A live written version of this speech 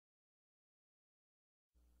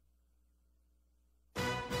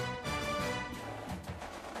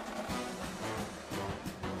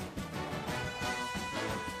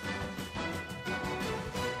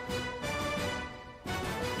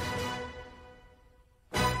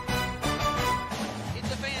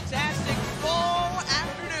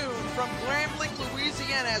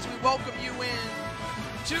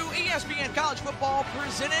ESPN College Football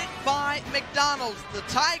presented by McDonald's. The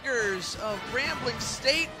Tigers of Grambling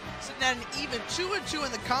State sitting at an even 2-2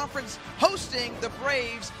 in the conference, hosting the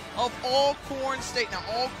Braves of Alcorn State. Now,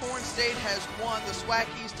 Alcorn State has won the SWAC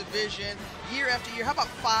East Division year after year. How about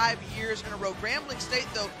 5 years in a row? Grambling State,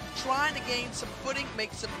 though, trying to gain some footing,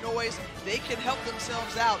 make some noise. They can help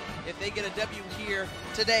themselves out if they get a W here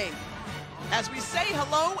today. As we say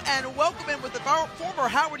hello and welcome in with the former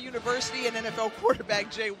Howard University and NFL quarterback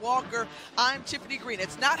Jay Walker, I'm Tiffany Green.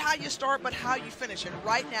 It's not how you start, but how you finish. And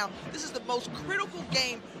right now, this is the most critical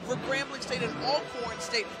game for Grambling State and Alcorn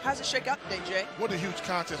State. How's it shake out today, Jay? What a huge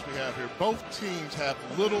contest we have here. Both teams have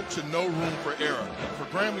little to no room for error. For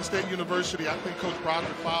Grambling State University, I think Coach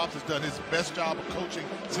Broderick Fobbs has done his best job of coaching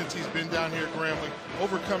since he's been down here at Grambling,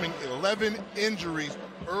 overcoming 11 injuries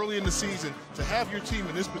early in the season to have your team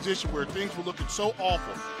in this position where things were looking so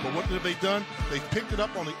awful. But what have they done? They've picked it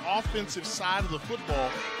up on the offensive side of the football,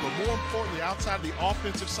 but more importantly, outside of the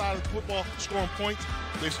offensive side of the football, scoring points,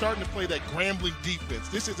 they're starting to play that Grambling defense.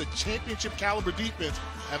 This is a championship caliber defense.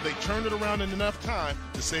 Have they turned it around in enough time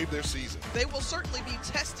to save their season? They will certainly be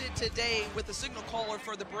tested today with the signal caller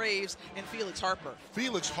for the Braves and Felix Harper.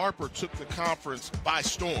 Felix Harper took the conference by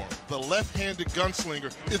storm. The left-handed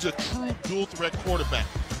gunslinger is a true dual-threat quarterback.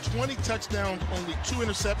 20 touchdowns, only 2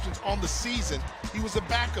 interceptions on the season. He was a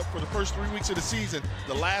backup for the first 3 weeks of the season.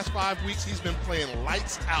 The last 5 weeks, he's been playing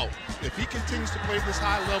lights out. If he continues to play this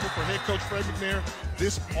high level for head coach Fred McNair,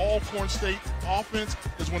 this Alcorn State offense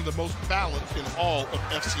is one of the most balanced in all of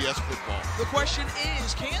FCS football. The question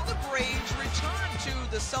is, can the Braves return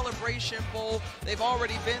to the Celebration Bowl? They've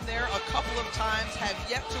already been there a couple of times, have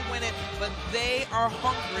yet to win it, but they are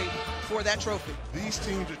hungry for that trophy. These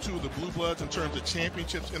teams are two of the Blue Bloods in terms of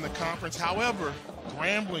championships in the conference. However,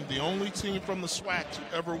 Grambling, the only team from the SWAC to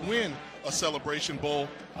ever win a Celebration Bowl.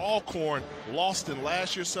 Alcorn lost in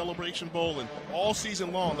last year's Celebration Bowl, and all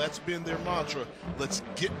season long that's been their mantra. Let's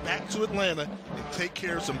get back to Atlanta and take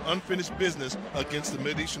care of some unfinished business against the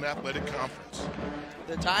Mid-Eastern Athletic Conference.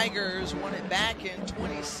 The Tigers won it back in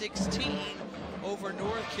 2016 over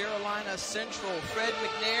North Carolina Central. Fred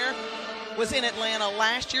McNair was in Atlanta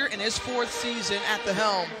last year in his 4th season at the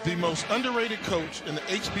helm. The most underrated coach in the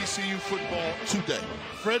HBCU football today.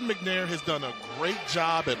 Fred McNair has done a great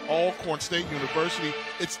job at Alcorn State University.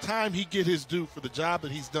 It's time he get his due for the job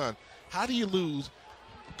that he's done. How do you lose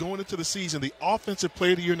going into the season, the offensive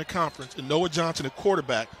player of the year in the conference, and Noah Johnson, a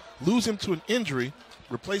quarterback, lose him to an injury,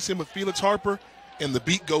 replace him with Felix Harper, and the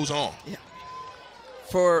beat goes on? Yeah.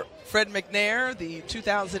 For Fred McNair, the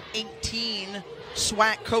 2018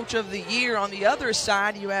 SWAC Coach of the Year. On the other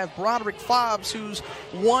side, you have Broderick Fobbs, who's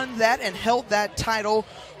won that and held that title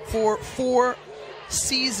for 4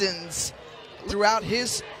 seasons throughout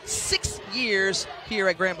his 6 years here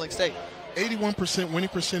at Grambling State. 81% winning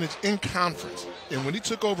percentage in conference. And when he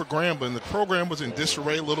took over Grambling, the program was in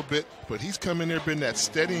disarray a little bit, but he's come in there, been that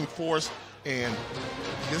steadying force, and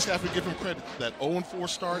you just have to give him credit. That 0-4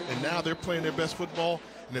 start, and now they're playing their best football.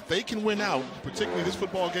 And if they can win out, particularly this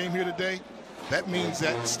football game here today, that means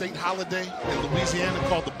that state holiday in Louisiana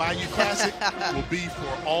called the Bayou Classic will be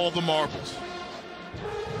for all the marbles.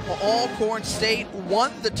 Well, Alcorn State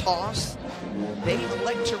won the toss. They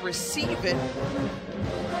elect to receive it.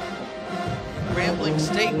 Grambling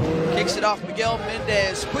State kicks it off. Miguel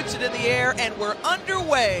Mendez puts it in the air, and we're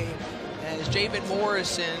underway as Jamin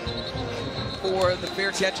Morrison for the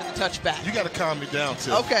fair catch and the touchback. You got to calm me down,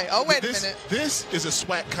 Tim. Okay. Oh, wait a minute. This is a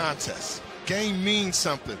SWAC contest. Game means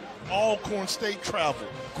something. Alcorn State travel.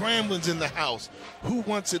 Grambling's in the house. Who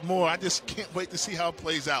wants it more? I just can't wait to see how it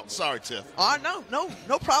plays out. Sorry, Tiff.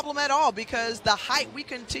 No problem at all, because the hype, we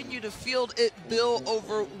continue to field it, Bill,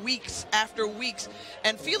 over weeks after weeks.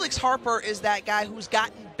 And Felix Harper is that guy who's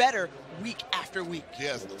gotten better week after week.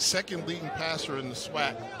 Yes, second leading passer in the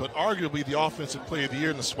SWAC, but arguably the offensive player of the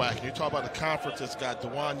year in the SWAC. And you talk about a conference that's got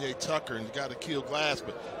Dewanye Tucker and you got Akil Glass,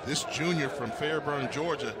 but this junior from Fairburn,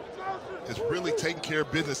 Georgia, has really taken care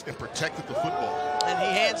of business and protected the football. And he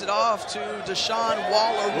hands it off to Deshaun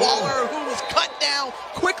Waller. Waller, who was cut down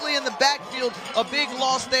quickly in the backfield. A big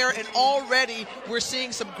loss there, and already we're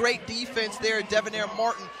seeing some great defense there. Devonair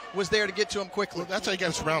Martin was there to get to him quickly. Well, that's how you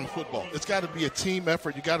got to surround the football. It's got to be a team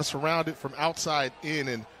effort. You got to surround it from outside in,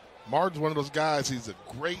 and Martin's one of those guys. He's a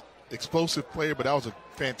great explosive player, but that was a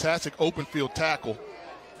fantastic open field tackle.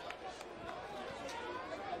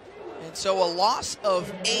 And so a loss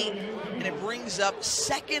of 8, and it brings up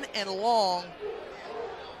 2nd and long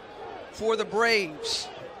for the Braves.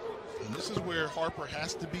 And this is where Harper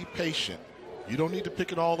has to be patient. You don't need to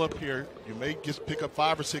pick it all up here. You may just pick up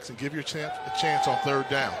 5 or 6 and give your a chance on 3rd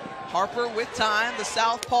down. Harper with time. The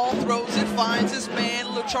southpaw throws it, finds his man,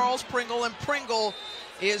 Charles Pringle, and Pringle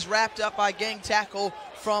is wrapped up by gang tackle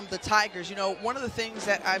from the Tigers. You know, one of the things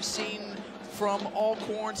that I've seen from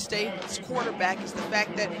Alcorn State's quarterback is the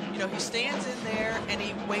fact that, you know, he stands in there and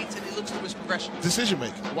he waits and he looks through his progression. Decision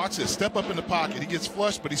making. Watch this. Step up in the pocket. He gets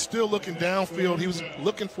flushed, but he's still looking downfield. He was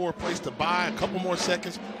looking for a place to buy a couple more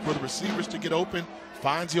seconds for the receivers to get open.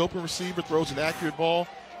 Finds the open receiver, throws an accurate ball,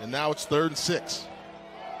 and now it's 3rd and 6.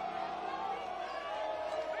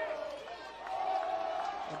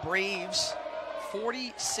 The Braves,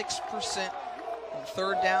 46% on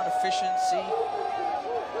 3rd down efficiency.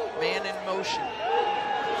 Man in motion.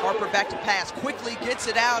 Harper back to pass, quickly gets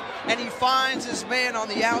it out, and he finds his man on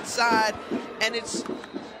the outside, and it's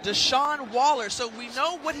Deshaun Waller. So we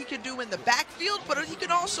know what he can do in the backfield, but he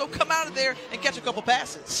can also come out of there and catch a couple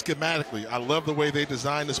passes. Schematically, I love the way they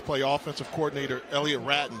designed this play. Offensive coordinator Elliott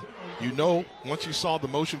Ratton. You know, once you saw the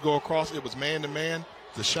motion go across, it was man-to-man.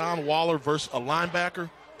 Deshaun Waller versus a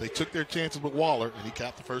linebacker. They took their chances with Waller, and he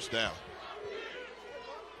capped the 1st down.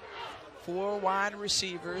 4 wide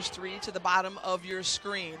receivers, 3 to the bottom of your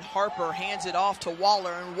screen. Harper hands it off to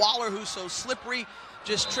Waller, and Waller, who's so slippery,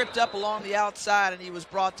 just tripped up along the outside, and he was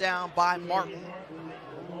brought down by Martin.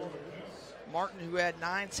 Martin, who had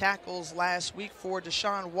 9 tackles last week for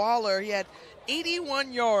Deshaun Waller. He had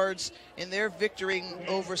 81 yards in their victory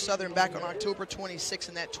over Southern back on October 26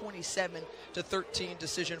 in that 27-13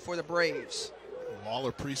 decision for the Braves.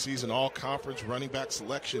 Waller preseason all-conference running back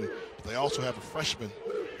selection. But they also have a freshman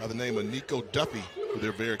by the name of Nico Duffy, who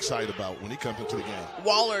they're very excited about when he comes into the game.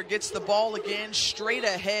 Waller gets the ball again straight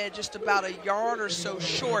ahead, just about a yard or so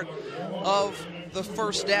short of the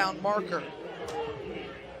 1st down marker.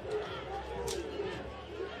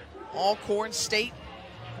 Alcorn State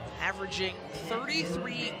averaging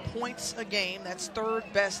 33 points a game. That's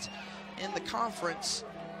 3rd best in the conference.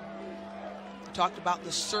 Talked about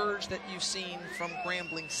the surge that you've seen from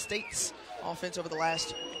Grambling State's offense over the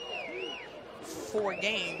last 4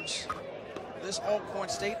 games. This Alcorn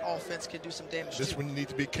State offense can do some damage. This one you need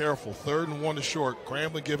to be careful. 3rd and 1 is short.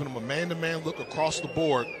 Grambling giving them a man-to-man look across the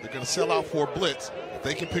board. They're going to sell out for a blitz. If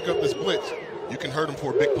they can pick up this blitz, you can hurt them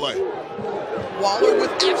for a big play. Waller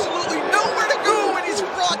with absolutely nowhere to go, and he's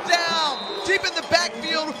brought down deep in the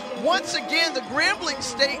backfield. Once again, the Grambling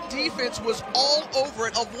State defense was all over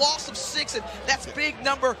it. A loss of 6, and that's big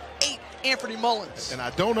number 8, Anthony Mullins. And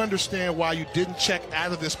I don't understand why you didn't check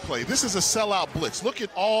out of this play. This is a sellout blitz. Look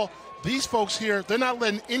at all these folks here. They're not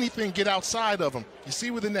letting anything get outside of them. You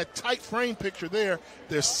see within that tight frame picture there,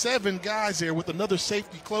 there's 7 guys there with another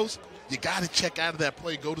safety close. You got to check out of that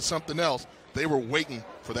play, go to something else. They were waiting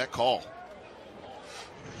for that call.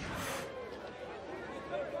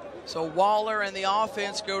 So Waller and the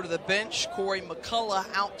offense go to the bench. Corey McCullough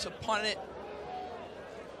out to punt it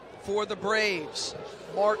for the Braves.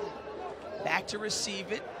 Martin back to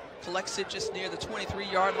receive it. Collects it just near the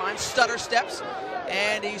 23-yard line. Stutter steps,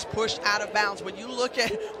 and he's pushed out of bounds. When you look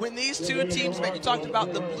at when these 2 teams, man, you talked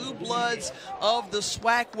about the blue bloods of the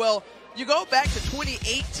SWAC. Well, you go back to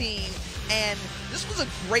 2018, and this was a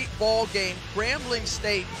great ball game. Grambling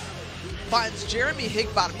State finds Jeremy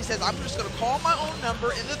Higgbottom. He says, I'm just going to call my own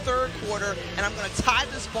number in the 3rd quarter, and I'm going to tie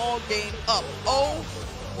this ball game up. Oh,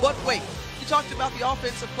 but wait. You talked about the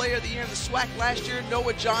offensive player of the year in the SWAC last year,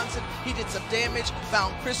 Noah Johnson. He did some damage,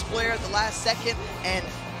 found Chris Blair at the last second, and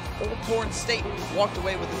Alcorn State walked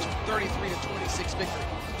away with a 33-26 victory.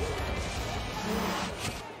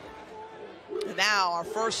 And now our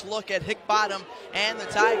first look at Higgbottom and the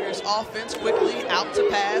Tigers offense. Quickly out to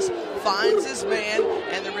pass, finds his man,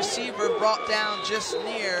 and the receiver brought down just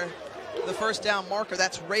near the 1st down marker.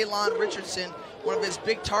 That's Raylon Richardson, one of his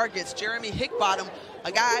big targets. Jeremy Higgbottom,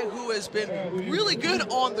 a guy who has been really good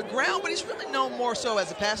on the ground, but he's really known more so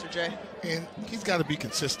as a passer, Jay. And he's got to be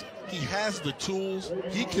consistent. He has the tools.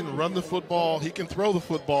 He can run the football. He can throw the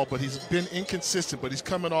football, but he's been inconsistent. But he's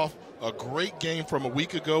coming off a great game from a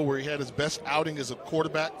week ago where he had his best outing as a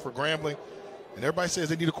quarterback for Grambling. And everybody says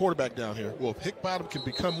they need a quarterback down here. Well, if Higgbottom can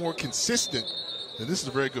become more consistent, then this is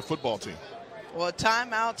a very good football team. Well, a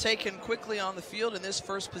timeout taken quickly on the field in this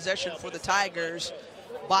first possession for the Tigers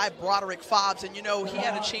by Broderick Fobbs. And, you know, he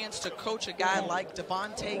had a chance to coach a guy like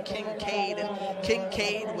Devontae Kincaid. And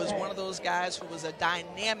Kincaid was one of those guys who was a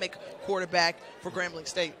dynamic quarterback for Grambling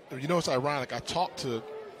State. You know, it's ironic. I talked to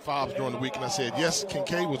Fobbs during the week, and I said, yes,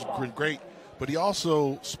 Kincaid was great, but he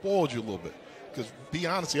also spoiled you a little bit. Because, be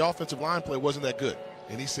honest, the offensive line play wasn't that good.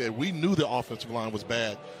 And he said, we knew the offensive line was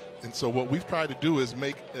bad. And so what we've tried to do is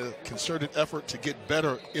make a concerted effort to get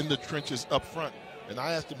better in the trenches up front. And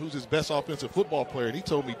I asked him who's his best offensive football player, and he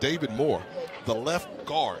told me David Moore, the left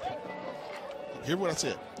guard. Hear what I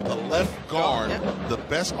said. The left guard, the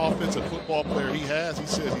best offensive football player he has. He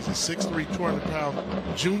says he's a 6'3",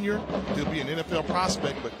 200-pound junior. He'll be an NFL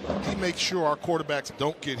prospect, but he makes sure our quarterbacks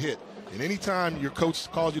don't get hit. And anytime your coach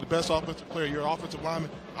calls you the best offensive player, you're an offensive lineman,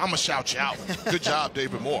 I'm going to shout you out. Good job,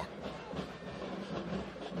 David Moore.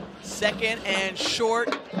 Second and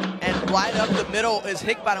short, and right up the middle is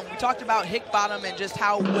Hickbottom. We talked about Hickbottom and just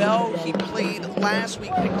how well he played last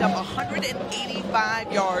week. Picked up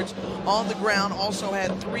 185 yards on the ground. Also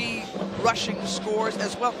had 3 rushing scores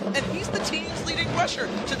as well. And he's the team's leading rusher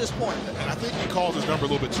to this point. And I think he called his number a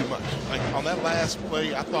little bit too much. Like on that last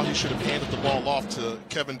play, I thought he should have handed the ball off to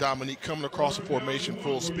Kevin Dominique coming across the formation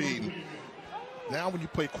full speed. Now when you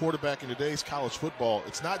play quarterback in today's college football,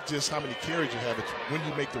 it's not just how many carries you have, it's when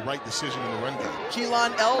you make the right decision in the run game.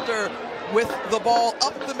 Keelan Elder with the ball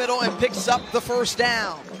up the middle and picks up the first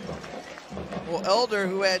down. Well, Elder,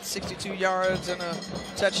 who had 62 yards and a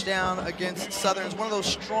touchdown against Southern, is one of those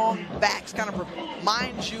strong backs, kind of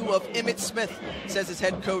reminds you of Emmitt Smith, says his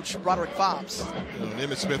head coach, Broderick Fobbs. And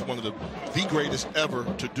Emmitt Smith, one of the greatest ever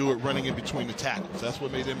to do it running in between the tackles. That's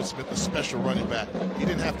what made Emmitt Smith a special running back. He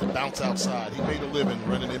didn't have to bounce outside. He made a living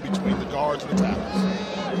running in between the guards and the tackles.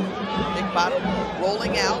 Hickbottom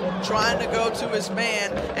rolling out, trying to go to his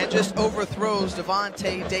man, and just overthrows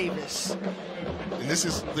Devontae Davis. And this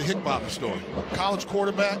is the Hickbottom story. College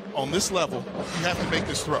quarterback on this level, you have to make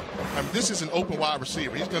this throw. I mean, this is an open wide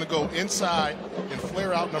receiver. He's going to go inside and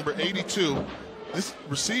flare out number 82. This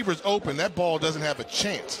receiver's open. That ball doesn't have a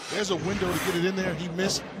chance. There's a window to get it in there. He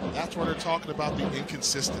missed. That's where they're talking about the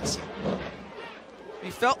inconsistency.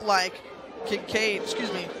 He felt like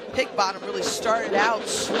Hickbottom really started out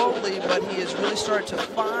slowly, but he has really started to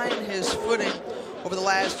find his footing over the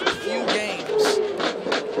last few games.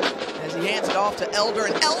 As he hands it off to Elder,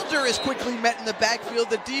 and Elder is quickly met in the backfield.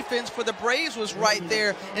 The defense for the Braves was right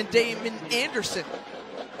there, and Damon Anderson.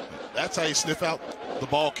 That's how you sniff out the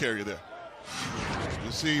ball carrier there.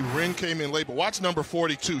 You see Wren came in late, but watch number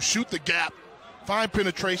 42. Shoot the gap, find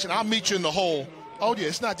penetration. I'll meet you in the hole. Oh, yeah,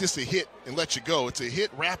 it's not just a hit and let you go. It's a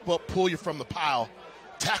hit, wrap up, pull you from the pile,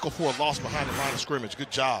 tackle for a loss behind the line of scrimmage.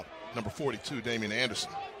 Good job, number 42, Damon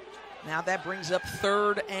Anderson. Now that brings up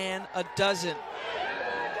 3rd and 12.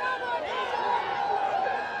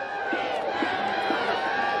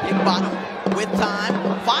 Hickbottom with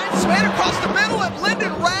time, finds man across the middle, and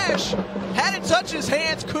Lyndon Rash had it touch his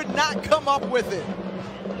hands, could not come up with it.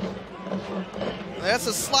 That's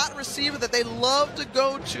a slot receiver that they love to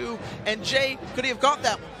go to, and Jay, could he have got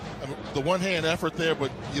that one? I mean, the one-hand effort there,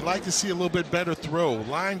 but you like to see a little bit better throw.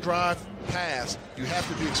 Line drive pass, you have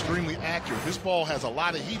to be extremely accurate. This ball has a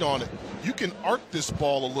lot of heat on it. You can arc this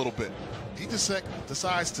ball a little bit. He just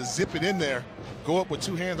decides to zip it in there, go up with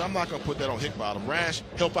 2 hands. I'm not going to put that on Hickbottom. Rash,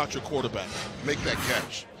 help out your quarterback. Make that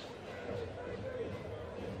catch.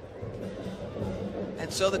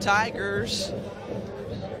 And so the Tigers,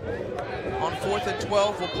 on 4th and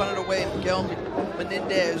 12, will punt it away. Miguel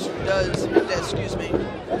Menendez, who does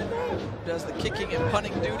the kicking and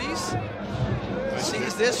punting duties,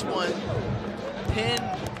 sees this one pin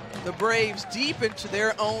the Braves deep into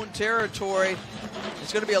their own territory.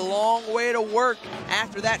 It's going to be a long way to work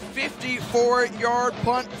after that 54-yard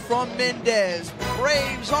punt from Mendez.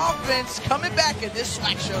 Braves offense coming back in this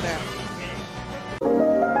SWAC showdown.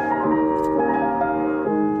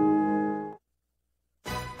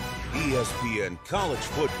 ESPN College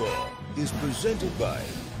Football is presented by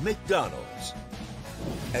McDonald's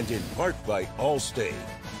and in part by Allstate,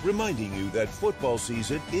 reminding you that football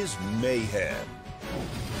season is mayhem.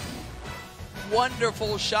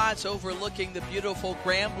 Wonderful shots overlooking the beautiful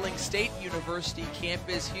Grambling State University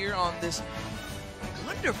campus here on this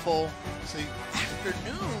wonderful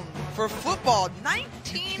afternoon for football.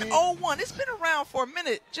 1901. It's been around for a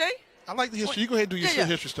minute, Jay. I like the history. You go ahead and do your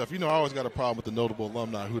history stuff. You know, I always got a problem with the notable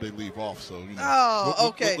alumni, who they leave off. So, you know,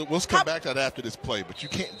 okay. We'll come back to that after this play, but you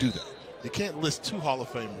can't do that. You can't list 2 Hall of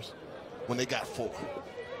Famers when they got 4.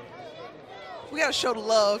 We got to show the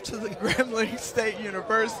love to the Grambling State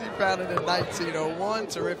University, founded in 1901.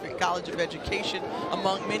 Terrific college of education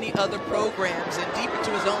among many other programs, and deep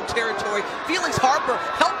into his own territory. Felix Harper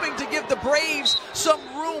helping to give the Braves some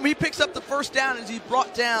room. He picks up the first down as he's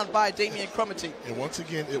brought down by Damian Crumity. And once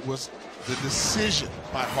again, it was the decision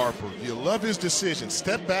by Harper. You love his decision.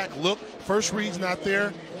 Step back, look, first read's not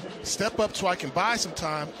there. Step up so I can buy some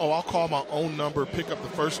time. Oh, I'll call my own number, pick up the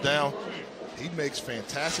first down. He makes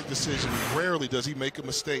fantastic decisions. Rarely does he make a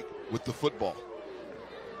mistake with the football.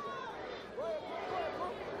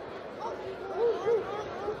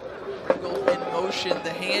 In motion motion the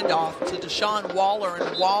handoff to Deshaun Waller,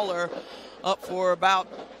 and Waller up for about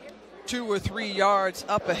 2 or 3 yards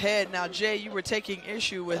up ahead. Now, Jay, you were taking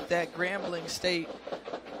issue with that Grambling State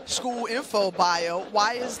school info bio.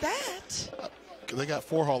 Why is that? They got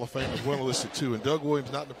 4 Hall of Famers, one listed 2, and Doug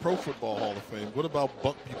Williams not in the Pro Football Hall of Fame. What about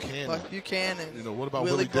Buck Buchanan? Buck Buchanan. You know, what about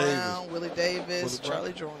Willie Brown, Davis? Willie Davis,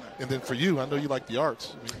 Charlie Joyner. And then for you, I know you like the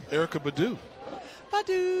arts. Erica Badu.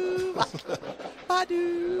 Badu,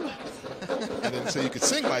 Badu. I didn't say you could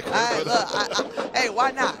sing like her. Right, look, hey,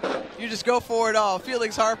 why not? You just go for it all.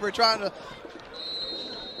 Felix Harper trying to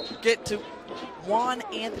get to Juan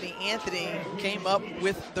Anthony. Anthony came up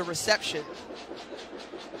with the reception.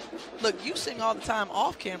 Look, you sing all the time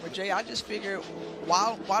off camera, Jay. I just figured,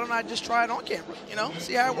 why don't I just try it on camera? You know,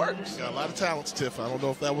 see how it works. Got a lot of talents, Tiff. I don't know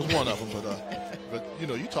if that was one of them, but you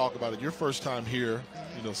know, you talk about it. Your first time here,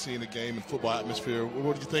 you know, seeing the game and football atmosphere.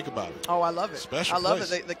 What did you think about it? Oh, I love it. Special I love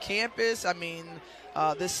place. it. The campus. I mean,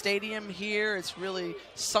 this stadium here, it's really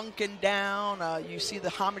sunken down. You see the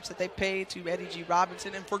homage that they paid to Eddie G.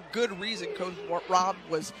 Robinson, and for good reason. Coach Rob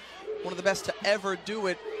was one of the best to ever do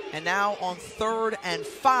it. And now on 3rd and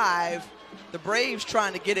 5, the Braves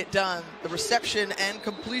trying to get it done. The reception and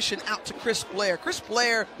completion out to Chris Blair. Chris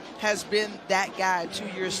Blair has been that guy,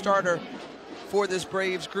 2-year starter for this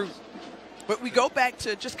Braves group. But we go back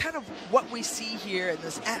to just kind of what we see here in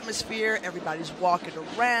this atmosphere. Everybody's walking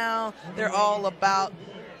around. They're all about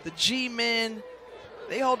the G-men.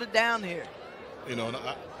 They hold it down here. You know, and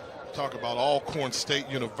I talk about Alcorn State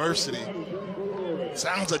University.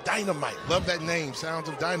 Sounds of Dynamite. Love that name, Sounds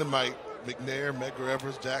of Dynamite. McNair, Medgar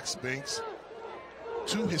Evers, Jack Spinks.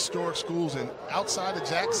 2 historic schools, and outside of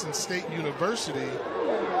Jackson State University,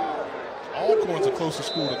 Alcorn's the closest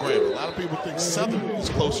school to Grambling. A lot of people think Southern is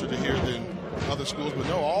closer to here than other schools, but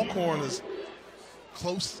no, Alcorn is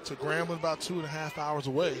close to Grambling, about 2.5 hours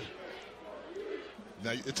away.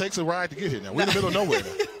 Now, it takes a ride to get here now. We're in the middle of nowhere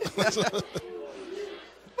now.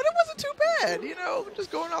 But it wasn't too bad, you know, just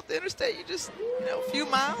going off the interstate, you just, you know, a few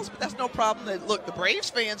miles, but that's no problem. Look, the Braves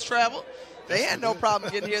fans travel. They had no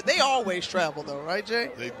problem getting here. They always travel, though, right, Jay?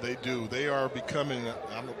 They do. They are becoming,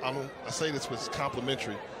 I say this was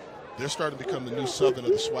complimentary, they're starting to become the new Southern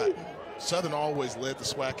of the SWAC. Southern always led the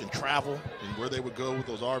SWAC in travel and where they would go with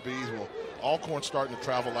those RVs. Well, Alcorn's starting to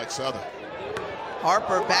travel like Southern.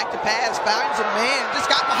 Harper back to pass, finds a man, just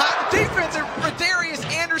got behind the defense, and Darius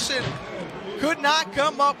Anderson could not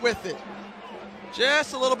come up with it.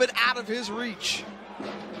 Just a little bit out of his reach.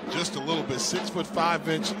 Just a little bit.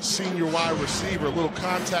 6'5" senior wide receiver. A little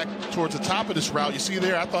contact towards the top of this route. You see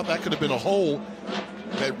there, I thought that could have been a hole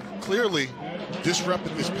that clearly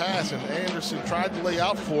disrupted this pass, and Anderson tried to lay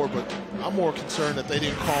out for it, but I'm more concerned that they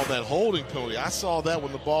didn't call that holding penalty. I saw that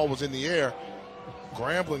when the ball was in the air.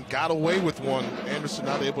 Grambling got away with one. Anderson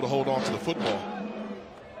not able to hold on to the football.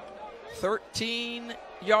 13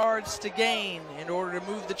 yards to gain in order to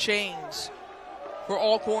move the chains for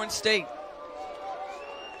Alcorn State.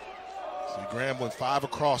 See, Grambling 5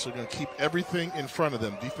 across. They're going to keep everything in front of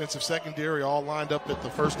them. Defensive secondary all lined up at the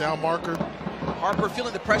first down marker. Harper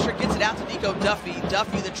feeling the pressure, gets it out to Nico Duffy.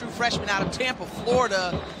 Duffy, the true freshman out of Tampa,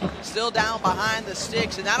 Florida, still down behind the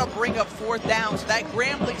sticks, and that'll bring up 4th down. So that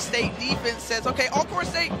Grambling State defense says, okay, Alcorn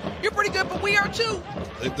State, you're pretty good, but we are too.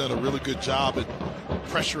 They've done a really good job at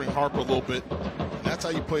pressuring Harper a little bit. And that's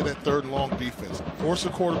how you play that 3rd and long defense. Force the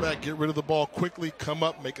quarterback, get rid of the ball quickly, come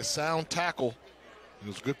up, make a sound tackle. And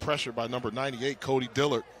it was good pressure by number 98, Cody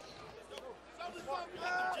Dillard.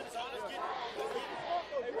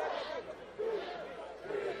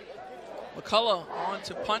 McCullough on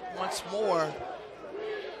to punt once more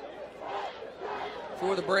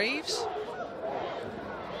for the Braves.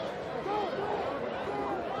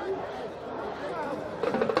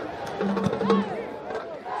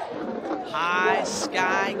 High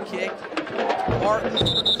sky kick. Martin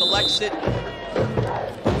collects it.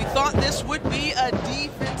 We thought this would be a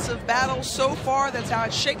defensive battle so far. That's how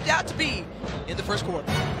it shaped out to be in the first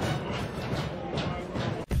quarter.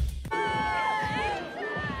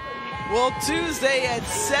 Well, Tuesday at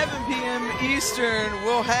 7 p.m. Eastern,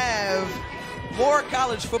 we'll have more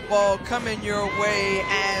college football coming your way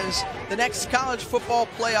as the next college football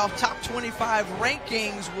playoff top 25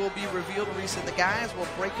 rankings will be revealed. Reese and the guys will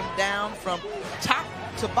break them down from top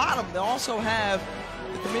to bottom. They'll also have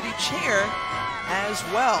the committee chair as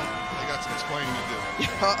well. They got some explaining to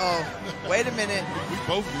do. Uh-oh. Wait a minute. We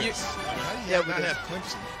both missed. How do you not have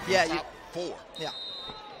Clemson in the top 4? Yeah.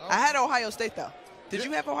 I had Ohio State, though. Did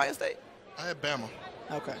you have Ohio State? I had Bama.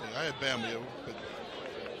 Okay. Yeah, I had Bama, but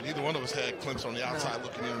neither one of us had Clemson on the outside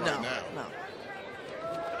looking in right now. No.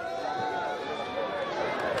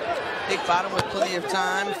 Nick Bottom with plenty of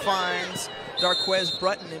time finds Darquez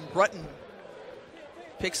Brutton, and Brutton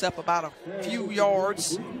picks up about a few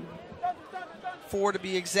yards, 4 to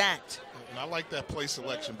be exact. And I like that play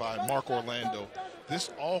selection by Mark Orlando.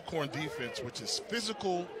 This Alcorn defense, which is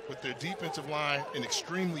physical with their defensive line and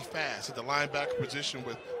extremely fast at the linebacker position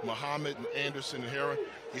with Muhammad and Anderson and Heron,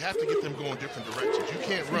 you have to get them going different directions. You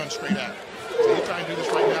can't run straight at them. So you try and do this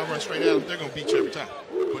right now, run straight at them, they're going to beat you every time.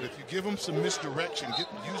 But if you give them some misdirection,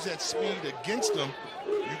 use that speed against them,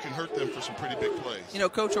 you can hurt them for some pretty big plays. You know,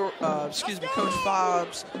 Coach Fobbs,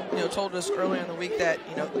 told us earlier in the week that,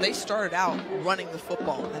 they started out running the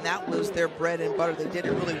football, and that was their bread and butter. They did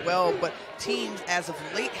it really well, but teams as of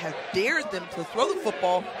late have dared them to throw the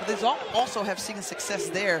football, but they also have seen success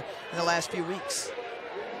there in the last few weeks.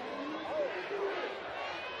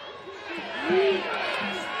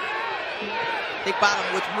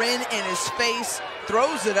 Higgbottom with Wren in his face,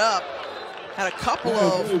 throws it up. Had a couple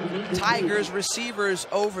of Tigers receivers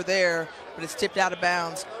over there, but it's tipped out of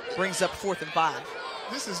bounds, brings up 4th and 5.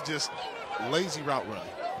 This is just lazy route running.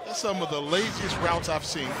 That's some of the laziest routes I've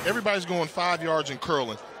seen. Everybody's going 5 yards and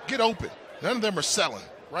curling. Get open. None of them are selling.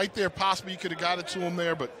 Right there, possibly you could have got it to them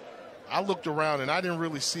there, but I looked around and I didn't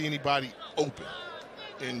really see anybody open.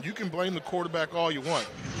 And you can blame the quarterback all you want,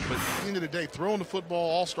 but at the end of the day, throwing the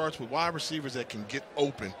football all starts with wide receivers that can get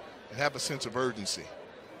open and have a sense of urgency.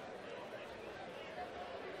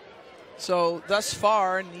 So thus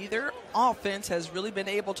far, neither offense has really been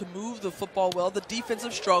able to move the football well. The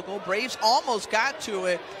defensive struggle. Braves almost got to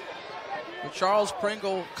it. But Charles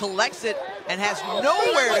Pringle collects it and has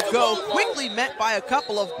nowhere to go. Quickly met by a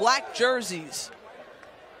couple of black jerseys.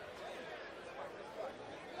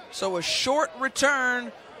 So a short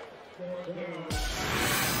return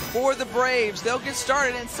for the Braves. They'll get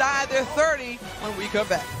started inside their 30 when we come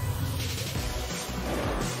back.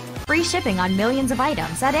 Free shipping on millions of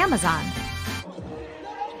items at Amazon.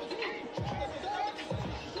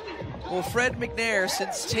 Well, Fred McNair,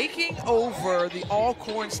 since taking over the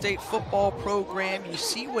Alcorn State football program, you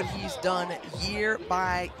see what he's done year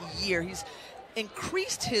by year. He's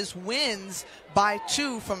increased his wins by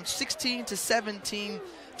 2 from 16 to 17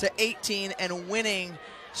 to 18 and winning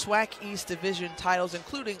SWAC East Division titles,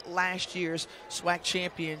 including last year's SWAC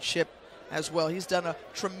championship as well. He's done a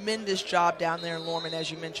tremendous job down there in Lorman, as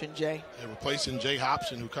you mentioned, Jay. And replacing Jay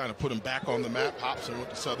Hobson, who kind of put him back on the map. Hobson went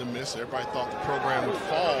to Southern Miss. Everybody thought the program would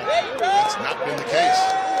fall. That's not been the case.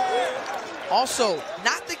 Also,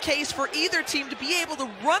 not the case for either team to be able to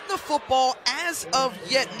run the football as of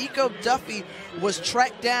yet. Nico Duffy was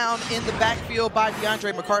tracked down in the backfield by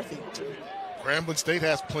DeAndre McCarthy. Grambling State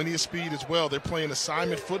has plenty of speed as well. They're playing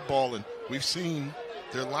assignment football, and we've seen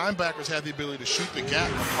their linebackers have the ability to shoot the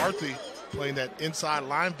gap. McCarthy, playing that inside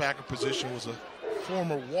linebacker position, was a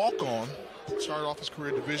former walk-on. Started off his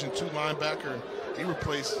career Division II linebacker, and he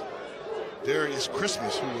replaced Darius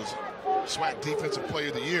Christmas, who was SWAC Defensive Player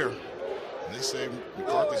of the Year. And they say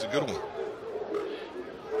McCarthy's a good one.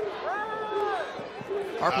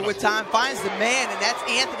 Harper with time finds the man, and that's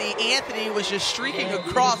Anthony. Anthony was just streaking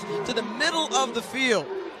across to the middle of the field.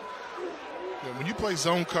 Yeah, when you play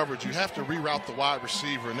zone coverage, you have to reroute the wide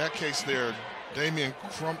receiver. In that case there, Damian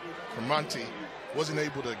Cremonti wasn't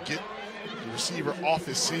able to get the receiver off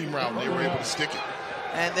his seam route, and they were able to stick it.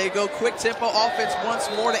 And they go quick tempo offense once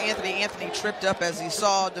more to Anthony. Anthony tripped up as he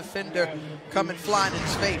saw a defender coming flying in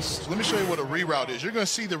his face. So let me show you what a reroute is. You're going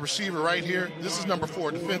to see the receiver right here. This is number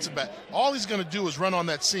 4, defensive back. All he's going to do is run on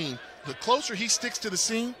that seam. The closer he sticks to the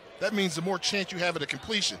seam, that means the more chance you have at a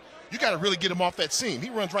completion. You got to really get him off that seam. He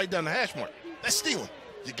runs right down the hash mark. That's stealing.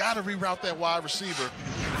 You got to reroute that wide receiver.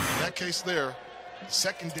 In that case there, the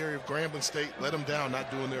secondary of Grambling State let him down,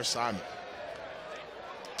 not doing their assignment.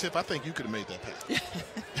 Tiff, I think you could have made that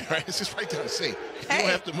pass. Right? It's just right down the seam. You don't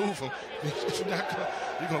have to move him.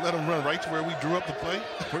 You're going to let him run right to where we drew up the play.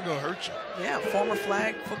 We're going to hurt you. Yeah, former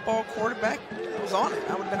flag football quarterback. I was on it.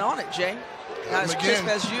 I would have been on it, Jay. Not as crisp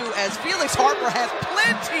as you, as Felix Harper has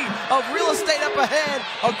plenty of real estate up ahead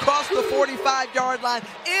across the 45-yard line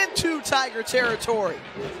into Tiger territory.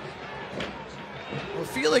 Well,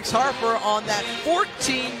 Felix Harper on that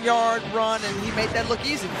 14-yard run, and he made that look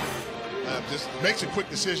easy. Just makes a quick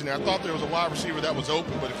decision there. I thought there was a wide receiver that was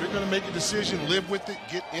open, but if you're going to make a decision, live with it,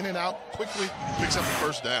 get in and out quickly, picks up the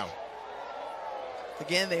first down.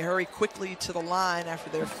 Again, they hurry quickly to the line after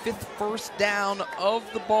their 5th first down of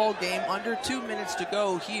the ball game. Under 2 minutes to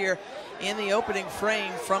go here in the opening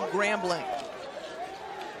frame from Grambling.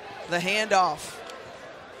 The handoff.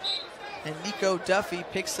 And Nico Duffy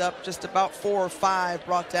picks up just about 4 or 5,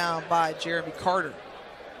 brought down by Jeremy Carter.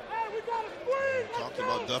 Talking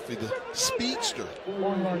about Duffy, the speedster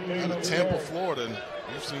out of Tampa, Florida, and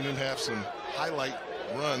we've seen him have some highlight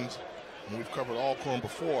runs. And we've covered Alcorn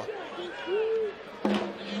before.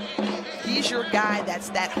 He's your guy that's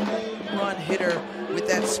that home run hitter with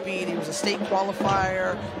that speed. He was a state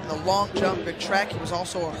qualifier in the long jump and track. He was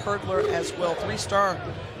also a hurdler as well. 3-star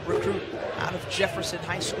recruit out of Jefferson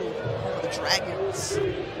High School, home of the Dragons.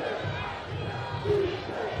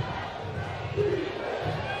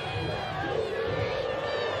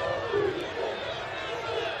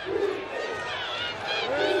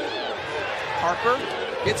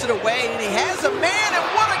 Harper gets it away, and he has a man, and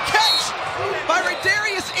what a catch by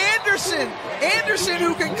Radarius Anderson. Anderson,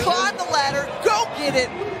 who can climb the ladder, go get it,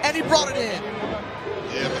 and he brought it in.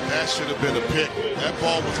 Yeah, but that should have been a pick. That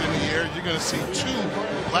ball was in the air. You're going to see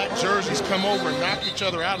 2 black jerseys come over and knock each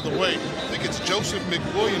other out of the way. I think it's Joseph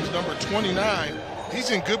McWilliams, number 29.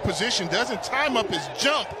 He's in good position, doesn't time up his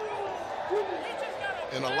jump,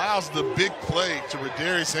 and allows the big play to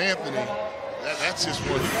Radarius Anthony. That's just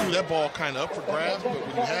one. He threw that ball kind of up for grabs, but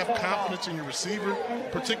when you have confidence in your receiver,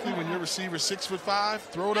 particularly when your receiver's 6'5",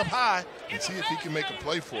 throw it up high and see if he can make a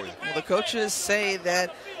play for you. Well, the coaches say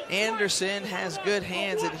that Anderson has good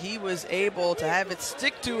hands, and he was able to have it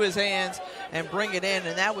stick to his hands and bring it in,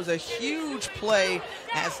 and that was a huge play,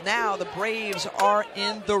 as now the Braves are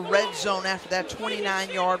in the red zone after that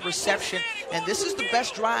 29-yard reception, and this is the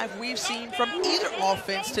best drive we've seen from either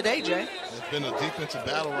offense today, Jay. It's been a defensive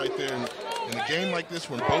battle right there. In a game like this,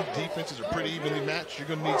 when both defenses are pretty evenly matched, you're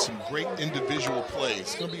going to need some great individual plays.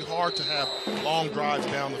 It's going to be hard to have long drives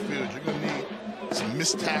down the field. You're going to need some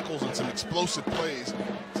missed tackles and some explosive plays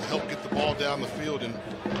to help get the ball down the field. And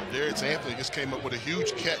Darius Anthony just came up with a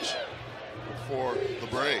huge catch for the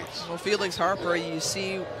Braves. Well, Felix Harper, you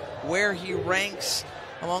see where he ranks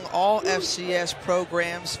among all FCS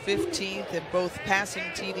programs, 15th in both passing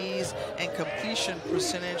TDs and completion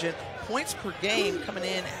percentage, and points per game coming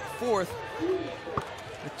in at 4th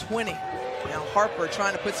with 20. Now Harper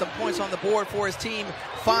trying to put some points on the board for his team,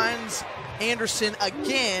 finds Anderson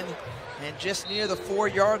again, and just near the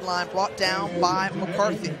 4-yard line, brought down by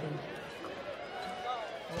McCarthy.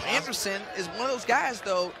 Well, Anderson is one of those guys,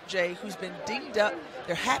 though, Jay, who's been dinged up.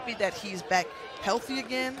 They're happy that he's back healthy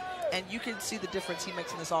again, and you can see the difference he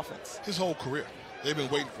makes in this offense. His whole career, they've been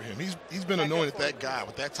waiting for him. He's been anointed that guy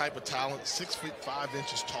with that type of talent, 6 feet 5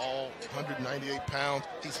 inches tall, 198 pounds.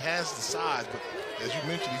 He has the size, but as you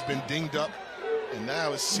mentioned, he's been dinged up, and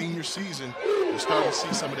now his senior season, we're starting to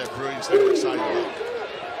see some of that brilliance that we're excited about.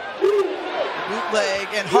 Bootleg,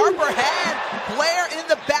 and Harper had Blair in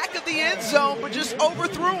the back of the end zone, but just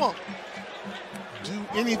overthrew him. Do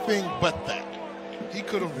anything but that. He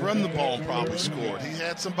could have run the ball and probably scored. He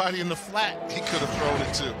had somebody in the flat he could have thrown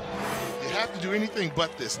it to. You have to do anything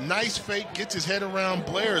but this. Nice fake, gets his head around.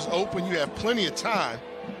 Blair is open. You have plenty of time.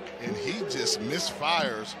 And he just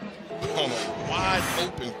misfires on a wide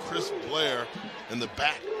open Chris Blair in the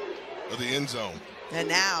back of the end zone. And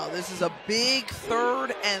now this is a big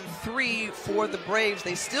 3rd and 3 for the Braves.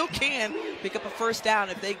 They still can pick up a first down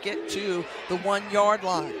if they get to the 1-yard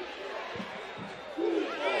line.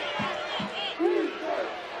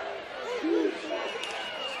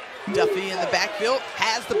 Duffy in the backfield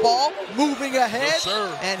has the ball, moving ahead,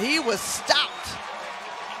 and he was stopped.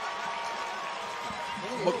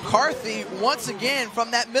 McCarthy, once again,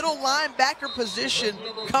 from that middle linebacker position,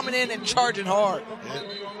 coming in and charging hard.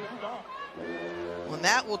 And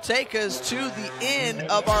that will take us to the end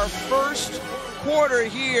of our first quarter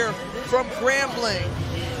here from Grambling.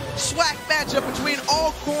 SWAC matchup between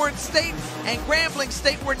Alcorn State and Grambling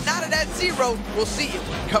State. We're knotted at 0. We'll see you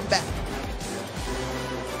when we come back.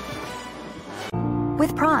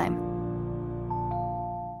 With Prime.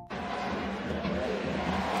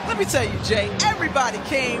 Let me tell you, Jay, everybody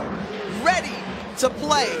came ready to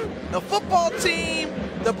play. The football team,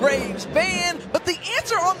 the Braves band, but the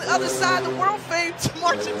answer on the other side, the world-famous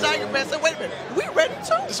Marching Tiger band said, wait a minute, are we ready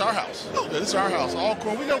too? It's our house. It's our house.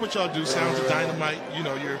 Alcorn, we know what y'all do. Sounds of dynamite. You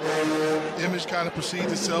know, your image kind of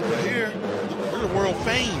precedes itself. But here, we're the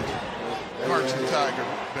world-famed Marching Tiger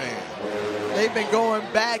band. They've been going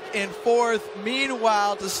back and forth.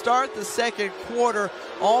 Meanwhile, to start the second quarter,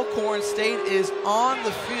 Alcorn State is on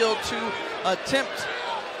the field to attempt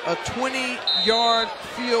a 20-yard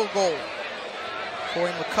field goal.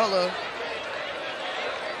 Corey McCullough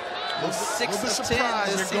was 6 of 10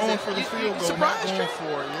 this season. They're going for the field goal, not going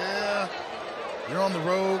for it. Yeah, you're on the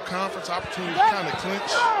road, conference opportunity to kind of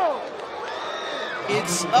clinch.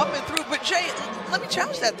 It's up and through. But, Jay, let me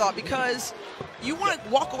challenge that thought, because you want to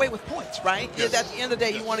walk away with points, right? Yes. At the end of the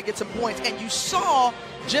day, you want to get some points. And you saw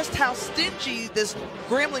just how stingy this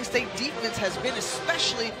Grambling State defense has been,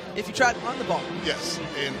 especially if you try to run the ball. Yes,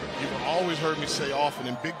 and you've always heard me say often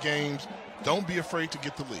in big games, don't be afraid to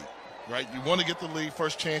get the lead. right? You want to get the lead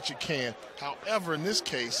first chance you can. However, in this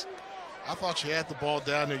case, I thought you had the ball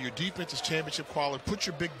down there. Your defense is championship quality. Put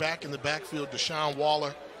your big back in the backfield, Deshaun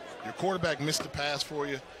Waller. Your quarterback missed the pass for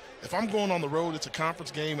you. If I'm going on the road, it's a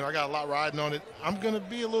conference game, and I got a lot riding on it, I'm going to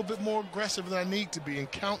be a little bit more aggressive than I need to be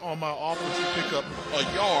and count on my offense to pick up a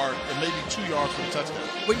yard and maybe 2 yards for the touchdown.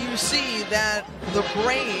 Well, you see that the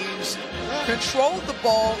Braves controlled the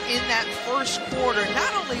ball in that first quarter.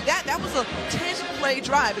 Not only that, that was a 10-play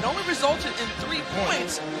drive. It only resulted in 3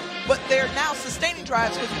 points, but they're now sustaining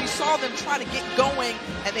drives because we saw them try to get going,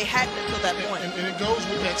 and they hadn't until that point. And it goes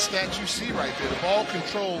with that stat you see right there. The ball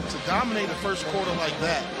controlled to dominate the first quarter like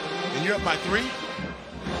that. And you're up by 3?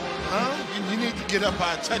 You need to get up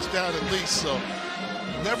by a touchdown at least. So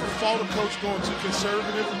never fault a coach going too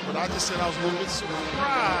conservative, but I just said I was a little bit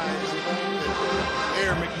surprised that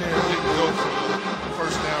Aaron McNair didn't go for the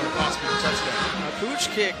first down and possibly a touchdown. A pooch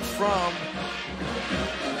kick from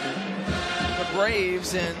the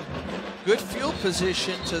Braves in good field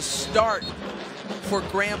position to start for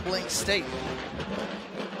Grambling State.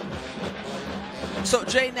 So,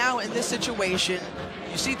 Jay, now in this situation,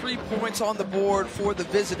 you see 3 points on the board for the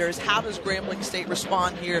visitors. How does Grambling State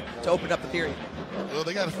respond here to open up the period? Well,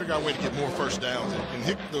 they got to figure out a way to get more first downs. And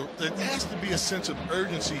there has to be a sense of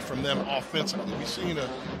urgency from them offensively. We've seen a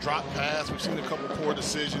drop pass. We've seen a couple poor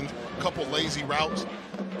decisions, a couple lazy routes.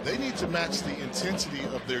 They need to match the intensity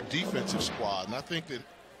of their defensive squad. And I think that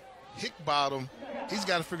Hickbottom, he's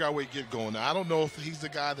got to figure out a way to get going. Now, I don't know if he's the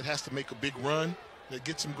guy that has to make a big run that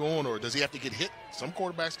gets him going, or does he have to get hit? Some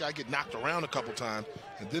quarterbacks got to get knocked around a couple times,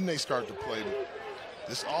 and then they start to play. But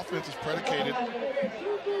this offense is predicated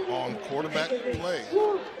on quarterback play.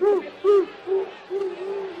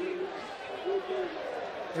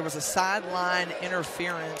 There was a sideline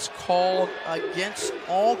interference called against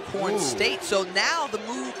Alcorn State. So now the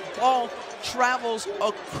ball travels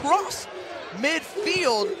across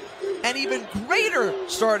midfield, and even greater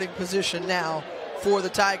starting position now for the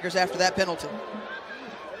Tigers after that penalty.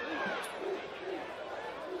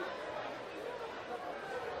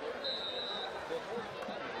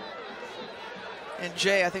 And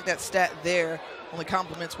Jay, I think that stat there only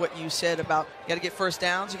complements what you said about you got to get first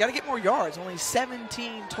downs, you got to get more yards. Only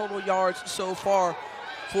 17 total yards so far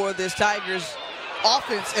for this Tigers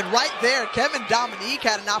offense. And right there, Kevin Dominique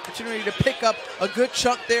had an opportunity to pick up a good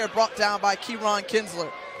chunk there, brought down by Kieron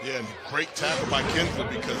Kinsler. Yeah, and great tackle by Kinsler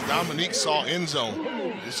because Dominique saw end zone.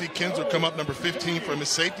 You see Kinsler come up number 15 from his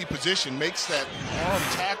safety position, makes that arm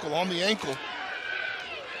tackle on the ankle.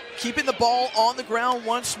 Keeping the ball on the ground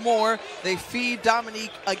once more. They feed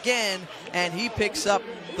Dominique again, and he picks up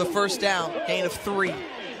the first down, gain of 3. And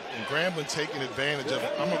Grambling taking advantage of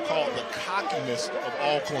it. I'm going to call it the cockiness of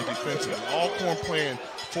Alcorn defensively. Alcorn playing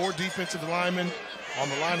 4 defensive linemen on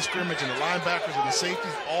the line of scrimmage, and the linebackers and the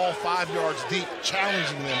safeties all 5 yards deep,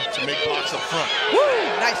 challenging them to make blocks up front. Woo!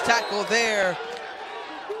 Nice tackle there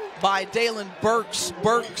by Dalen Burks.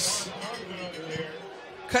 Burks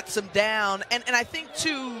cuts him down. And I think,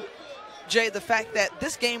 too, Jay, the fact that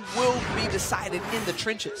this game will be decided in the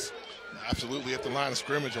trenches. Absolutely, at the line of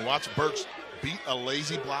scrimmage. And watch Burks beat a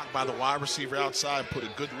lazy block by the wide receiver outside, put a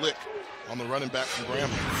good lick on the running back from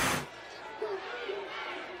Grambling.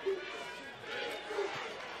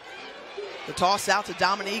 The toss out to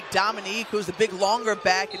Dominique. Dominique, who's the big longer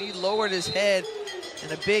back, and he lowered his head,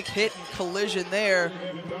 and a big hit and collision there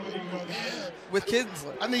with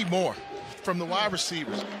Kinsler. I need more from the wide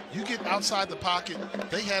receivers. You get outside the pocket,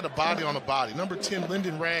 they had a body on a body. Number 10,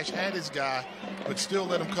 Lyndon Rash, had his guy, but still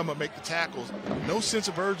let him come and make the tackles. No sense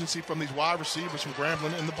of urgency from these wide receivers from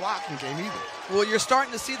Grambling in the blocking game either. Well, you're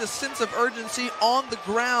starting to see the sense of urgency on the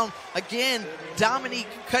ground. Again, Dominique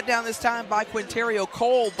cut down this time by Quinterio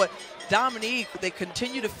Cole, but Dominique, they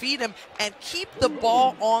continue to feed him and keep the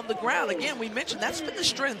ball on the ground. Again, we mentioned that's been the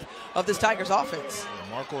strength of this Tigers offense.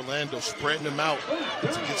 Mark Orlando spreading them out to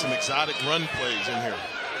get some exotic run plays in here.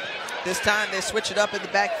 This time they switch it up in the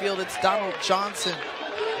backfield. It's Donald Johnson.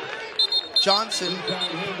 Johnson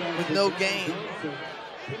with no gain.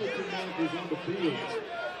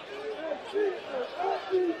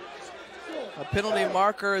 A penalty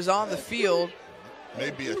marker is on the field.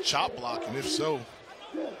 Maybe a chop block, and if so,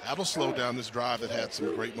 that'll slow down this drive that had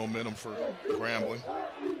some great momentum for Grambling.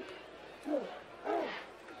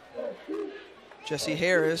 Jesse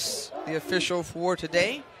Harris, the official for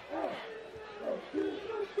today.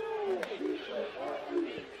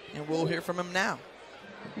 And we'll hear from him now.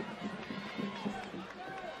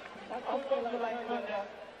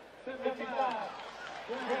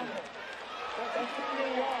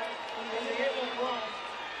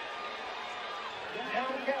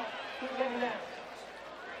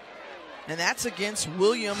 and that's against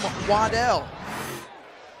William Waddell.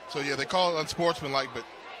 So, yeah, they call it unsportsmanlike, but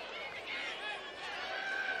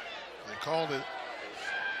they called it.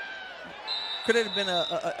 Could it have been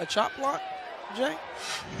a chop block, Jay?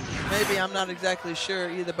 Maybe, I'm not exactly sure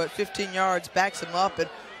either, but 15 yards backs him up, and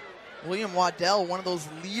William Waddell, one of those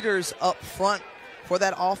leaders up front for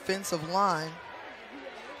that offensive line.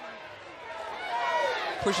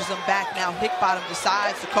 Pushes him back now. Hickbottom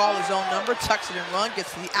decides to call his own number, tucks it and run,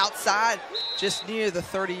 gets to the outside just near the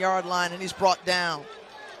 30-yard line, and he's brought down.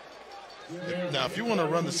 Now, if you want to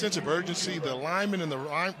run the sense of urgency, the linemen and the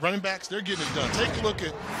running backs, they're getting it done. Take a look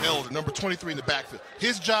at Elder, number 23 in the backfield.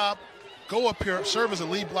 His job, go up here, serve as a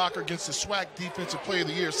lead blocker against the SWAC Defensive Player of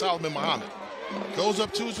the Year, Solomon Muhammad. Goes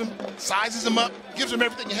up to him, sizes him up, gives him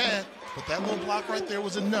everything he had. But that little block right there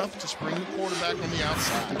was enough to spring the quarterback on the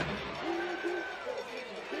outside.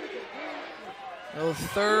 So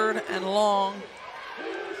 3rd and long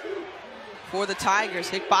for the Tigers.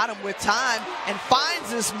 Hickbottom with time and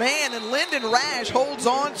finds this man, and Lyndon Rash holds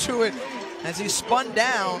on to it as he spun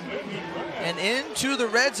down and into the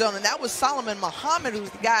red zone. And that was Solomon Muhammad, who's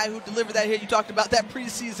the guy who delivered that hit. You talked about that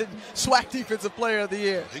preseason SWAC Defensive Player of the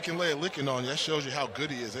Year. He can lay a licking on you. That shows you how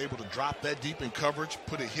good he is, able to drop that deep in coverage,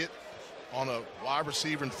 put a hit on a wide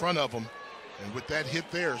receiver in front of him. And with that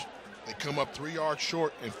hit there, they come up 3 yards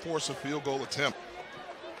short and force a field goal attempt.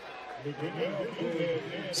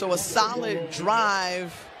 So a solid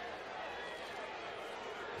drive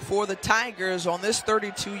for the Tigers on this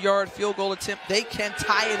 32-yard field goal attempt. They can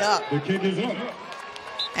tie it up. The kick is up.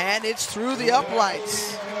 And it's through the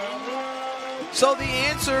uprights. So the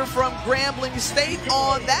answer from Grambling State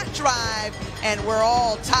on that drive, and we're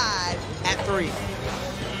all tied at 3.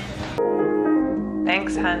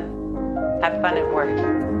 Thanks, hun. Have fun at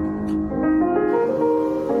work.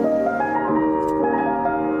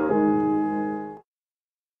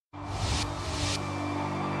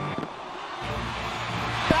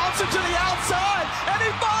 To the outside, and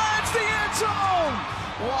he finds the end zone.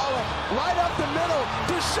 Waller right up the middle.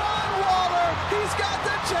 Deshaun Waller, he's got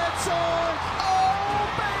the Jets on. Oh,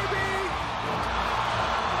 baby.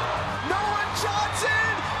 Noah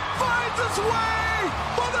Johnson finds his way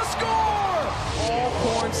for the score.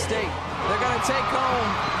 Alcorn State, they're going to take home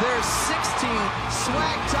their 16th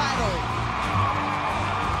SWAC title.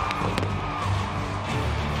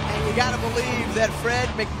 You got to believe that Fred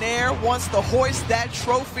McNair wants to hoist that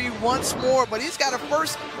trophy once more, but he's got to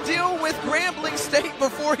first deal with Grambling State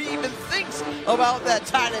before he even thinks about that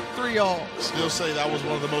tied at 3-all. Still say that was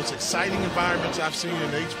one of the most exciting environments I've seen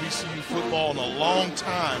in HBCU football in a long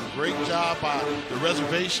time. Great job by the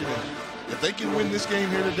reservation. And if they can win this game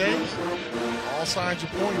here today, all signs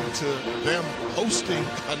are pointing to them hosting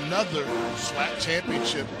another SWAC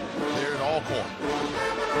championship there at Alcorn.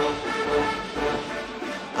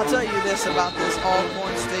 I'll tell you this about this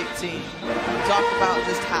Alcorn State team. We talk about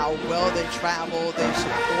just how well they travel, they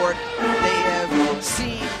support. They have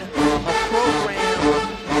seen a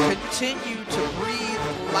program continue to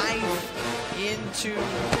breathe life into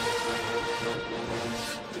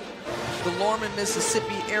the Lorman,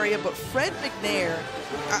 Mississippi area. But Fred McNair,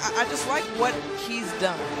 I just like what he's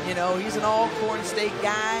done. You know, he's an Alcorn State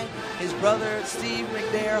guy. His brother, Steve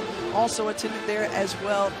McNair, also attended there as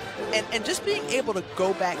well. And just being able to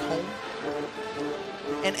go back home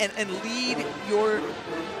and lead your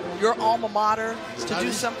alma mater to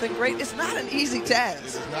do something great, it's not an easy task. It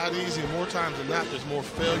is not easy. More times than not, there's more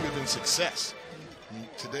failure than success. And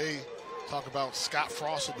today, talk about Scott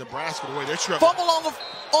Frost at Nebraska, the way they're struggling. Fumble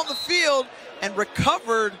on the field and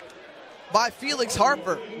recovered by Felix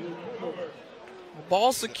Harper.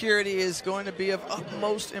 Ball security is going to be of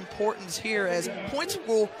utmost importance here, as points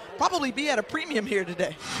will probably be at a premium here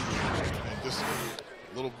today. And just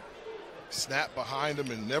a little snap behind him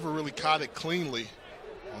and never really caught it cleanly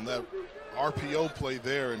on that RPO play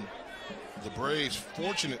there. And the Braves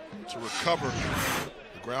fortunate to recover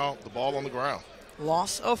the ball on the ground.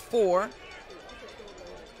 Loss of 4.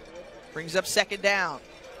 Brings up 2nd down.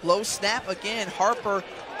 Low snap again. Harper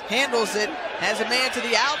handles it, has a man to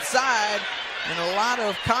the outside, and a lot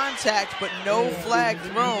of contact, but no flag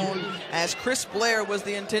thrown, as Chris Blair was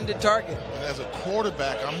the intended target. And as a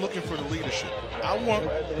quarterback, I'm looking for the leadership. I want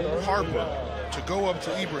Harper to go up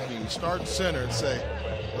to Ibrahim, starting center, and say,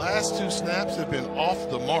 last 2 snaps have been off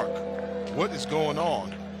the mark. What is going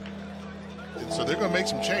on? And so they're going to make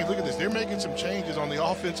some change. Look at this. They're making some changes on the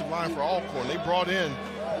offensive line for Alcorn. They brought in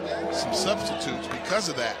some substitutes because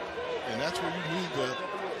of that. And that's where you need the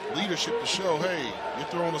leadership to show, hey, you're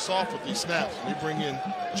throwing us off with these snaps. And they bring in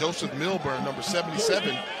Joseph Milburn, number 77,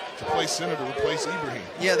 to play center to replace Ibrahim.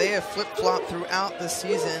 Yeah, they have flip-flopped throughout the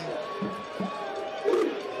season.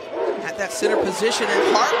 At that center position,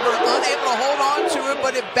 and Harper unable to hold on to it,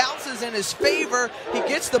 but it bounces in his favor. He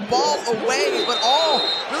gets the ball away, but all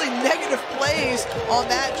really negative plays on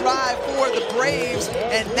that drive for the Braves.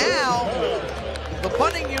 And now the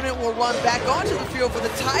punting unit will run back onto the field for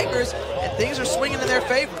the Tigers, and things are swinging in their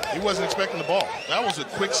favor. He wasn't expecting the ball. That was a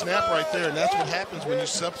quick snap right there, and that's what happens when you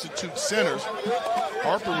substitute centers.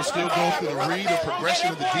 Harper was still going through the read or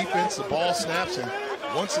progression of the defense. The ball snaps, and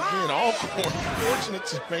once again, Alcorn fortunate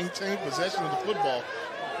to maintain possession of the football.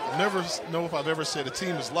 I never know if I've ever said a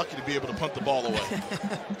team is lucky to be able to punt the ball away,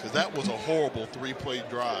 because that was a horrible three-play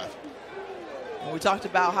drive. We talked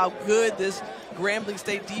about how good this Grambling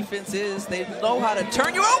State defense is. They know how to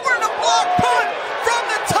turn you over, and a block punt from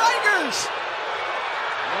the Tigers.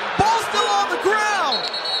 Ball still on the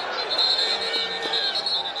ground.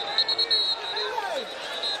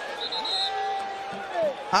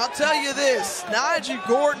 I'll tell you this, Najee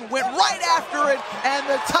Gordon went right after it, and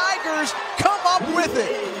the Tigers come up with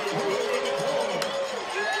it.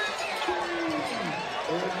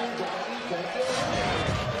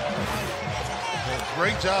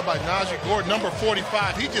 Great job by Najee Gordon, number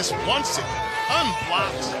 45. He just wants it,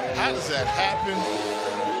 unblocked. How does that happen?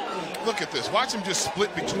 Look at this. Watch him just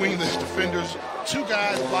split between the defenders. Two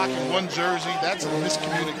guys blocking one jersey. That's a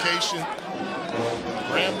miscommunication.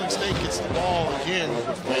 Grambling State gets the ball again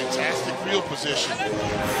with fantastic field position.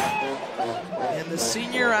 And the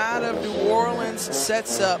senior out of New Orleans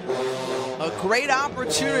sets up a great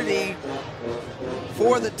opportunity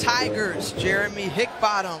for the Tigers. Jeremy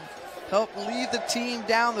Hickbottom helped lead the team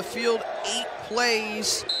down the field. 8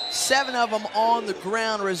 plays, 7 of them on the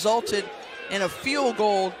ground, resulted in a field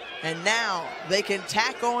goal, and now they can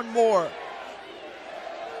tack on more.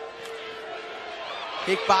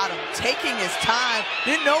 Hickbottom taking his time,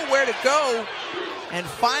 didn't know where to go, and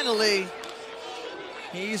finally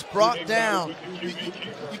he's brought down.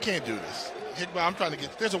 You can't do this. Hickbottom, I'm trying to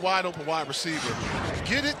get, there's a wide open wide receiver.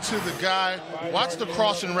 Get it to the guy. Watch the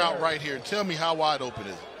crossing route right here and tell me how wide open it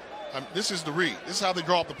is. This is the read. This is how they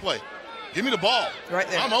draw up the play. Give me the ball. Right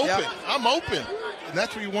there. I'm open. Yep. I'm open. And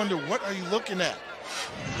that's where you wonder, what are you looking at?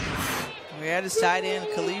 We had his tight end,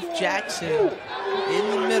 Khalif Jackson, in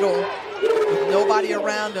the middle with nobody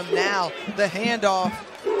around him. Now the handoff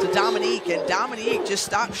to Dominique, and Dominique just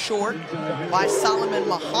stopped short by Solomon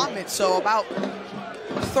Muhammad. So about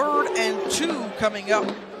 3rd and 2 coming up.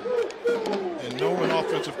 And knowing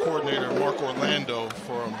offensive coordinator Mark Orlando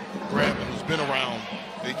from Grambling, who's been around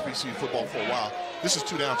HBCU football for a while, this is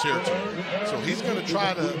 2-down territory. So he's going to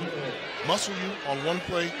try to muscle you on one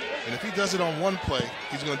play, and if he does it on one play,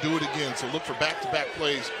 he's going to do it again. So look for back-to-back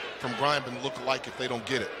plays from Grambling to look alike if they don't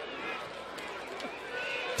get it.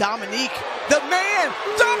 Dominique, the man,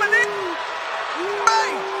 Dominique!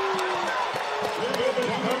 Hey!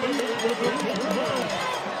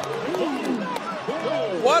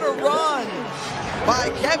 What a run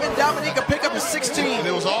by Kevin Dominique, a pickup of 16. And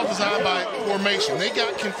it was all designed by formation. They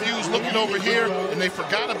got confused looking over here, and they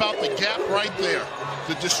forgot about the gap right there,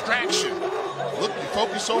 the distraction. Look, you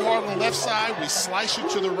focus so hard on the left side, we slice you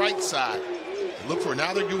to the right side. Look for it.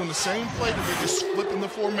 Now they're doing the same play, but they're just flipping the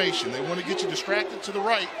formation. They want to get you distracted to the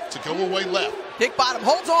right to go away left. Hickbottom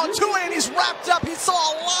holds on to it, and he's wrapped up. He saw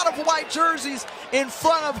a lot of white jerseys in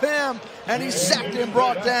front of him, and he's sacked and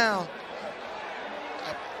brought down.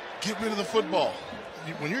 Get rid of the football.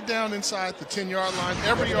 When you're down inside the 10-yard line,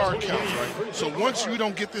 every yard counts, right? So once you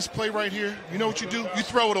don't get this play right here, you know what you do? You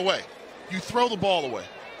throw it away. You throw the ball away.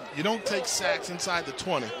 You don't take sacks inside the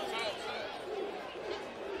 20.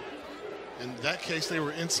 In that case, they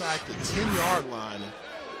were inside the 10-yard line and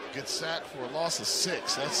get sacked for a loss of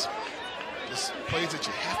 6. That's just plays that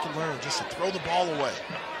you have to learn, just to throw the ball away.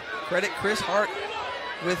 Credit Chris Hart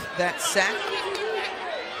with that sack,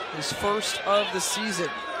 his first of the season.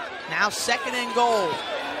 Now 2nd and goal.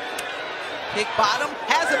 Hickbottom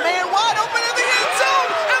has a man wide open in the end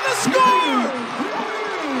zone, and the score!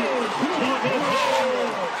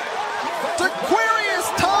 Dequarius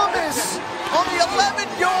Thomas on the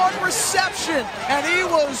 11-yard reception, and he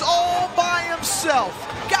was all by himself.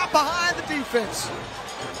 Got behind the defense.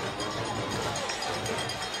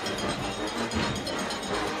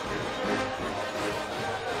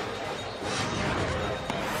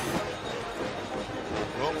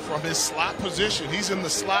 From his slot position, he's in the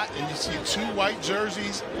slot, and you see 2 white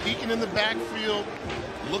jerseys peeking in the backfield,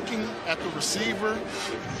 looking at the receiver.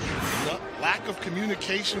 The lack of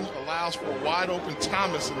communication allows for a wide open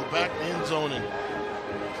Thomas in the back end zone, and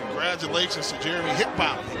congratulations to Jeremy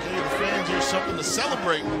Hickbottom. He gave the fans here something to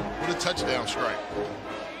celebrate with a touchdown strike.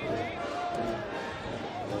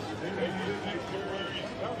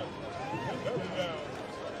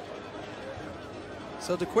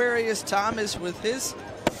 So DeQuarius Thomas with his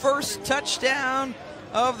first touchdown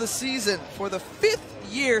of the season for the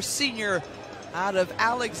 5th-year senior out of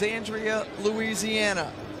Alexandria,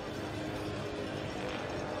 Louisiana.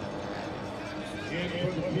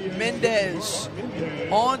 Mendez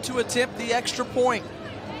on to attempt the extra point.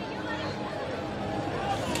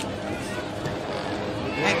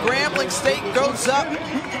 And Grambling State goes up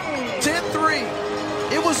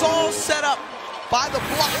 10-3. It was all set up by the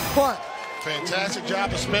block punt. Fantastic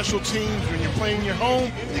job of special teams. When you're playing your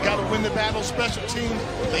home, you got to win the battle. Special teams,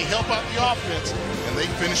 they help out the offense, and they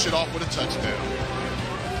finish it off with a touchdown.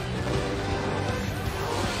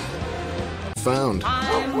 Found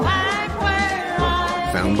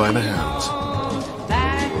by the hounds.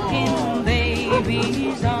 Back in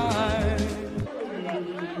baby's arms.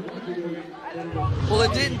 Well,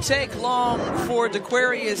 it didn't take long for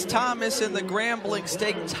DeQuarius Thomas and the Grambling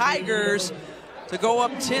State Tigers to go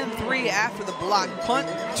up 10-3 after the block punt.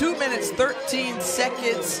 2 minutes, 13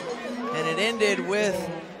 seconds, and it ended with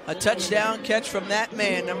a touchdown catch from that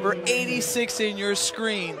man, number 86 in your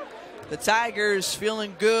screen. The Tigers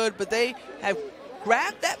feeling good, but they have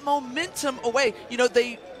grabbed that momentum away. You know,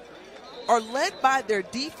 they are led by their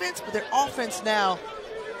defense, but their offense now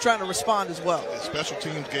trying to respond as well. The special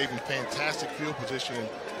teams gave them fantastic field position.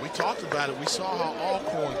 We talked about it. We saw how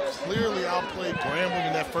Alcorn clearly outplayed Grambling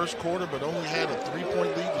in that first quarter, but only had a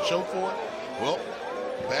 3-point lead to show for it. Well,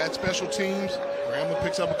 bad special teams. Grambling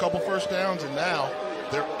picks up a couple first downs, and now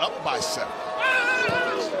they're up by 7.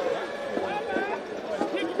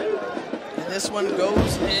 This one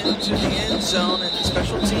goes into the end zone, and the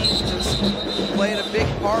special teams just played a big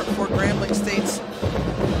part for Grambling State's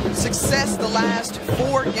success the last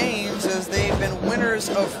 4 games, as they've been winners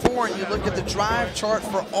of 4. And you look at the drive chart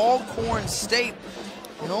for Alcorn State,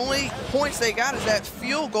 the only points they got is that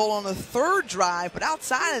field goal on the 3rd drive, but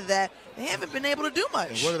outside of that, they haven't been able to do much.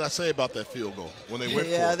 And what did I say about that field goal when they went for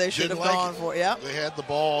it? Yeah, they should have gone for it. Yep. They had the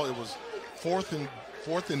ball. It was fourth and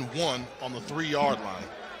 1 on the 3-yard line.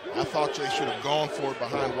 I thought they should have gone for it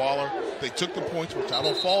behind Waller. They took the points, which I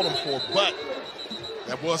don't fault them for, but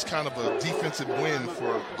that was kind of a defensive win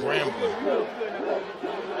for Grambling.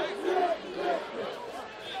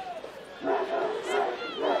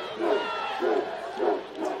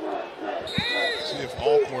 See if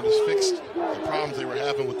Alcorn has fixed the problems they were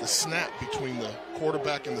having with the snap between the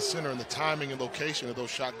quarterback and the center and the timing and location of those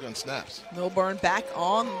shotgun snaps. Milburn back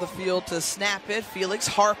on the field to snap it. Felix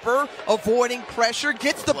Harper avoiding pressure,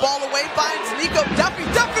 gets the ball away, finds Nico Duffy.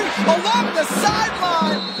 Duffy along the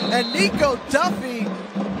sideline, and Nico Duffy,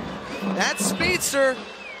 that speedster,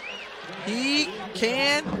 he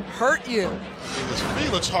can hurt you. Is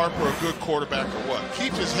Felix Harper a good quarterback or what?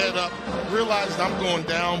 Keeps his head up, realizes I'm going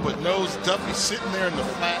down, but knows Duffy's sitting there in the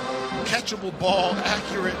flat, catchable ball,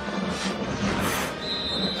 accurate.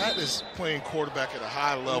 That is playing quarterback at a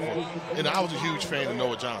high level. And I was a huge fan of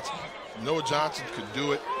Noah Johnson. Noah Johnson could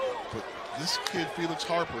do it, but this kid, Felix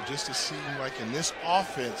Harper, just to seem like in this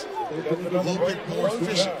offense, a little bit more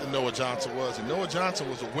efficient than Noah Johnson was. And Noah Johnson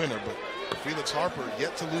was a winner, but Felix Harper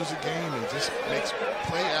yet to lose a game and just makes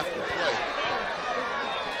play after play.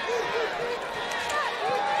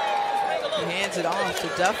 He hands it off to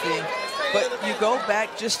Duffy, but you go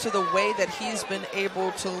back just to the way that he's been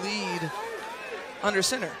able to lead under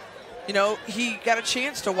center. You know, he got a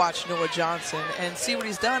chance to watch Noah Johnson and see what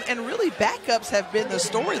he's done, and really backups have been the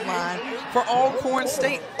storyline for Alcorn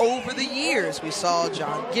State over the years. We saw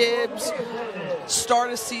John Gibbs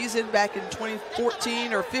start a season back in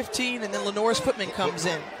 2014 or 15, and then Lenoris Footman comes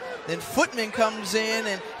in. Then Footman comes in,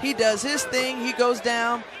 and he does his thing, he goes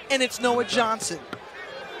down, and it's Noah Johnson.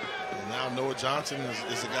 And now Noah Johnson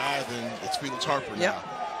is the guy, then it's Felix Harper now. Yep.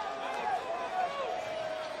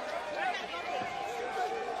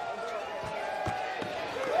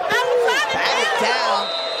 Down,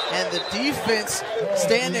 and the defense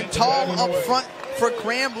standing tall up front for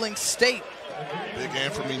Grambling State. Big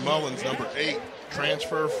Anthony Mullins, number 8,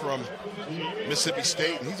 transfer from Mississippi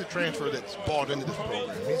State, and he's a transfer that's bought into this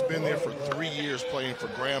program. He's been there for 3 years playing for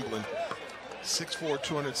Grambling. 6'4",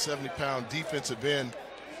 270-pound defensive end,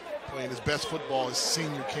 playing his best football his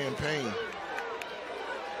senior campaign.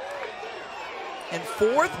 And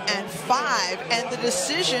 4th and 5, and the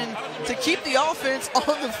decision to keep the offense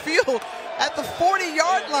on the field at the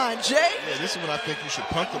 40-yard line, Jay. Yeah, this is when I think you should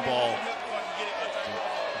punt the ball.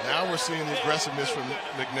 Now we're seeing the aggressiveness from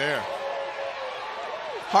McNair.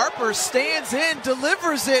 Harper stands in,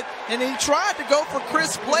 delivers it, and he tried to go for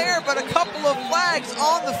Chris Blair, but a couple of flags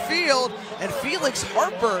on the field, and Felix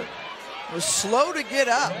Harper was slow to get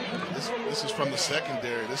up. This is from the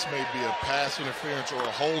secondary. This may be a pass interference or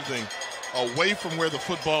a holding away from where the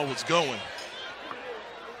football was going.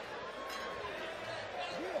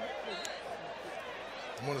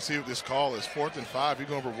 I want to see what this call is. 4th and 5. You're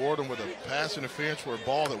going to reward them with a pass interference for a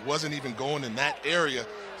ball that wasn't even going in that area.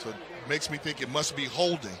 So it makes me think it must be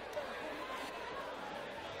holding.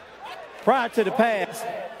 Prior to the pass,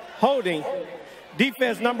 holding,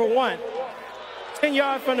 defense number 1. 10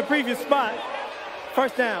 yards from the previous spot.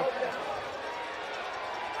 First down.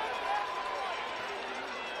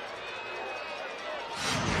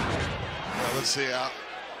 Well, let's see. I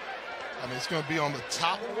mean, it's going to be on the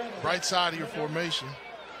top right side of your formation.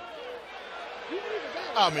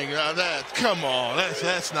 I mean, come on,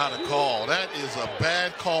 that's not a call. That is a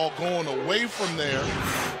bad call going away from there.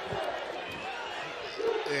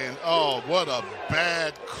 And, oh, what a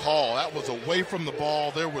bad call. That was away from the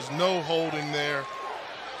ball. There was no holding there.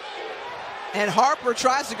 And Harper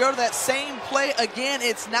tries to go to that same play again.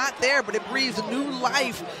 It's not there, but it breathes new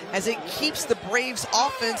life as it keeps the Braves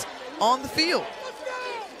offense on the field.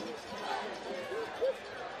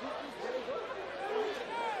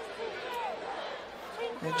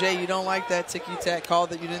 And Jay, you don't like that ticky-tack call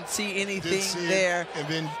that you didn't see anything there. And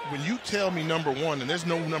then when you tell me number 1 and there's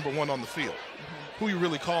no number 1 on the field, who you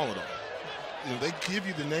really calling on? You know, they give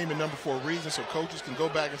you the name and number for a reason so coaches can go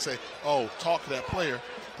back and say, oh, talk to that player.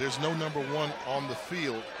 There's no number 1 on the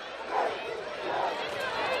field.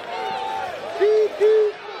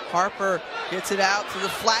 Harper gets it out to the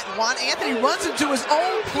flat one. Anthony runs into his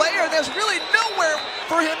own player. There's really nowhere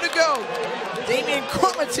for him to go. Damian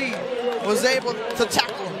Cromartie was able to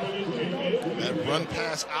tackle him. That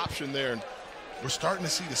run-pass option there. And we're starting to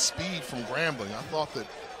see the speed from Grambling. I thought that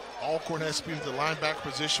Alcorn has speed at the linebacker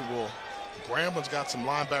position. Well, Grambling's got some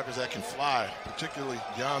linebackers that can fly, particularly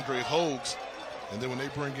DeAndre Hogues. And then when they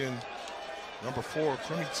bring in number 4,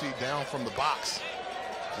 Cromartie down from the box,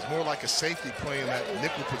 it's more like a safety playing that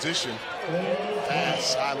nickel position,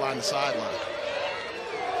 fast sideline to sideline.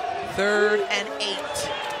 3rd and 8.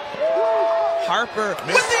 Harper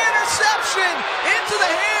with the interception into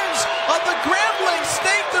the hands of the Grambling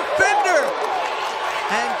State defender.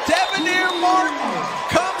 And Devonair Martin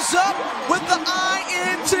comes up with the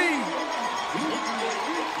INT.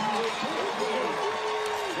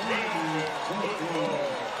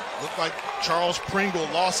 Looked like Charles Pringle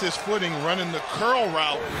lost his footing running the curl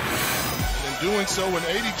route. And in doing so, when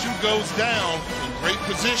 82 goes down, in great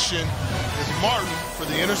position is Martin for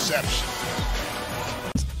the interception.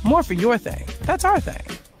 More for your thing. That's our thing.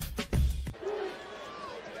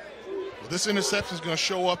 Well, this interception is going to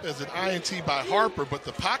show up as an INT by Harper, but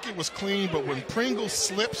the pocket was clean. But when Pringle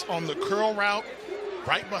slips on the curl route,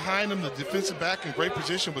 right behind him, the defensive back in great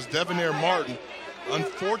position was Devonair Martin.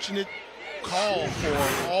 Unfortunate call for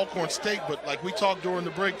Alcorn State, but like we talked during the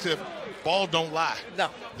break, Tiff, ball don't lie. No.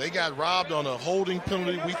 They got robbed on a holding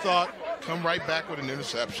penalty. We thought come right back with an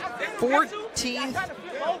interception. 14th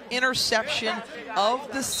interception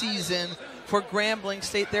of the season for Grambling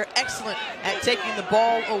State. They're excellent at taking the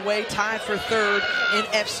ball away, tied for 3rd in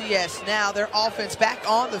FCS. Now their offense back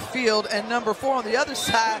on the field, and number 4 on the other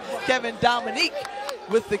side, Kevin Dominique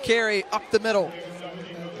with the carry up the middle.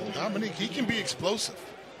 Dominique, he can be explosive.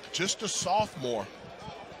 Just a sophomore.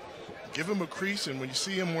 Give him a crease, and when you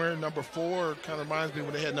see him wearing number 4, it kind of reminds me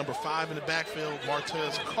when they had number 5 in the backfield,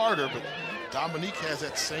 Martez Carter, but Dominique has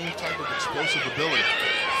that same type of explosive ability.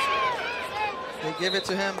 They give it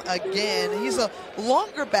to him again. He's a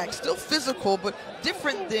longer back, still physical, but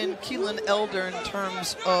different than Keelan Elder in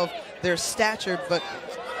terms of their stature, but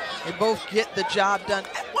they both get the job done.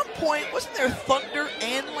 At one point, wasn't there thunder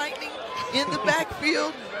and lightning in the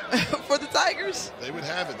backfield for the Tigers? They would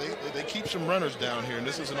have it. They keep some runners down here, and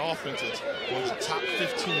this is an offense that's one of the top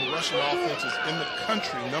 15 rushing offenses in the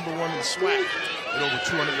country, number 1 in the SWAC, at over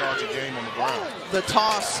 200 yards a game on the ground. The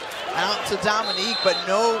toss out to Dominique, but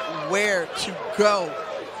nowhere to go.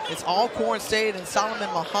 It's Alcorn State and Solomon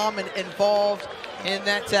Muhammad involved in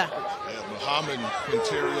that tackle. Yeah, Muhammad and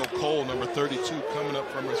Quinterio Cole, number 32, coming up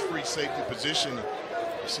from his free safety position.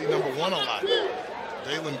 You see number 1 a lot.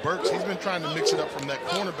 Dalen Burks, he's been trying to mix it up from that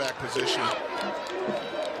cornerback position.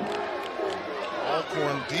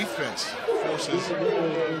 Alcorn defense forces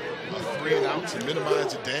a 3 and out to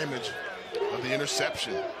minimize the damage of the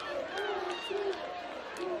interception.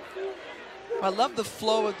 I love the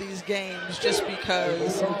flow of these games just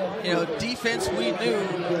because, you know, defense, we knew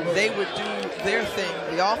they would do their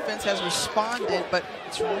thing. The offense has responded, but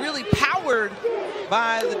it's really powered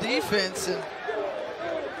by the defense. And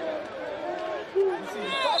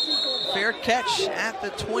fair catch at the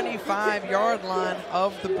 25-yard line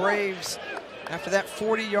of the Braves after that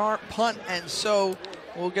 40-yard punt. And so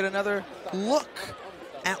we'll get another look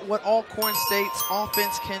at what Alcorn State's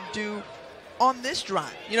offense can do on this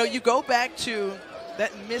drive. You know, you go back to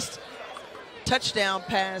that missed touchdown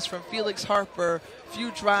pass from Felix Harper, few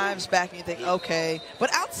drives back, and you think, okay. But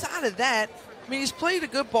outside of that, I mean, he's played a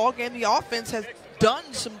good ball game. The offense has done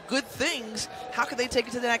some good things. How can they take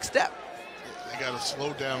it to the next step? They got to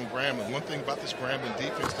slow down Grambling. One thing about this Grambling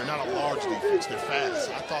defense, they're not a large defense. They're fast.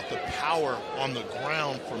 I thought the power on the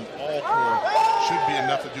ground from Alcorn should be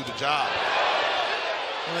enough to do the job.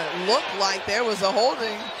 Well, it looked like there was a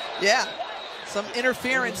holding. Yeah, some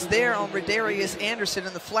interference there on Radarius Anderson,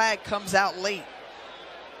 and the flag comes out late.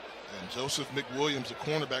 And Joseph McWilliams, the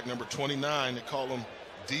cornerback, number 29, they call him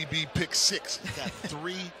DB pick 6. He's got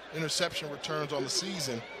 3 interception returns on the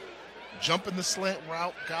season. Jumping the slant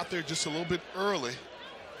route, got there just a little bit early.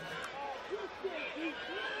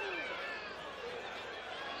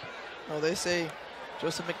 Oh, they say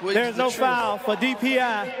Joseph McWilliams. There's no foul for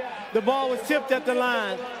DPI. The ball was tipped at the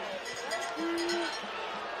line.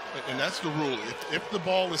 And that's the rule. If the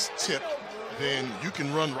ball is tipped, then you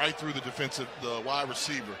can run right through the wide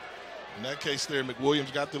receiver. In that case there,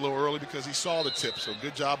 McWilliams got there a little early because he saw the tip. So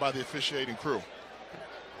good job by the officiating crew.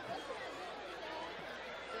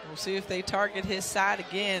 We'll see if they target his side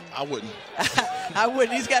again. I wouldn't. I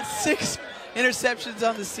wouldn't. He's got 6 interceptions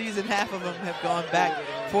on the season. Half of them have gone back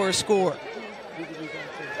for a score.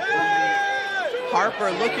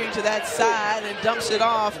 Harper looking to that side and dumps it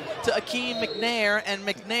off to Akeem McNair, and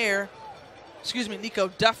Nico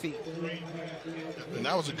Duffy. And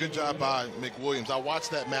that was a good job by McWilliams. I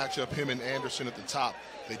watched that matchup, him and Anderson at the top.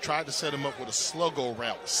 They tried to set him up with a sluggo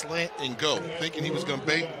route, slant and go, thinking he was going to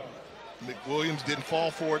bait. McWilliams didn't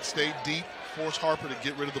fall for it, stayed deep, forced Harper to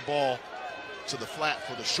get rid of the ball to the flat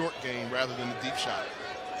for the short game rather than the deep shot.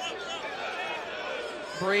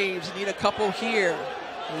 Braves need a couple here.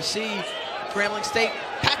 We see Grambling State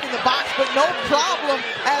packing the box, but no problem,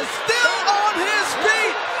 as still on his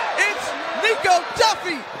feet, it's Nico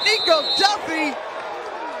Duffy. Nico Duffy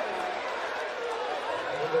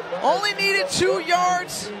only needed 2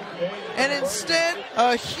 yards, and instead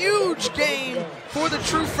a huge gain for the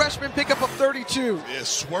true freshman, pickup of 32. Yeah,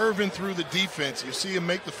 swerving through the defense. You see him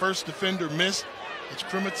make the first defender miss. It's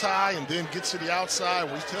Krimitai, and then gets to the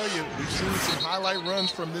outside. We tell you, we've seen some highlight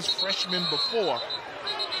runs from this freshman before.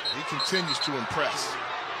 He continues to impress.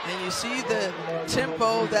 And you see the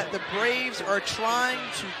tempo that the Braves are trying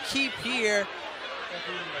to keep here.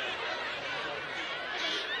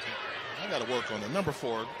 I got to work on it. Number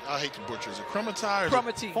 4, I hate to butcher. Is it Krimitai or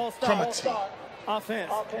Krimitai? Krimitai.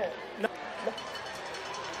 Offense. No.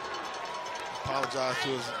 Apologize to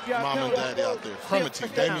his mom and daddy out there.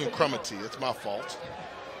 Krimitai, Damian Krimitai. It's my fault.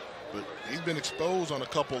 But he's been exposed on a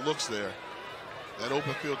couple looks there. That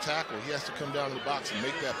open field tackle, he has to come down to the box and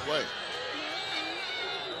make that play.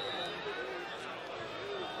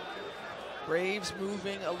 Braves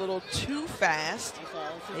moving a little too fast.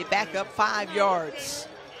 They back up 5 yards.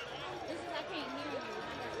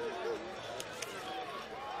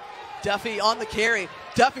 Duffy on the carry.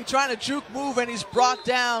 Duffy trying to juke move, and he's brought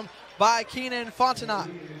down by Keenan Fontenot.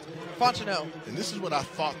 And this is what I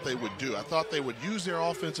thought they would do. I thought they would use their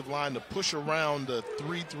offensive line to push around the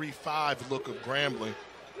 3-3-5 look of Grambling.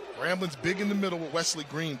 Grambling's big in the middle with Wesley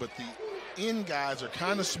Green, but the end guys are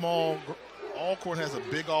kind of small. Alcorn has a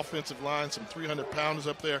big offensive line, some 300-pounders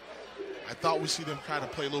up there. I thought we'd see them try to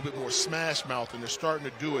play a little bit more smash mouth, and they're starting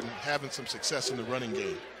to do it and having some success in the running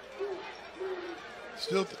game.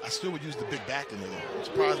 I still would use the big back in there. I'm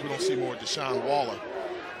surprised we don't see more Deshaun Waller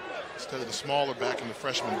instead of the smaller back in the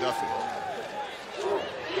freshman Duffy.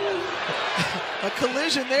 A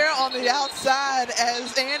collision there on the outside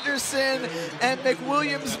as Anderson and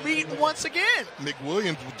McWilliams meet once again.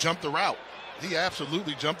 McWilliams jumped the route. He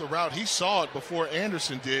absolutely jumped the route. He saw it before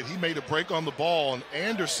Anderson did. He made a break on the ball, and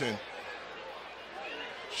Anderson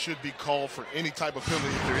should be called for any type of penalty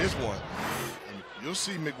if there is one. And you'll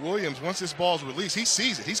see McWilliams, once this ball's released, he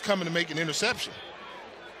sees it. He's coming to make an interception.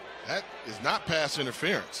 That is not pass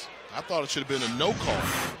interference. I thought it should have been a no call.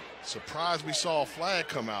 Surprised we saw a flag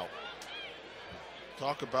come out.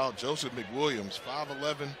 Talk about Joseph McWilliams,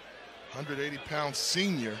 5'11", 180-pound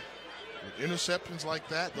senior. With interceptions like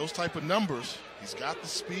that, those type of numbers, he's got the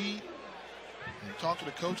speed. When you talk to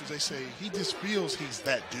the coaches, they say he just feels he's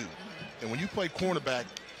that dude. And when you play cornerback,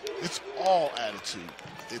 it's all attitude.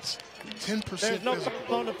 It's 10% There's no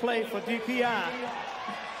physical. on the play for DPI.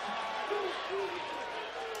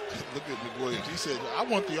 Look at McWilliams. He said, I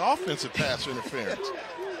want the offensive pass interference.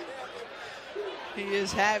 He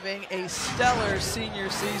is having a stellar senior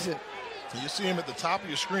season. You see him at the top of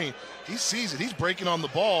your screen. He sees it. He's breaking on the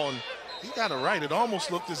ball, and he got it right. It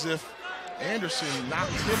almost looked as if Anderson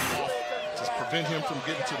knocked him off to prevent him from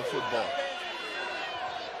getting to the football.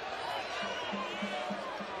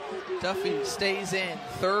 Duffy stays in,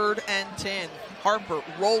 3rd and 10. Harper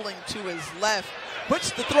rolling to his left, puts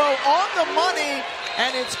the throw on the money,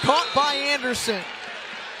 and it's caught by Anderson.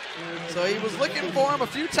 So he was looking for him a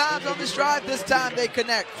few times on this drive. This time they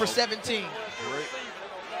connect for 17.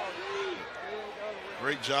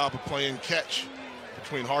 Great job of playing catch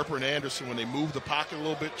between Harper and Anderson when they move the pocket a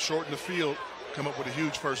little bit, shorten the field, come up with a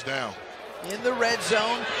huge first down. In the red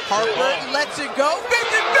zone, Harper lets it go, 50-50,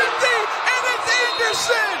 and it's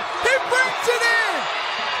Anderson! He brings it in!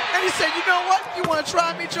 And he said, you know what? You want to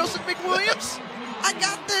try me, Joseph McWilliams? I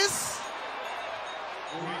got this.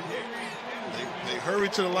 They hurry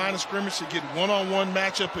to the line of scrimmage to get one-on-one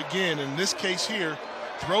matchup again. In this case here,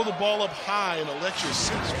 throw the ball up high and let your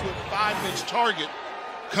 6'5" target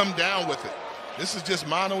come down with it. This is just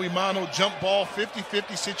mano-a-mano jump ball,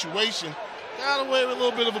 50-50 situation. Got away with a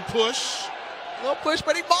little bit of a push. A little push,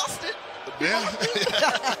 but he bossed it. Yeah.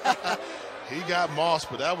 He got mossed,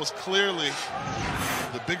 but that was clearly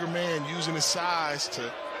the bigger man using his size to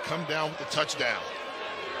come down with the touchdown.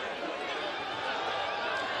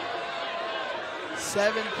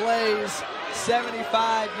 7 plays,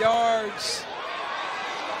 75 yards.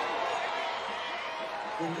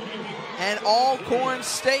 And Alcorn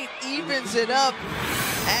State evens it up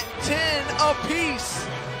at 10 apiece.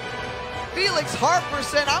 Felix Harper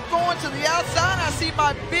said, I'm going to the outside. I see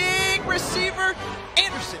my big receiver.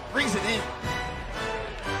 Anderson brings it in.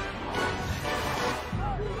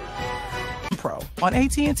 Pro on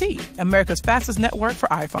AT&T, America's fastest network for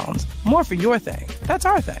iPhones. More for your thing. That's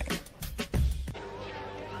our thing.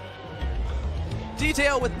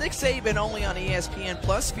 Detail with Nick Saban only on ESPN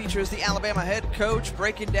Plus features the Alabama head coach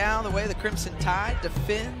breaking down the way the Crimson Tide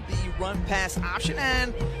defend the run-pass option,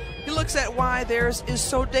 and he looks at why theirs is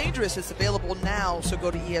so dangerous. It's available now, so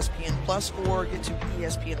go to ESPN Plus or get to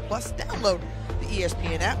ESPN Plus. Download the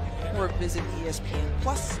ESPN app or visit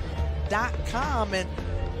ESPNplus.com. And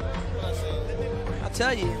I'll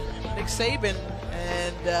tell you, Nick Saban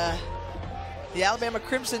and the Alabama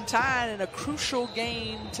Crimson Tide in a crucial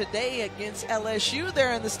game today against LSU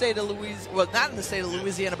there in the state of Louisiana. Well, not in the state of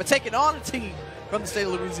Louisiana, but taking on a team from the state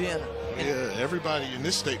of Louisiana. Yeah, everybody in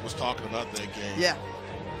this state was talking about that game. Yeah.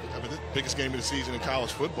 I mean, the biggest game of the season in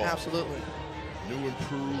college football. Absolutely. New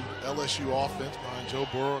improved LSU offense behind Joe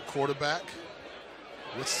Burrow at quarterback.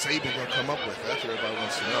 What's Saban going to come up with? That's what everybody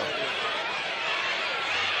wants to know.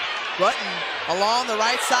 Button along the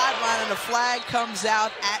right sideline, and the flag comes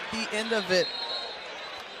out at the end of it.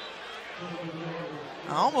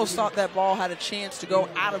 I almost thought that ball had a chance to go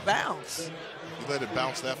out of bounds. You let it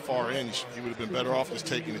bounce that far in, he would have been better off just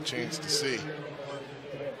taking a chance to see.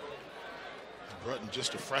 Button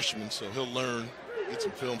just a freshman, so he'll learn, get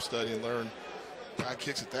some film study and learn. Guy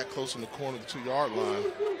kicks it that close in the corner of the 2-yard line.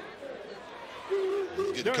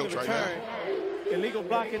 He's getting coached right now. Illegal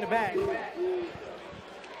block in the back.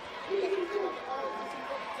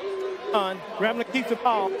 On, Grambling keeps the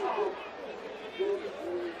ball.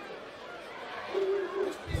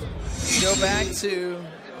 Go back to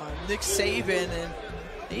Nick Saban, and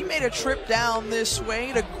he made a trip down this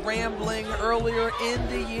way to Grambling earlier in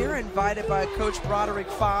the year, invited by Coach Broderick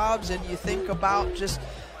Fobbs, and you think about just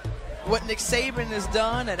what Nick Saban has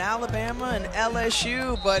done at Alabama and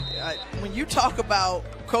LSU, but when you talk about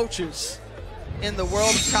coaches in the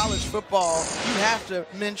world of college football, you have to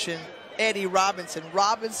mention Eddie Robinson.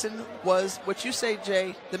 Robinson was, what you say,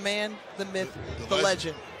 Jay, the man, the myth, the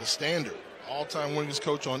legend. The standard. All-time winningest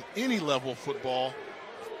coach on any level of football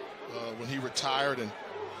when he retired. And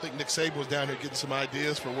I think Nick Saban was down here getting some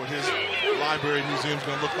ideas for what his library museum is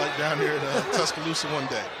going to look like down here at Tuscaloosa one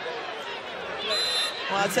day.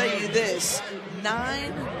 Well, I'll tell you this,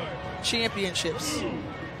 9 championships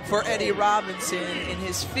for Eddie Robinson in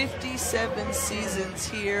his 57 seasons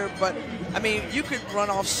here. But, I mean, you could run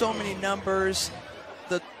off so many numbers.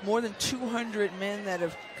 The more than 200 men that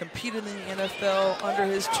have competed in the NFL under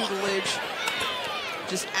his tutelage.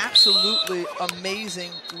 Just absolutely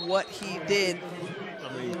amazing what he did. I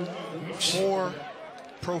mean, 4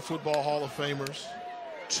 Pro Football Hall of Famers,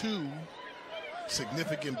 2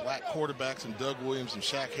 significant black quarterbacks in Doug Williams and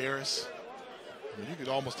Shaq Harris. I mean, you could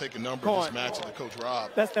almost take a number of this match to Coach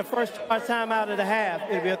Rob. That's the first time out of the half.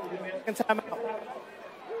 It'll be a second time out.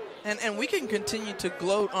 And we can continue to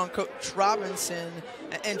gloat on Coach Robinson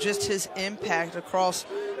and just his impact across,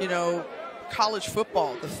 you know, college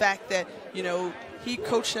football. The fact that, you know, he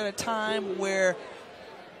coached at a time where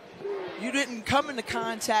you didn't come into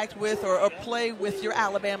contact with or play with your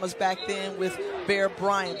Alabamas back then with Bear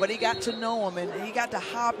Bryant, but he got to know him and he got to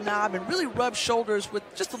hobnob and really rub shoulders with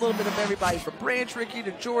just a little bit of everybody, from Branch Rickey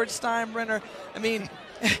to George Steinbrenner. I mean,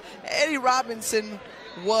 Eddie Robinson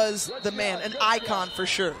was the man, an icon for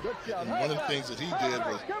sure. And one of the things that he did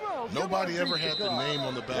was nobody ever had the name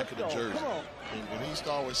on the back of the jersey. And he used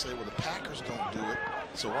to always say, well, the Packers don't do it,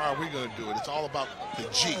 so why are we going to do it? It's all about the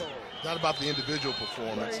G, not about the individual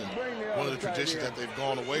performance. And one of the traditions that they've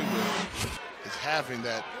gone away with is having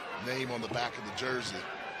that name on the back of the jersey.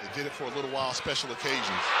 They did it for a little while, special occasions.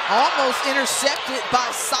 Almost intercepted by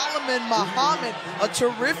Solomon Muhammad, a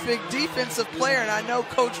terrific defensive player. And I know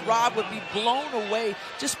Coach Rob would be blown away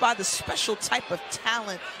just by the special type of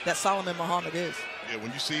talent that Solomon Muhammad is. Yeah,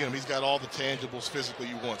 when you see him, he's got all the tangibles physically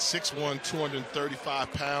you want. 6'1",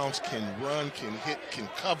 235 pounds, can run, can hit, can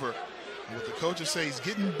cover. And what the coaches say, he's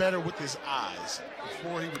getting better with his eyes.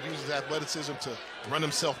 Before he would use his athleticism to run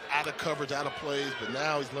himself out of coverage, out of plays, but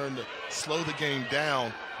now he's learned to slow the game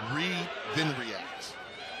down, read, then react.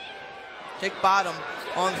 Hickbottom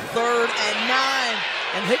on 3rd and 9,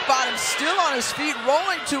 and Hickbottom still on his feet,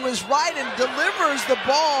 rolling to his right and delivers the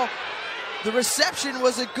ball. The reception,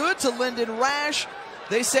 was it good to Lyndon Rash?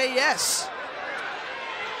 They say yes.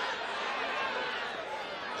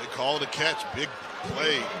 They call it a catch, big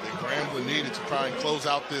play that Grambling needed to try and close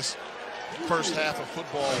out this first half of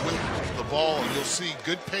football with the ball, and you'll see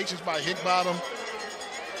good patience by Hickbottom.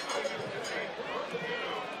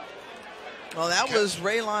 Well, that was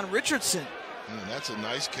Raylon Richardson. That's a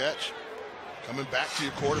nice catch. Coming back to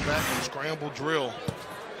your quarterback and scramble drill,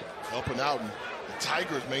 helping out, and the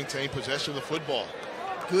Tigers maintain possession of the football.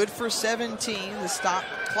 Good for 17. The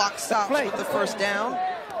clock stops with the first down.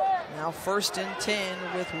 Now 1st and 10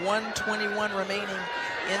 with 1:21 remaining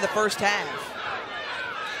in the first half.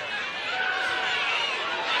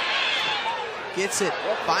 Gets it,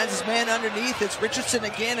 finds his man underneath. It's Richardson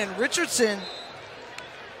again, and Richardson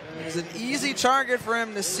is an easy target for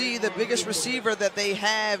him to see, the biggest receiver that they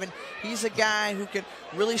have, and he's a guy who can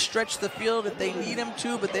really stretch the field if they need him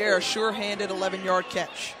to, but they're a sure-handed 11-yard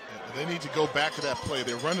catch. They need to go back to that play.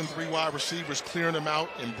 They're running 3 wide receivers, clearing them out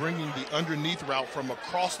and bringing the underneath route from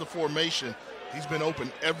across the formation. He's been open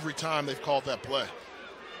every time they've called that play.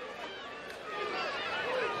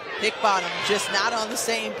 Hickbottom just not on the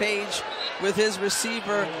same page with his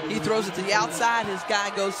receiver. He throws it to the outside. His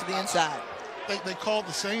guy goes to the inside. They called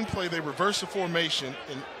the same play. They reversed the formation.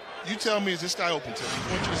 And you tell me, is this guy open to me?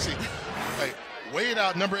 I want you to see. Hey, weigh it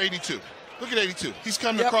out, number 82. Look at 82. He's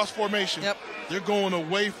coming across formation. They're going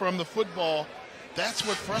away from the football. That's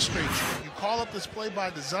what frustrates you. You call up this play by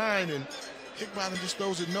design, and Hickbottom just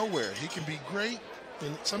throws it nowhere. He can be great,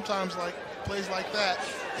 and sometimes, like plays like that,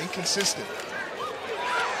 inconsistent.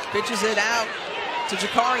 Pitches it out to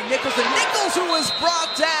Jakari Nichols. And Nichols, who was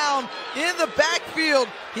brought down in the backfield.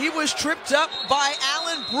 He was tripped up by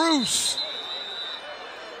Alan Bruce.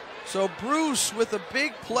 So Bruce with a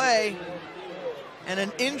big play, and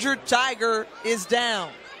an injured Tiger is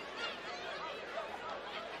down.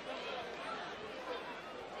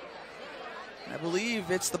 I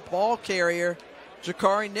believe it's the ball carrier,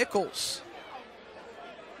 Jakari Nichols.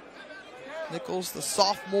 Nichols, the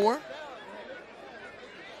sophomore.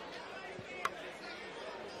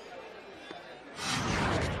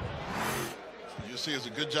 You'll see it's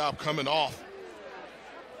a good job coming off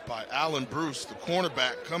by Alan Bruce. The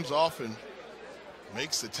cornerback comes off and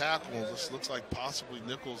makes the tackle. This looks like possibly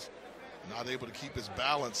Nichols not able to keep his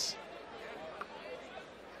balance.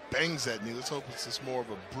 Bangs that knee. Let's hope it's just more of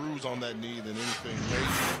a bruise on that knee than anything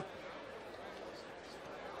major.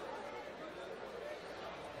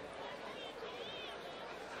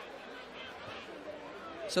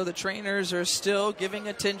 So the trainers are still giving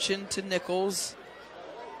attention to Nichols.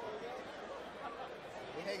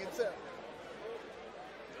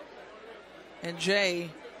 And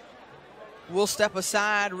Jay will step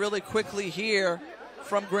aside really quickly here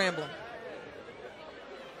from Grambling.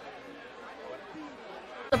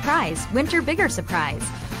 Surprise, winter bigger surprise.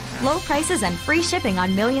 Low prices and free shipping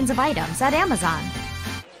on millions of items at Amazon.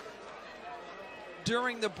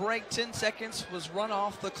 During the break, 10 seconds was run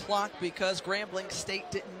off the clock because Grambling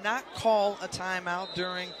State did not call a timeout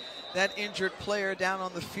during that injured player down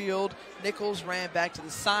on the field. Nichols ran back to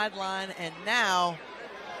the sideline, and now,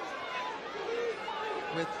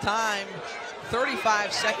 with time,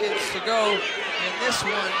 35 seconds to go in this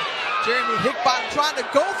one, Jeremy Hickbottom trying to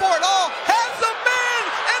go for it all, has the man,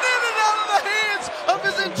 and in and out of the hands of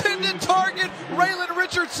his intended target, Raylon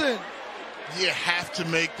Richardson. You have to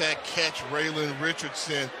make that catch, Raylon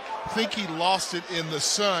Richardson. I think he lost it in the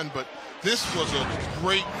sun, but this was a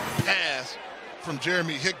great pass from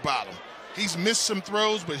Jeremy Hickbottom. He's missed some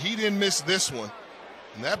throws, but he didn't miss this one.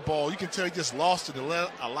 And that ball, you can tell he just lost it and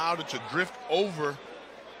allowed it to drift over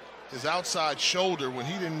his outside shoulder when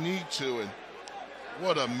he didn't need to. And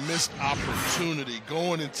what a missed opportunity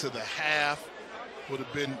going into the half. would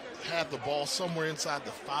have had the ball somewhere inside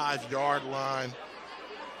the 5-yard line.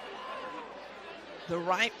 The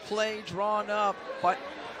right play drawn up, but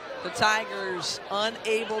the Tigers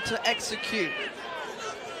unable to execute.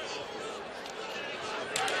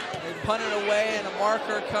 They punt it away, and a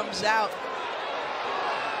marker comes out.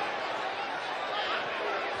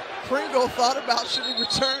 Pringle thought about should he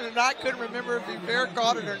return or not. Couldn't remember if he fair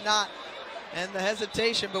caught it or not. And the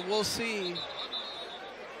hesitation, but we'll see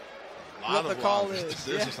what the call is.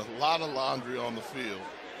 There's just a lot of laundry on the field.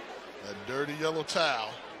 That dirty yellow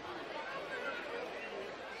towel.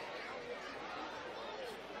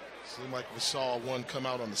 Seemed like we saw one come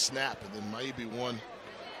out on the snap and then maybe one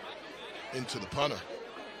into the punter.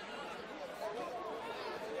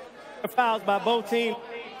 Fouls by both teams.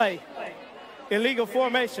 Play. Illegal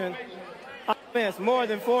formation. Offense, more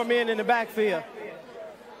than 4 men in the backfield.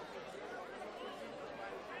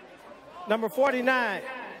 Number 49.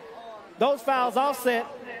 Those fouls offset.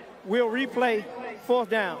 We'll replay 4th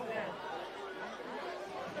down.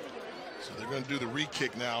 So they're going to do the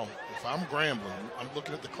re-kick now. If I'm Grambling, I'm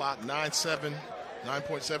looking at the clock,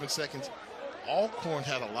 9.7 seconds. Alcorn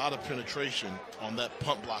had a lot of penetration on that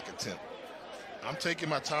punt block attempt. I'm taking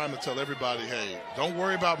my time to tell everybody, hey, don't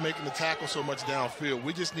worry about making the tackle so much downfield.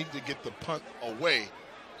 We just need to get the punt away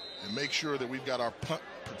and make sure that we've got our punt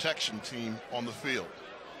protection team on the field.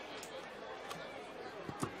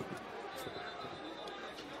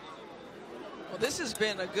 Well, this has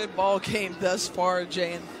been a good ball game thus far,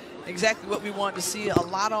 Jay, and exactly what we want to see. A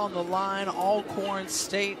lot on the line. Alcorn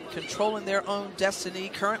State controlling their own destiny,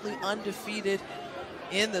 currently undefeated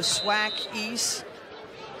in the SWAC East.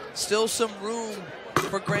 Still some room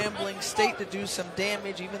for Grambling State to do some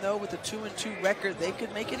damage, even though with a 2-2 record, they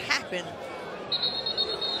could make it happen.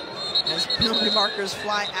 As penalty markers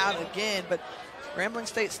fly out again, but Grambling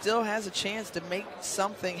State still has a chance to make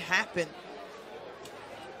something happen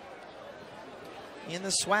in the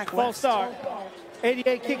SWAC West. False start,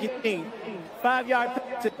 88 kicking team, 5-yard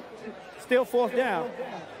penalty, still 4th down.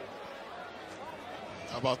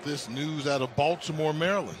 How about this news out of Baltimore,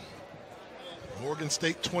 Maryland? Morgan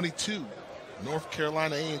State 22, North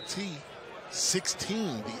Carolina A&T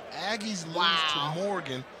 16. The Aggies lose to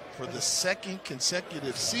Morgan for the 2nd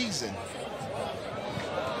consecutive season.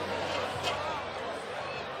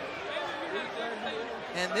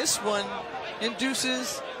 And this one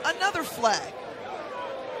induces another flag.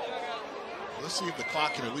 Let's see if the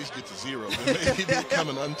clock can at least get to 0. Maybe become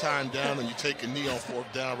an untimed down and you take a knee on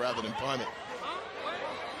 4th down rather than punt it.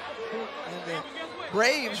 And the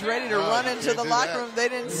Braves ready to run into the locker room. They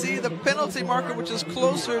didn't see the penalty marker, which is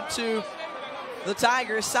closer to the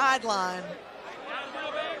Tigers sideline.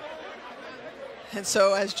 And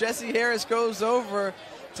so as Jesse Harris goes over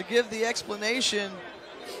to give the explanation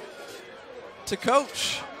to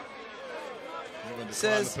Coach,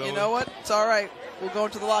 says, you know what, it's all right. We'll go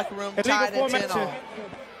into the locker room, tied at 10 all.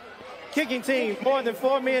 Kicking team, more than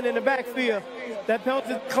 4 men in the backfield. That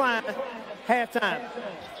penalty decline, halftime.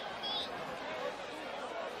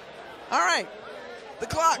 All right, the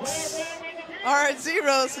clocks are at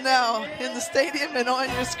zeros now in the stadium and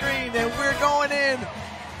on your screen, and we're going in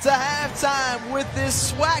to halftime with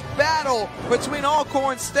this SWAC battle between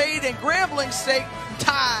Alcorn State and Grambling State,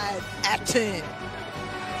 tied at 10.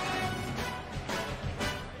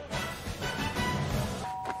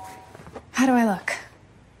 How do I look?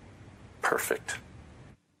 Perfect.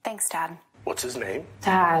 Thanks, Dad. What's his name?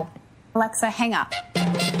 Dad. Alexa, hang up.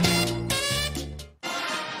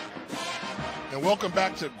 And welcome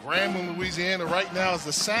back to Grambling, Louisiana. Right now, as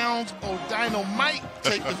the Sounds of Dynamite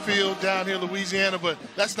take the field down here in Louisiana, but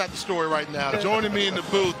that's not the story right now. Joining me in the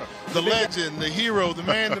booth, the legend, the hero, the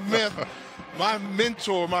man, the myth, my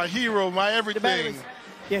mentor, my hero, my everything.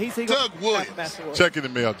 Yeah, he's Doug Williams. Checking the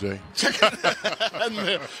mail, Jay.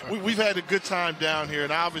 We've had a good time down here,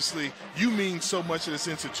 and obviously you mean so much to this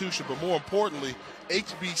institution, but more importantly,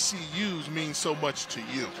 HBCUs mean so much to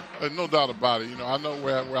you. No doubt about it. You know, I know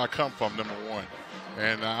where I come from, number one.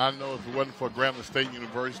 And I know if it wasn't for Grambling State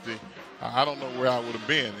University, I don't know where I would have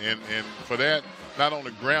been. And for that, not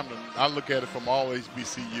only Grambling, I look at it from all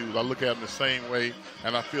HBCUs. I look at them the same way,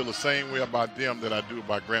 and I feel the same way about them that I do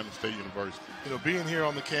about Grambling State University. You know, being here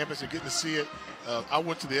on the campus and getting to see it, I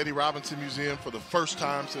went to the Eddie Robinson Museum for the first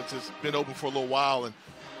time since it's been open for a little while, and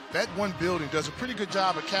that one building does a pretty good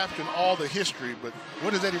job of capturing all the history, but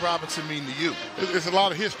what does Eddie Robinson mean to you? There's a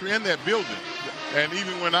lot of history in that building. And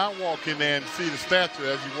even when I walk in there and see the statue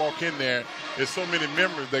as you walk in there, there's so many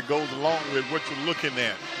memories that goes along with what you're looking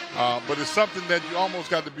at. But it's something that you almost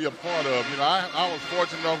got to be a part of. You know, I was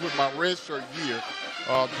fortunate enough with my redshirt year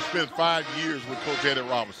to spend 5 years with Coach Eddie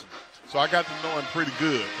Robinson. So I got to know him pretty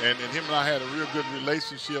good, and him and I had a real good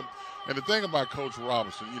relationship. And the thing about Coach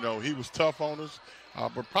Robinson, you know, he was tough on us,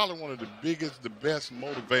 but probably one of the biggest, the best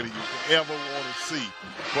motivator you could ever want to see.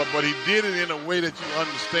 But he did it in a way that you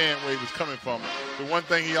understand where he was coming from. The one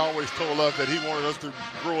thing he always told us that he wanted us to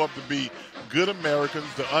grow up to be good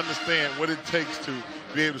Americans, to understand what it takes to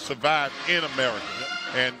be able to survive in America.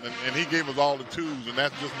 And he gave us all the tools, and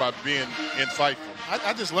that's just by being insightful.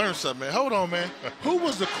 I just learned something, man. Hold on, man. Who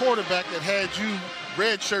was the quarterback that had you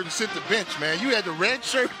red shirt and sit the bench, man? You had the red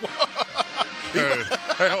shirt?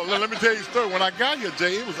 Hey, let me tell you a story. When I got here,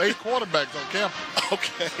 Jay, it was 8 quarterbacks on campus.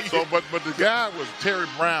 Okay. So, but the guy was Terry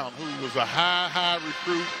Brown, who was a high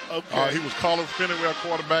recruit. Okay. He was Carlos Fenwell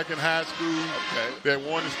quarterback in high school. Okay. That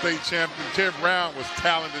won the state champion. Terry Brown was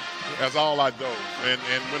talented as all I know. And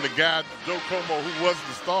when the guy, Joe Como, who was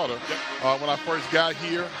the starter, when I first got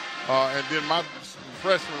here, and then my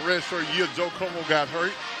freshman redshirt year, Joe Como got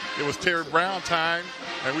hurt. It was Terry Brown time,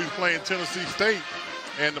 and we were playing Tennessee State,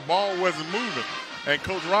 and the ball wasn't moving. And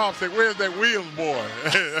Coach Rob said, "Where's that Williams boy?"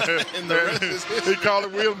 And the rest is history. He called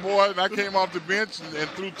it Williams boy, and I came off the bench and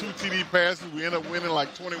threw 2 TD passes. We ended up winning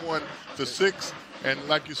like 21-6. And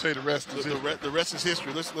like you say, the rest is history. The rest is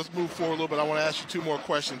history. Let's move forward a little bit. I want to ask you 2 more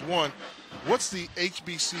questions. One, what's the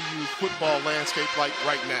HBCU football landscape like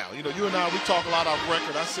right now? You know, you and I, we talk a lot off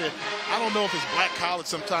record. I said, I don't know if it's black college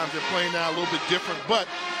sometimes they're playing now a little bit different, but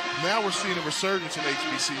now we're seeing a resurgence in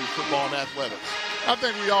HBCU football and athletics. I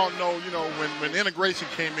think we all know, you know, when integration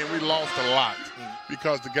came in, we lost a lot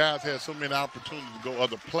because the guys had so many opportunities to go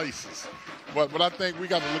other places. But I think we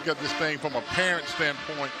got to look at this thing from a parent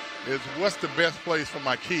standpoint is what's the best place for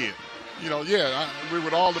my kid? You know, we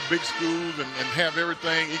with all the big schools and have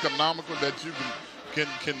everything economical that you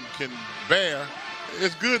can bear.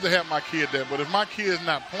 It's good to have my kid there, but if my kid's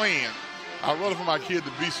not playing, I'd rather for my kid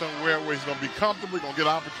to be somewhere where he's going to be comfortable, going to get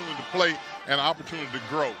an opportunity to play and an opportunity to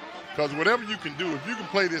grow. Because whatever you can do, if you can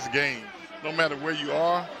play this game, no matter where you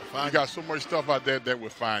are, you got so much stuff out there that will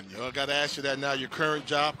find you. Well, I got to ask you that now. Your current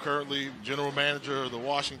job, currently general manager of the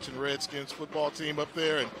Washington Redskins football team up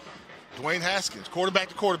there, and Dwayne Haskins, quarterback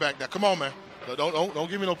to quarterback. Now, come on, man. Don't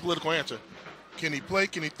give me no political answer. Can he play?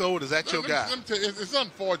 Can he throw it? Is that your guy? It's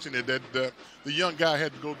unfortunate that the young guy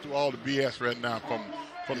had to go through all the BS right now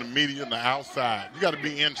from the media and the outside. You got to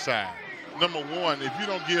be inside. Number one, if you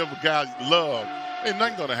don't give a guy love, ain't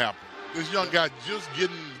nothing going to happen. This young guy just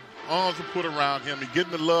getting arms to put around him and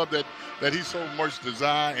getting the love that he so much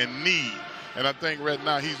desire and need. And I think right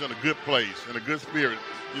now he's in a good place, in a good spirit.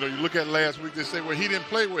 You know, you look at last week, they say, well, he didn't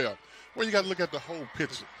play well. Well, you got to look at the whole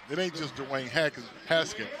picture. It ain't just Dwayne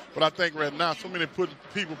Haskins. But I think right now so many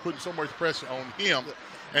people putting so much pressure on him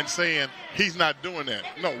and saying he's not doing that.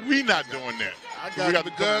 No, we not doing that. We got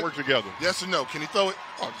to work together. Yes or no? Can he throw it?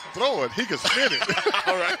 Oh, throw it. He can spin it.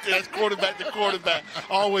 All right, that's quarterback to quarterback.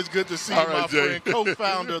 Always good to see you, my friend.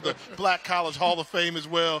 Co-founder of the Black College Hall of Fame as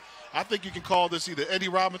well. I think you can call this either Eddie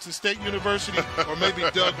Robinson State University or maybe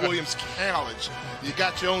Doug Williams College. You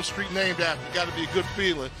got your own street named after. You got to be a good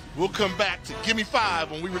feeling. We'll come back to Gimme 5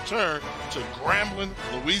 when we return to Grambling,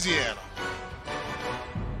 Louisiana.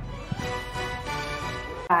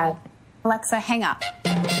 Alexa, hang up.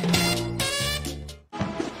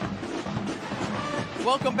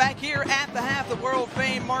 Welcome back here at the half. The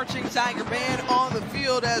world-famed Marching Tiger Band on the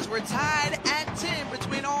field as we're tied at 10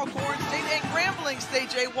 between Alcorn State and Grambling State.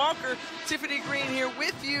 Jay Walker, Tiffany Green here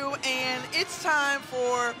with you, and it's time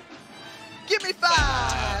for Gimme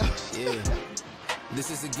 5. Yeah, this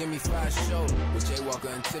is a Gimme 5 show with Jay Walker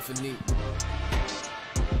and Tiffany.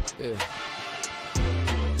 Yeah.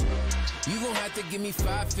 You gonna have to give me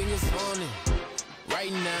 5 fingers on it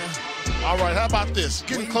right now. All right, how about this?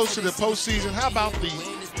 Getting close to the postseason, how about the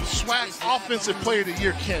SWAC Offensive Player of the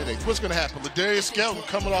Year candidates? What's going to happen? Ladarius Skelton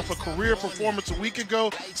coming off a career performance a week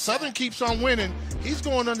ago. Southern keeps on winning. He's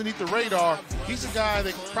going underneath the radar. He's a guy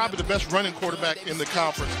that's probably the best running quarterback in the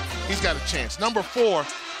conference. He's got a chance. Number 4,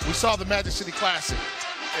 we saw the Magic City Classic,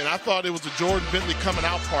 and I thought it was a Jordan Bentley coming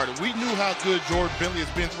out party. We knew how good Jordan Bentley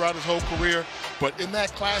has been throughout his whole career, but in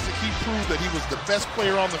that Classic, he proved that he was the best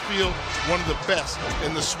player on the field, one of the best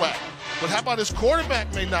in the SWAC. But how about his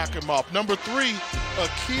quarterback may knock him off? Number 3,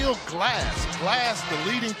 Akil Glass. Glass,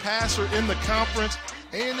 the leading passer in the conference.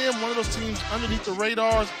 A&M, one of those teams underneath the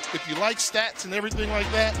radars. If you like stats and everything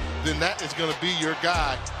like that, then that is going to be your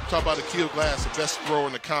guy. Talk about Akil Glass, the best thrower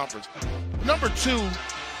in the conference. Number 2,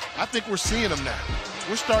 I think we're seeing him now.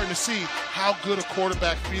 we're starting to see how good a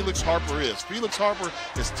quarterback Felix Harper is. Felix Harper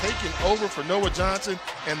has taken over for Noah Johnson,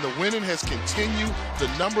 and the winning has continued.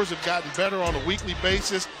 The numbers have gotten better on a weekly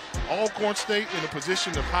basis. Alcorn State in a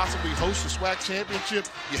position to possibly host the SWAC championship.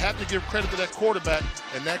 You have to give credit to that quarterback,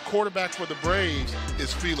 and that quarterback for the Braves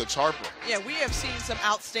is Felix Harper. Yeah, we have seen some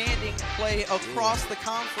outstanding play across the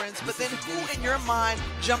conference, but then who in your mind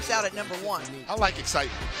jumps out at number one? I like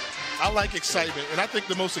excitement. I like excitement, and I think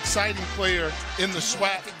the most exciting player in the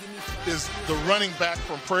SWAC is the running back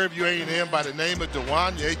from Prairie View A&M by the name of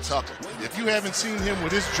Dewanye Tucker. If you haven't seen him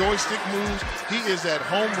with his joystick moves, he is that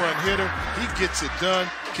home run hitter. He gets it done,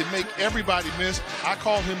 can make everybody miss. I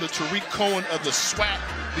call him the Tariq Cohen of the SWAC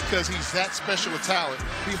because he's that special a talent.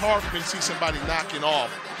 It'd be hard for me to see somebody knocking off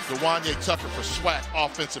Dewanye Tucker for SWAC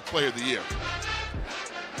Offensive Player of the Year.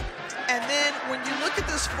 And then when you look at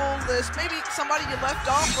this full list, maybe somebody you left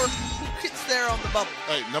off or who gets there on the bubble?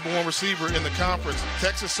 Hey, #1 receiver in the conference.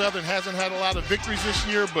 Texas Southern hasn't had a lot of victories this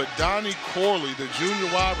year, but Donnie Corley, the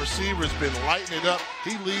junior wide receiver, has been lighting it up.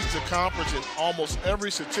 He leads the conference in almost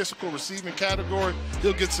every statistical receiving category.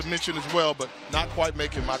 He'll get some mention as well, but not quite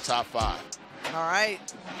making my top 5. All right,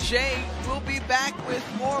 Jay, we'll be back with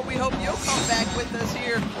more. We hope you'll come back with us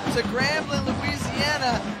here to Grambling,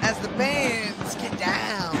 Louisiana, as the bands get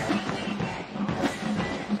down.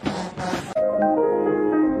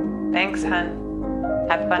 Thanks, hun.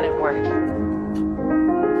 Have fun at work.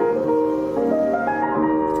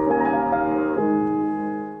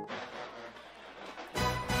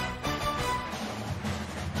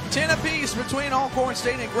 Ten apiece between Alcorn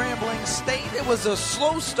State and Grambling State. It was a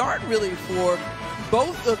slow start, really, for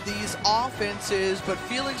both of these offenses, but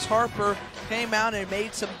Felix Harper came out and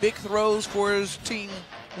made some big throws for his team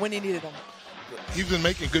when he needed them. He's been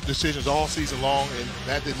making good decisions all season long, and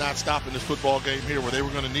that did not stop in this football game here where they were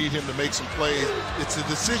going to need him to make some plays. It's the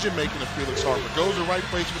decision-making of Felix Harper. Goes the right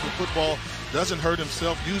place with the football, doesn't hurt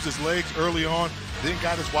himself, used his legs early on, then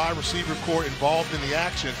got his wide receiver core involved in the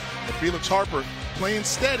action. And Felix Harper playing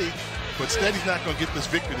steady, but steady's not going to get this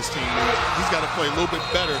victory this team needs. He's got to play a little bit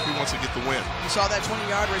better if he wants to get the win. You saw that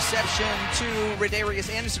 20-yard reception to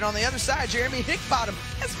Redarius Anderson. On the other side, Jeremy Hickbottom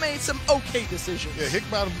has made some okay decisions. Yeah,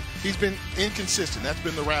 Hickbottom, he's been inconsistent. That's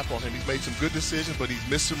been the rap on him. He's made some good decisions, but he's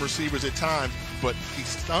missed some receivers at times. But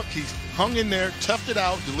he's hung in there, toughed it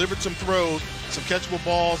out, delivered some throws, some catchable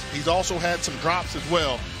balls. He's also had some drops as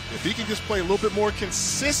well. If he can just play a little bit more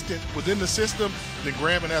consistent within the system, then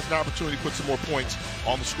Grambling has an opportunity to put some more points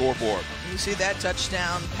on the scoreboard. You see that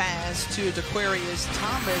touchdown pass to DeQuarius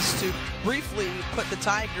Thomas to briefly put the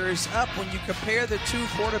Tigers up. When you compare the two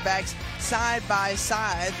quarterbacks side by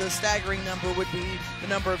side, the staggering number would be the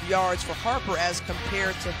number of yards for Harper as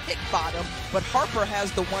compared to Hickbottom, but Harper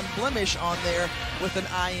has the one blemish on there with an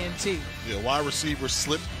INT. Yeah, wide receiver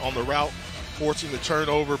slipped on the route, forcing the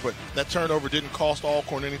turnover, but that turnover didn't cost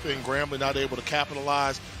Alcorn anything. Grambling not able to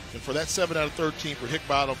capitalize. And for that 7 out of 13 for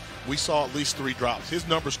Hickbottom, we saw at least 3 drops. His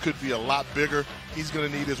numbers could be a lot bigger. He's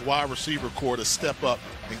going to need his wide receiver core to step up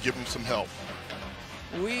and give him some help.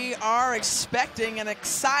 We are expecting an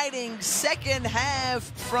exciting second half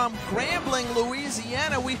from Grambling,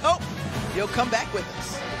 Louisiana. We hope you'll come back with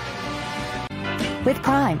us. With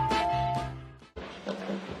Prime.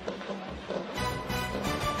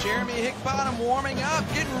 Jeremy Hickbottom warming up,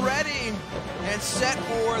 getting ready, and set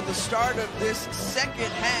for the start of this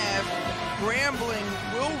second half. Grambling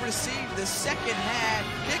will receive the second half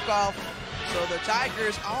kickoff, so the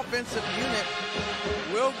Tigers' offensive unit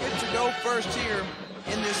will get to go first here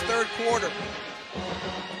in this third quarter.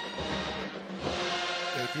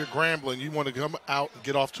 If you're Grambling, you want to come out and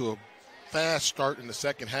get off to a fast start in the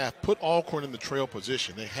second half. Put Alcorn in the trail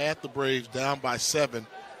position. They had the Braves down by 7.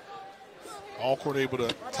 Alcorn able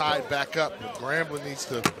to tie it back up, but Grambling needs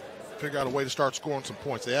to figure out a way to start scoring some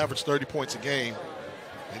points. They average 30 points a game.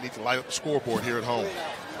 They need to light up the scoreboard here at home.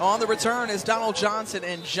 On the return is Donald Johnson,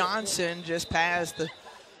 and Johnson just passed the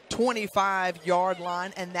 25-yard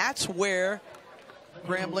line, and that's where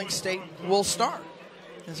Grambling State will start.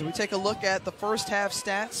 As we take a look at the first half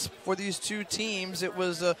stats for these two teams, it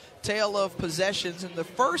was a tale of possessions. In the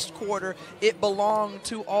first quarter, it belonged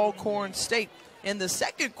to Alcorn State. In the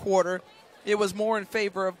second quarter, it was more in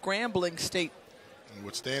favor of Grambling State. And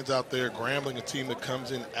what stands out there, Grambling, a team that comes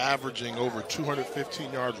in averaging over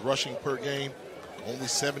 215 yards rushing per game, only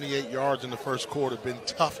 78 yards in the first quarter. Been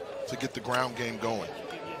tough to get the ground game going.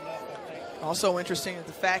 Also interesting is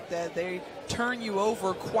the fact that they turn you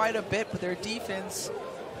over quite a bit, but their defense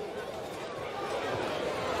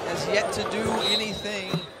has yet to do anything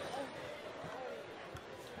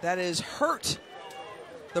that is hurt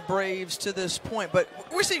the Braves to this point. But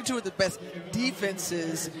we're seeing two of the best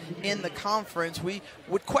defenses in the conference. We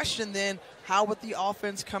would question then, how would the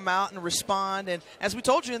offense come out and respond? And as we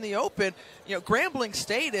told you in the open, Grambling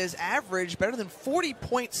State has averaged better than 40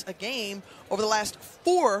 points a game over the last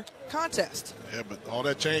 4 contests. Yeah, but all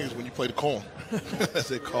that changes when you play the corn, as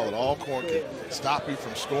they call it. Alcorn can stop you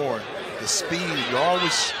from scoring. The speed, you're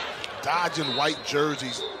always dodging white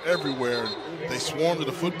jerseys everywhere. They swarm to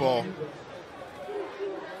the football.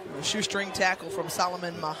 A shoestring tackle from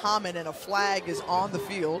Solomon Muhammad, and a flag is on the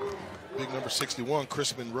field. Big number 61,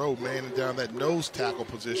 Chris Monroe, manning down that nose tackle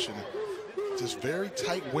position. Just very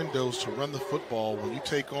tight windows to run the football when you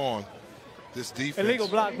take on this defense. Illegal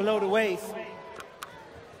block below the waist.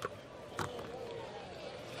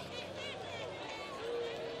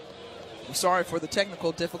 I'm sorry for the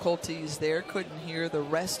technical difficulties there. Couldn't hear the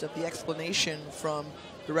rest of the explanation from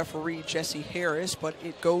the referee, Jesse Harris, but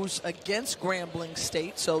it goes against Grambling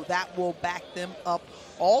State, so that will back them up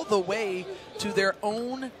all the way to their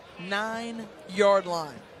own 9-yard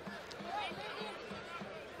line.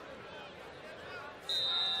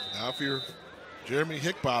 Now if you're Jeremy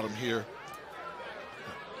Hickbottom here,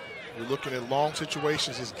 you're looking at long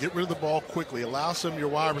situations. Is get rid of the ball quickly. Allow some of your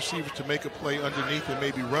wide receivers to make a play underneath and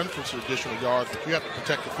maybe run for some additional yards, but you have to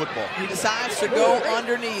protect the football. He decides to go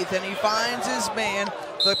underneath, and he finds his man.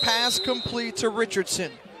 The pass complete to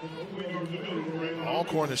Richardson.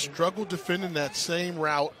 Alcorn has struggled defending that same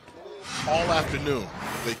route all afternoon.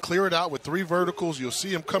 They clear it out with 3 verticals. You'll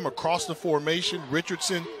see him come across the formation.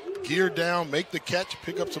 Richardson gear down, make the catch,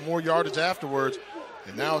 pick up some more yardage afterwards,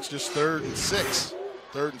 and now it's just 3rd and 6.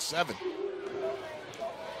 3rd and 7.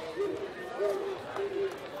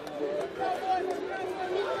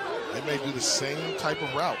 They may do the same type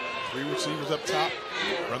of route. 3 receivers up top,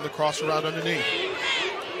 run the crosser route underneath.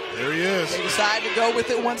 There he is. They decide to go with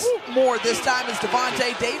it once more. This time it's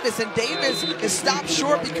Devontae Davis, and Davis is stopped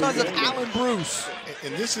short because of Alan Bruce.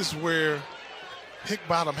 And this is where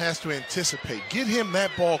Hickbottom has to anticipate. Get him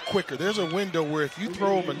that ball quicker. There's a window where if you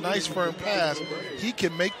throw him a nice firm pass, he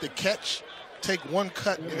can make the catch, take one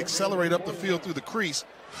cut, and accelerate up the field through the crease.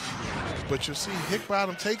 But you'll see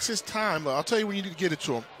Hickbottom takes his time. I'll tell you when you need to get it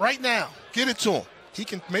to him. Right now, get it to him. He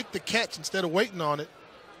can make the catch instead of waiting on it,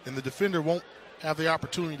 and the defender won't have the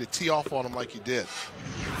opportunity to tee off on him like he did.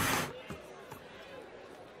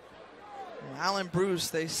 Alan Bruce,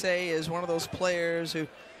 they say, is one of those players who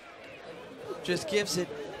just gives it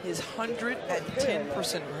his 110%,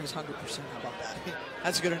 or his 100%. How about that?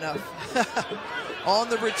 That's good enough. On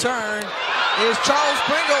the return is Charles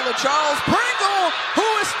Pringle. The Charles Pringle, who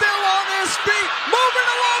is still on his feet, moving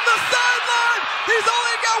along the sideline. He's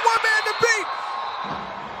only got one man to beat.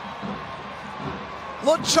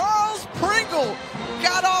 Charles Pringle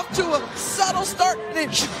got off to a subtle start and then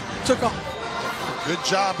took off. Good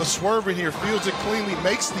job of swerving here. Fields it cleanly,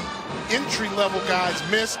 makes the entry-level guys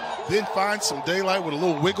miss, then finds some daylight with a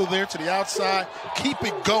little wiggle there to the outside. Keep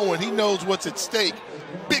it going. He knows what's at stake.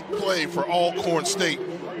 Big play for Alcorn State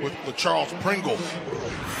with Charles Pringle.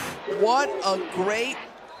 What a great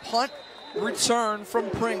punt return from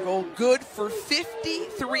Pringle. Good for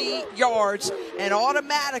 53 yards, and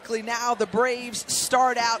automatically now the Braves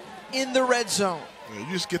start out in the red zone. You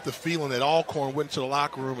just get the feeling that Alcorn went to the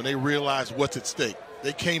locker room and they realized what's at stake.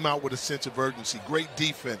 They came out with a sense of urgency. Great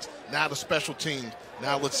defense. Now the special teams.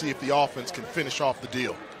 Now let's see if the offense can finish off the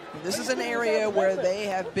deal. This is an area where they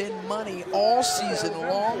have been money all season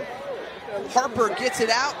long. Harper gets it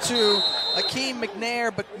out to Akeem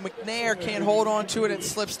McNair, but McNair can't hold on to it and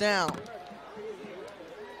slips down.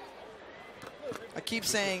 I keep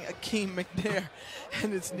saying Akeem McNair,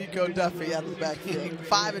 and it's Nico Duffy out of the backfield.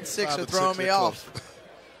 5 and 6 are throwing me off.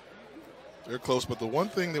 They're close, but the one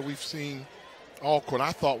thing that we've seen Alcorn,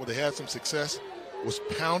 I thought, when they had some success, was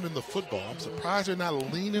pounding the football. I'm surprised they're not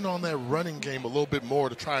leaning on that running game a little bit more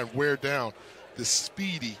to try and wear down this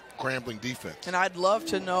speedy Grambling defense. And I'd love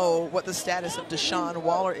to know what the status of Deshaun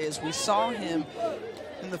Waller is. We saw him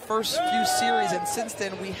in the first few series, and since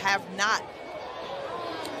then we have not.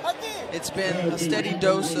 It's been a steady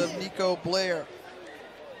dose of Nico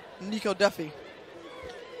Duffy.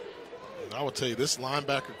 And I would tell you, this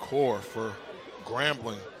linebacker core for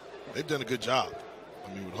Grambling, they've done a good job.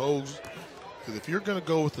 I mean, with Hogues, because if you're going to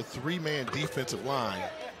go with a 3-man defensive line,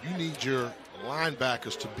 you need your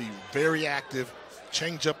linebackers to be very active,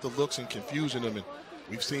 change up the looks and confusing them. And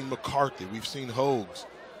we've seen McCarthy, we've seen Hogues,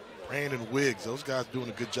 Brandon Wiggs, those guys doing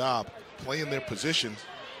a good job playing their positions,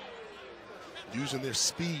 using their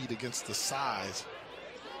speed against the size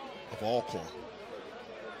of Alcorn.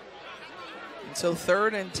 And so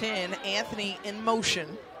 3rd and 10, Anthony in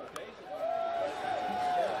motion.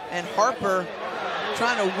 And Harper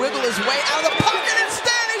trying to wiggle his way out of the pocket.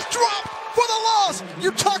 Instead, he's dropped for the loss.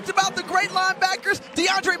 You talked about the great linebackers.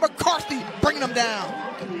 DeAndre McCarthy bringing them down.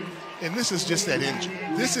 And this is just that engine.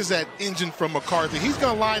 This is that engine from McCarthy. He's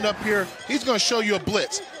going to line up here. He's going to show you a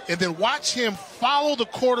blitz. And then watch him follow the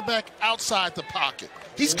quarterback outside the pocket.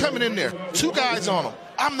 He's coming in there. 2 guys on him.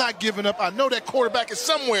 I'm not giving up. I know that quarterback is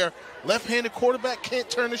somewhere. Left-handed quarterback can't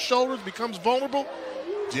turn his shoulders, becomes vulnerable.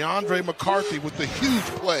 DeAndre McCarthy with the huge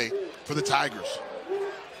play for the Tigers.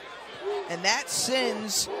 And that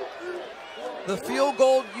sends the field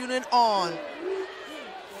goal unit on.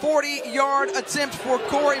 40-yard attempt for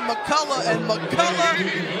Corey McCullough, and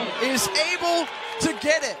McCullough is able to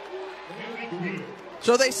get it.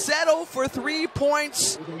 So they settle for 3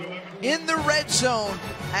 points in the red zone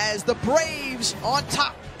as the Braves on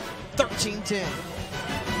top, 13-10.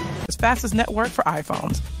 It's fastest network for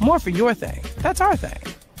iPhones. More for your thing. That's our thing.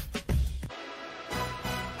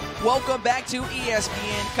 Welcome back to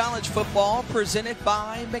ESPN College Football, presented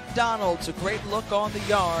by McDonald's. A great look on the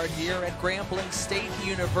yard here at Grambling State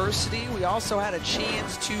University. We also had a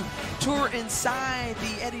chance to tour inside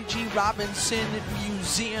the Eddie G. Robinson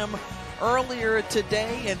Museum earlier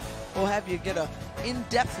today, and we'll have you get a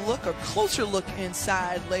in-depth look, a closer look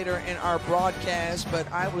inside later in our broadcast. But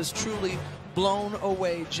I was truly blown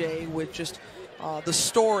away, Jay, with just the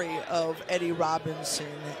story of Eddie Robinson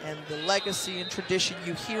and the legacy and tradition.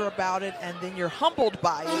 You hear about it, and then you're humbled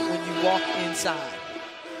by it when you walk inside.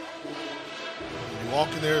 When you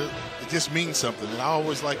walk in there, it just means something. And I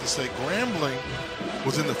always like to say Grambling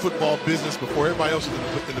was in the football business before everybody else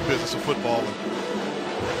was in the business of football.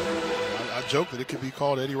 And I joke that it could be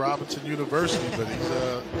called Eddie Robinson University, but he's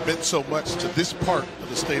meant so much to this part of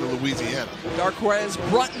the state of Louisiana. Darquez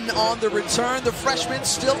Brunton on the return. The freshman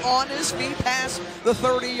still on his feet past the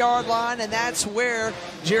 30-yard line, and that's where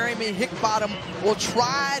Jeremy Hickbottom will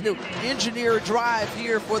try to engineer a drive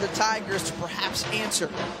here for the Tigers to perhaps answer.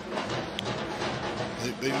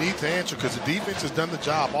 They need to answer because the defense has done the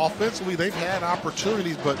job. Offensively, they've had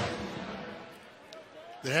opportunities, but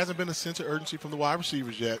there hasn't been a sense of urgency from the wide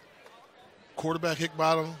receivers yet. Quarterback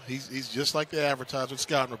Hickbottom, he's just like the advertisement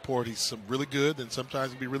scouting report. He's some really good, and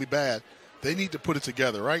sometimes he can be really bad. They need to put it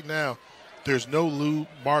together. Right now, there's no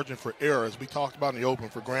margin for error, as we talked about in the open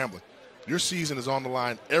for Grambling. Your season is on the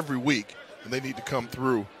line every week, and they need to come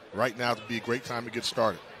through right now to be a great time to get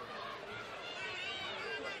started.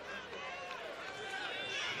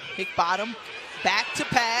 Hickbottom back to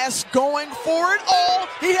pass, going for it all.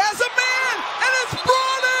 He has a man, and it's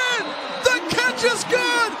brought in. The catch is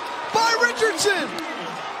good by Richardson.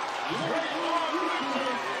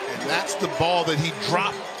 And that's the ball that he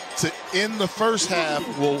dropped to end the first half.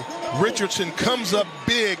 Well, Richardson comes up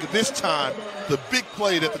big this time. The big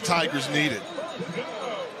play that the Tigers needed.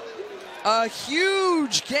 A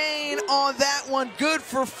huge gain on that one. Good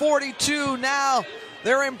for 42. Now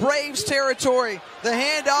they're in Braves territory. The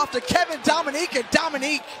handoff to Kevin Dominique, and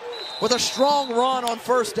Dominique with a strong run on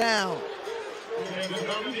first down.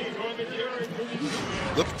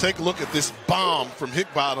 Take a look at this bomb from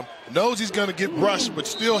Hickbottom. Knows he's going to get rushed, but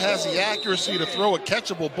still has the accuracy to throw a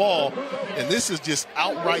catchable ball. And this is just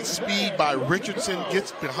outright speed by Richardson.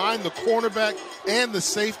 Gets behind the cornerback and the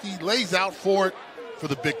safety, lays out for it for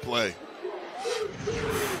the big play.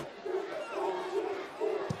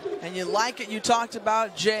 And you like it. You talked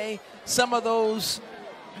about, Jay, some of those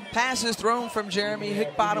passes thrown from Jeremy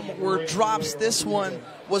Hickbottom were drops. This one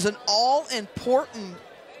was an all-important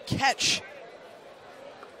catch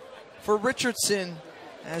for Richardson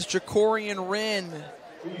as Jacorian Wren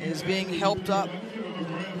is being helped up,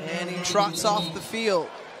 and he trots off the field.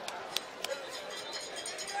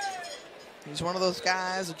 He's one of those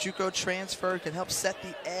guys, a JUCO transfer, can help set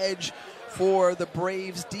the edge for the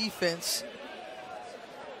Braves defense.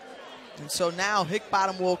 And so now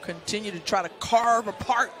Hickbottom will continue to try to carve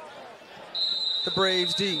apart the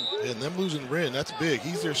Braves D. And them losing Wren, that's big.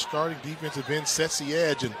 He's their starting defensive end, sets the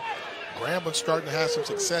edge, and Grambling's starting to have some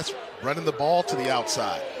success running the ball to the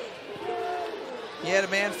outside. Yeah, the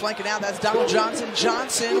man flanking out, that's Donald Johnson.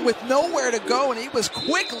 Johnson with nowhere to go, and he was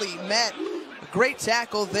quickly met. A great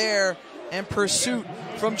tackle there and pursuit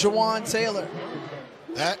from Jawan Taylor.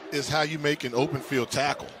 That is how you make an open field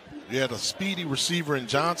tackle. You had a speedy receiver in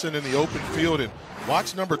Johnson in the open field, and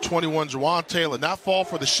watch number 21, Jawan Taylor, not fall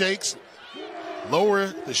for the shakes, lower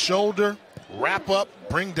the shoulder, wrap up,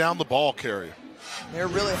 bring down the ball carrier. They're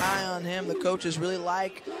really high on him. The coaches really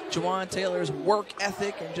like Jawan Taylor's work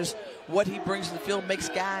ethic, and just what he brings to the field makes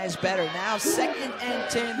guys better. Now 2nd and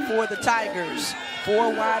 10 for the Tigers.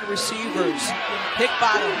 4 wide receivers.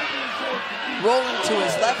 Hickbottom rolling to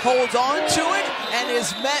his left, holds on to it, and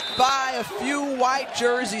is met by a few white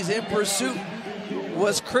jerseys in pursuit.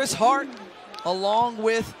 was Chris Hart along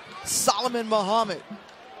with Solomon Muhammad.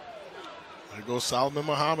 There goes Solomon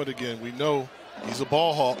Muhammad again. We know he's a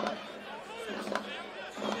ball hawk.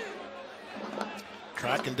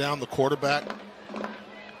 Tracking down the quarterback. And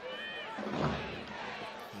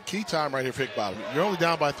key time right here for Iqbal. You're only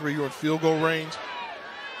down by 3. You're in field goal range.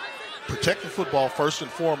 Protect the football first and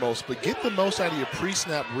foremost, but get the most out of your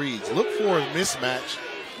pre-snap reads. Look for a mismatch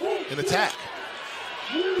in attack.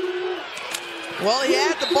 Well, he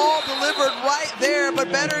had the ball delivered right there,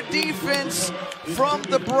 but better defense from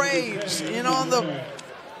the Braves. In on the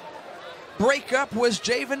breakup was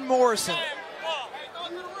Javen Morrison.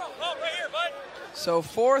 So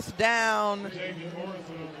 4th down,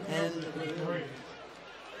 and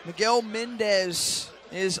Miguel Mendez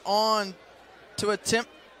is on to attempt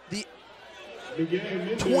the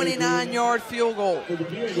 29-yard field goal.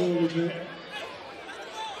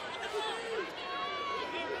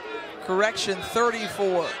 Correction,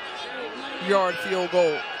 34-yard field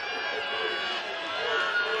goal.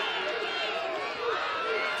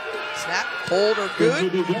 Snap, hold are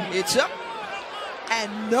good. It's up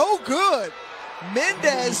and no good.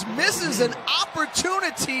 Mendez misses an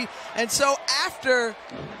opportunity, and so after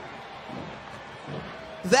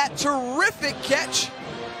that terrific catch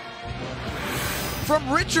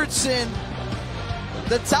from Richardson,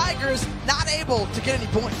 the Tigers not able to get any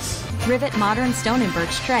points. Rivet Modern Stone and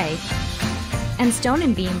Birch Tray, and Stone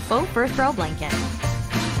and Beam Faux Fur Throw Blanket.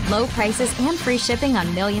 Low prices and free shipping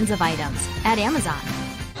on millions of items at Amazon.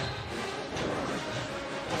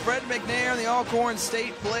 Fred McNair and the Alcorn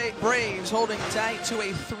State Braves holding tight to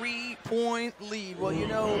a 3-point lead. Well, you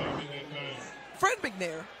know, Fred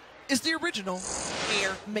McNair is the original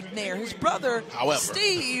Air McNair. His brother, however,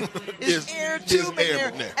 Steve, is heir to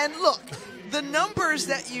McNair. And look, the numbers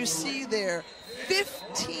that you see there,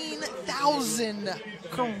 15,000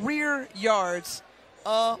 career yards.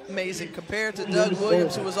 Amazing compared to Doug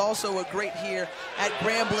Williams, who was also a great here at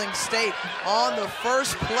Grambling State. On the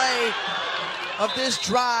first play of this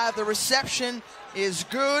drive, the reception is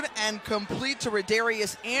good and complete to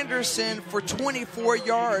Radarius Anderson for 24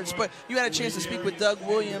 yards. But you had a chance to speak with Doug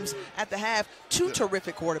Williams at the half. Two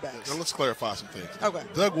terrific quarterbacks. Now let's clarify some things. Okay.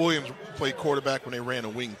 Doug Williams played quarterback when they ran a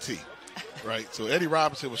wing T, right? So Eddie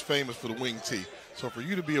Robinson was famous for the wing T. So for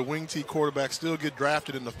you to be a wing T quarterback, still get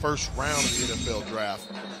drafted in the first round of the NFL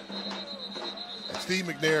draft. And Steve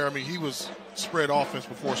McNair, I mean, he was spread offense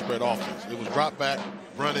before spread offense. It was drop back,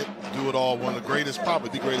 run it, do it all. One of the greatest, probably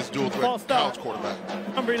the greatest dual threat college quarterback.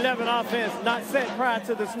 Number 11 offense not set prior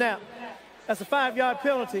to the snap. That's a 5-yard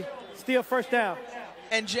penalty, still first down.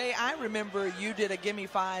 And Jay, I remember you did a Gimme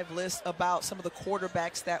 5 list about some of the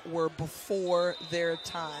quarterbacks that were before their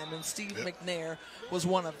time, and Steve McNair was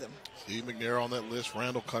one of them. Steve McNair on that list,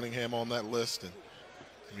 Randall Cunningham on that list. And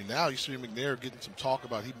I mean, now you see McNair getting some talk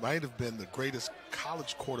about he might have been the greatest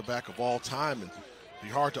college quarterback of all time, and it'd be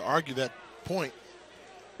hard to argue that point.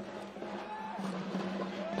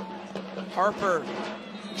 Harper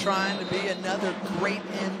trying to be another great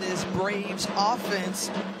in this Braves offense.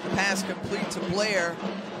 Pass complete to Blair.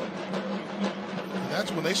 And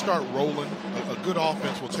that's when they start rolling. A good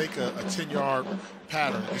offense will take a 10-yard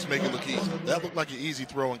pattern, just make it look easy. That looked like an easy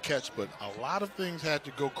throw and catch, but a lot of things had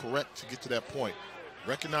to go correct to get to that point.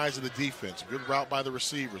 Recognizing the defense, good route by the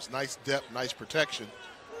receivers, nice depth, nice protection.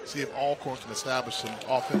 See if Alcorn can establish some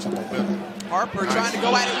offensive momentum. Harper trying to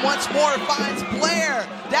go at it once more, finds Blair.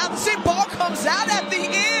 Down the seam, ball comes out at the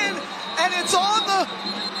end, and it's on the,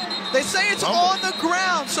 they say it's on the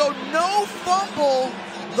ground, so no fumble.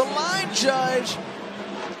 The line judge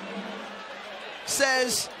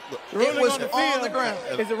says it was on the ground.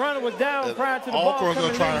 Because the runner was down prior to the ball. Alcorn's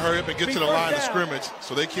going to try and hurry up and get to the line of scrimmage,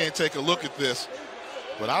 so they can't take a look at this.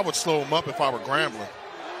 But I would slow them up if I were Grambling.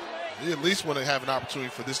 You at least want to have an opportunity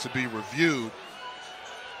for this to be reviewed.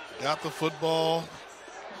 Got the football.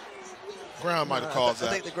 Ground might have caused that.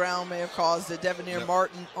 I think the ground may have caused it. Devoneer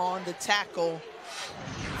Martin on the tackle.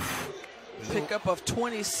 Pickup of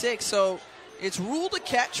 26, so it's ruled a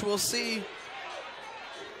catch. We'll see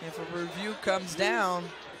if a review comes down.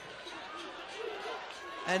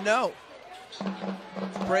 And no.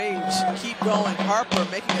 Braves keep going. Harper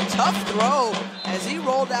making a tough throw as he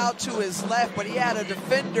rolled out to his left, but he had a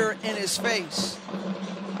defender in his face.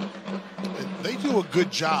 And they do a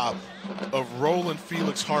good job of rolling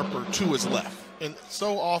Felix Harper to his left. And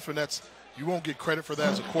so often that's, you won't get credit for that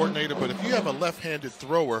as a coordinator, but if you have a left-handed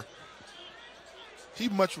thrower,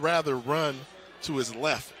 he'd much rather run to his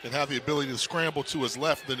left and have the ability to scramble to his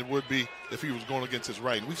left than it would be if he was going against his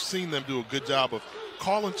right. And we've seen them do a good job of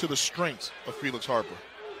calling to the strengths of Felix Harper.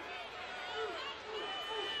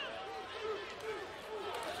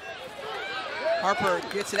 Harper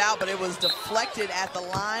gets it out, but it was deflected at the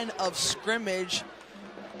line of scrimmage.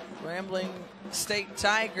 Grambling State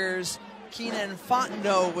Tigers, Keenan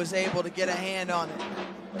Fontenot was able to get a hand on it.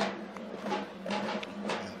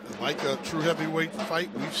 Like a true heavyweight fight,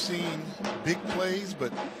 we've seen big plays,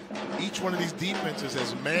 but each one of these defenses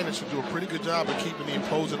has managed to do a pretty good job of keeping the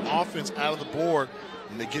opposing offense out of the board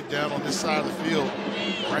when they get down on this side of the field.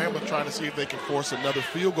 Grambling trying to see if they can force another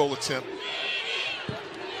field goal attempt.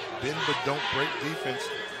 Bend but don't break defense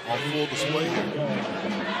on full display here.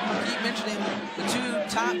 I keep mentioning the two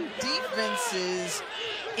top defenses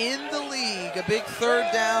in the league. A big third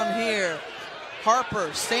down here.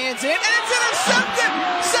 Harper stands in, and it's intercepted!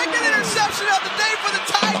 Second interception of the day for the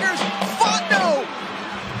Tigers. Fontenot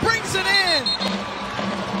brings it in.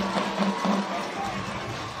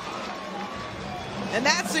 And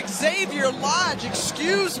that's Xavier Lodge,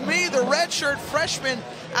 excuse me, the redshirt freshman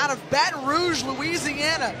out of Baton Rouge,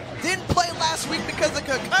 Louisiana. Didn't play last week because of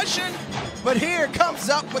concussion, but here comes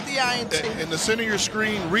up with the INT. In the center of your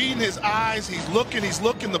screen, reading his eyes, he's looking,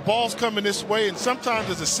 the ball's coming this way, and sometimes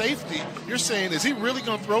as a safety, you're saying, is he really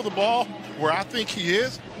going to throw the ball where I think he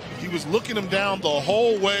is? He was looking him down the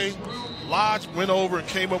whole way. Lodge went over and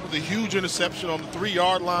came up with a huge interception on the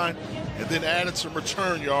 3-yard line and then added some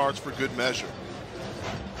return yards for good measure.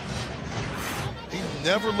 He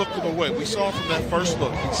never looked him away. We saw from that first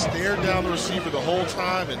look. He stared down the receiver the whole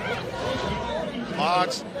time, and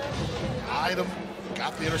Lodge eyed him,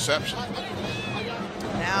 got the interception.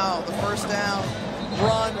 Now the first down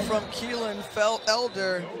run from Keelan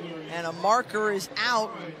Elder, and a marker is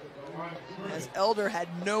out as Elder had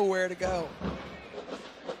nowhere to go.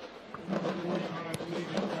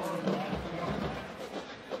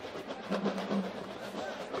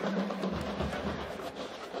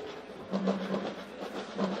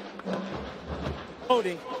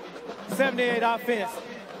 Holding, 78 offense,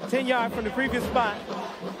 10 yards from the previous spot,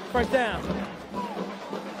 first down.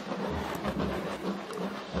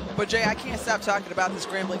 But Jay, I can't stop talking about this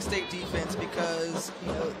Grambling State defense because,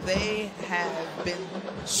 you know, they have been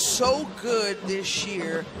so good this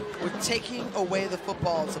year with taking away the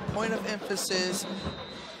football. It's a point of emphasis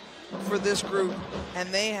for this group, and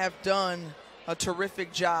they have done a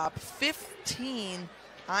terrific job. 15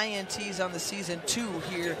 INTs on the season, 2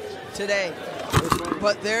 here today.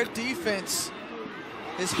 But their defense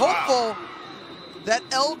is hopeful that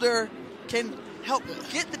Elder can help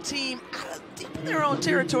get the team out of deep in their own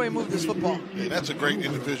territory and move this football. Yeah, that's a great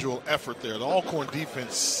individual effort there. The Alcorn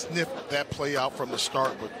defense sniffed that play out from the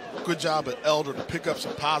start, but good job at Elder to pick up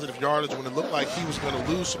some positive yardage when it looked like he was going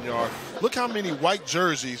to lose some yards. Look how many white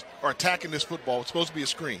jerseys are attacking this football. It's supposed to be a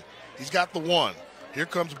screen. He's got the 1. Here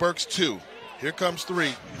comes Burks 2. Here comes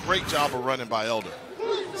 3. Great job of running by Elder.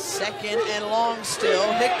 Second and long still.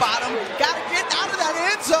 Nick Bottom got to get out of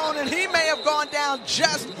that end zone, and he may have gone down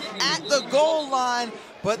just at the goal line,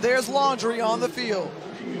 but there's laundry on the field.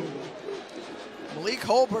 Malik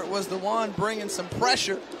Holbert was the one bringing some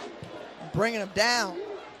pressure, bringing him down.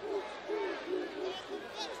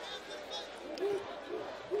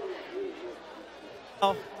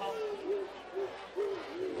 Oh,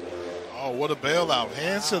 what a bailout.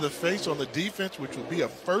 Hands to the face on the defense, which would be a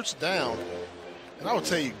first down. And I would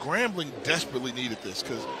tell you, Grambling desperately needed this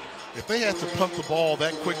because if they had to pump the ball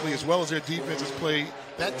that quickly as well as their defense has played,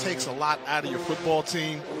 that takes a lot out of your football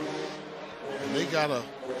team. And they got a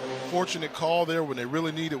fortunate call there when they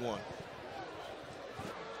really needed one.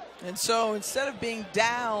 And so instead of being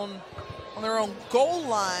down on their own goal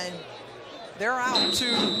line, they're out to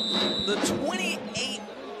the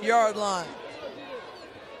 28-yard line.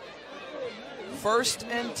 First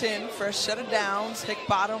and 10, fresh set of downs.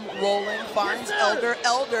 Hickbottom rolling, finds Elder.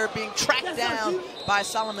 Elder being tracked down by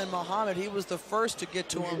Solomon Muhammad. He was the first to get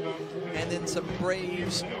to him, and then some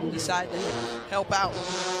Braves decided to help out.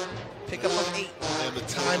 Pick up of 8. And the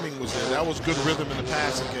timing was there. That was good rhythm in the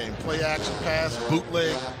passing game. Play action pass,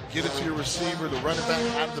 bootleg, get it to your receiver, the running back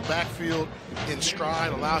out of the backfield in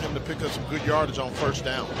stride, allow him to pick up some good yardage on first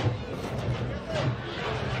down.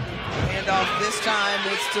 Handoff this time,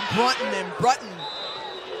 it's to Brunton, and Brunton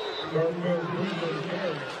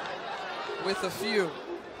with a few.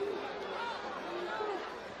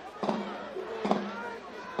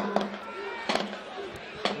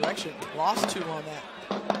 Direction, lost 2 on that.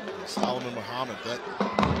 Solomon Muhammad, that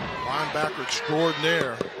linebacker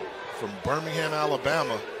extraordinaire from Birmingham,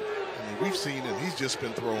 Alabama. I mean, we've seen him, he's just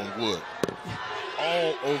been throwing wood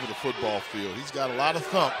all over the football field. He's got a lot of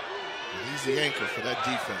thump, and he's the anchor for that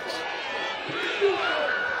defense.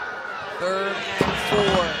 3rd and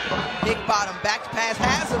 4. Higgbottom back to pass,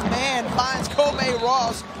 has a man, finds Kobe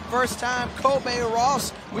Ross. First time Kobe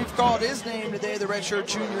Ross, we've called his name today, the redshirt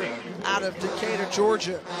junior out of Decatur,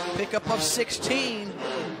 Georgia. Pickup of 16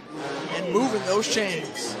 and moving those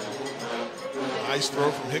chains. Nice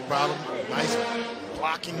throw from Higgbottom. Nice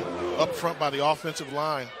blocking up front by the offensive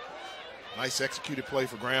line. Nice executed play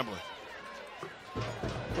for Grambling.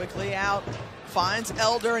 Quickly out, finds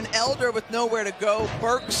Elder, and Elder with nowhere to go.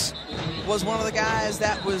 Burks was one of the guys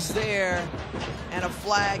that was there, and a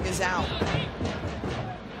flag is out.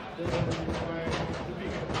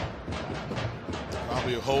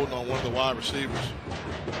 Probably a holding on one of the wide receivers.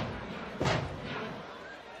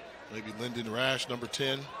 Maybe Lyndon Rash, number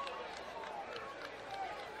 10.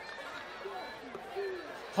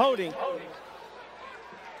 Holding.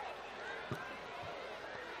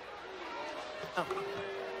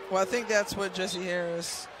 Well, I think that's what Jesse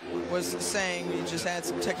Harris was saying. He just had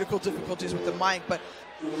some technical difficulties with the mic, but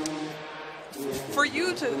for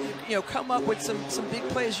you to, come up with some big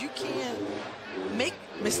plays, you can't make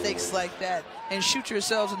mistakes like that and shoot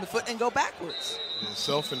yourselves in the foot and go backwards. Yeah,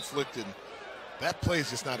 self-inflicted. That play is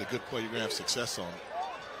just not a good play you're going to have success on.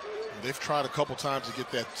 They've tried a couple times to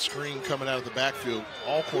get that screen coming out of the backfield.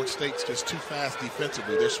 Alcorn State's just too fast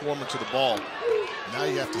defensively. They're swarming to the ball. Now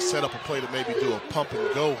you have to set up a play to maybe do a pump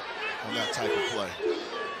and go on that type of play.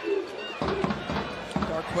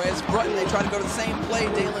 Darquez, Brutton, they try to go to the same play.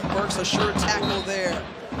 Dalen Burks, a sure tackle there.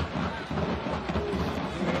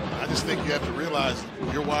 I just think you have to realize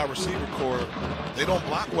your wide receiver core, they don't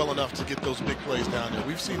block well enough to get those big plays down there.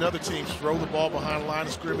 We've seen other teams throw the ball behind the line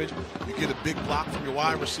of scrimmage. You get a big block from your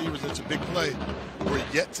wide receivers, and it's a big play. We're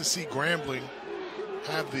yet to see Grambling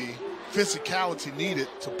have the physicality needed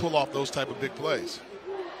to pull off those type of big plays.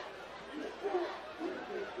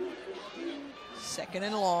 2nd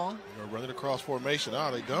and long. They're running across formation.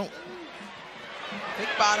 Oh, they don't.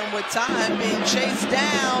 Higgbottom with time, being chased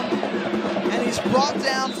down, and he's brought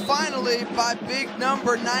down finally by big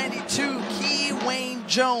number 92, Key Wayne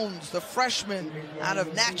Jones, the freshman out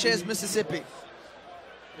of Natchez, Mississippi.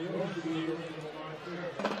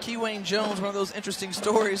 Key Wayne Jones, one of those interesting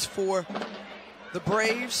stories for the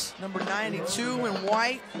Braves. Number 92 in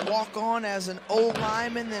white, walk on as an old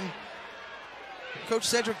lineman. Then Coach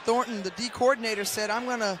Cedric Thornton, the D coordinator, said, I'm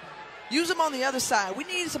going to use him on the other side. We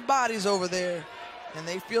need some bodies over there. And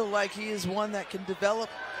they feel like he is one that can develop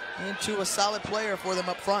into a solid player for them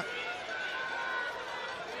up front.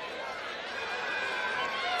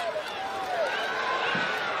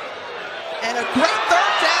 And a great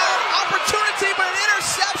 3rd down opportunity, but an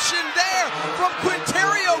interception there from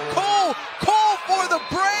Quinterio Cole. Cole for the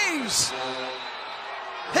Braves.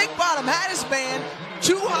 Higgbottom had his man,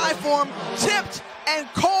 too high for him, tipped, and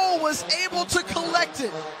Cole was able to collect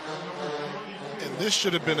it. And this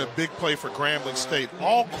should have been a big play for Grambling State.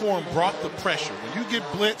 Alcorn brought the pressure. When you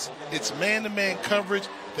get blitz, it's man-to-man coverage.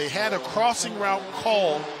 They had a crossing route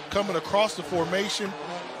call coming across the formation.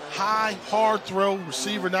 High, hard throw,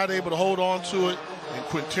 receiver not able to hold on to it, and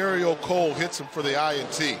Quinterio Cole hits him for the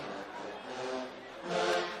INT.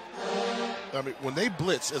 I mean, when they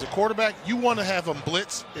blitz, as a quarterback, you want to have them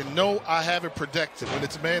blitz and know I have it protected when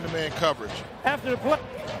it's man-to-man coverage. After the play,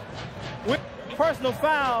 with personal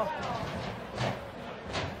foul,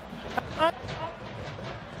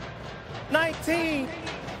 19,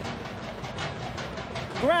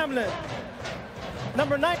 Grambling,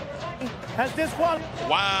 number 19, has disqualified.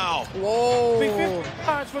 Wow. Whoa. 50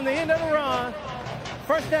 yards from the end of the run.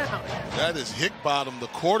 First down. That is Higgbottom. The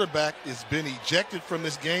quarterback has been ejected from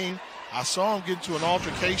this game. I saw him get into an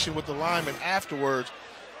altercation with the lineman afterwards.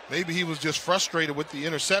 Maybe he was just frustrated with the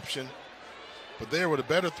interception. But there with a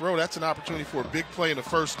better throw, that's an opportunity for a big play in the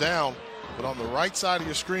 1st down. But on the right side of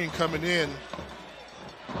your screen coming in,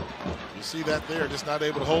 you see that there, just not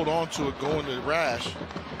able to hold on to it going to Rash.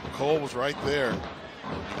 Cole was right there.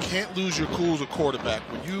 You can't lose your cool as a quarterback.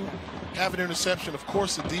 When you have an interception, of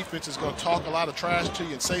course the defense is going to talk a lot of trash to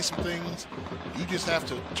you and say some things. You just have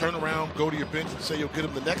to turn around, go to your bench and say you'll get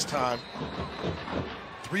them the next time.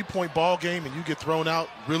 3-point ball game and you get thrown out,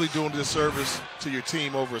 really doing a disservice to your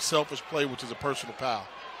team over a selfish play, which is a personal foul.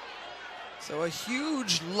 So a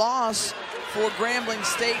huge loss for Grambling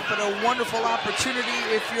State, but a wonderful opportunity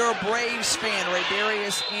if you're a Braves fan.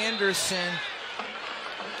 Raydarius Anderson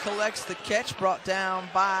collects the catch, brought down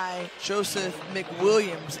by Joseph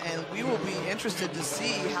McWilliams, and we will be interested to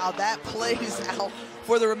see how that plays out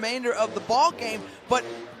for the remainder of the ball game. But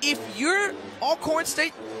if you're Alcorn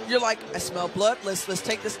State, you're like, I smell blood. Let's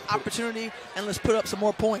take this opportunity and let's put up some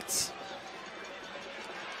more points.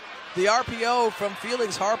 The RPO from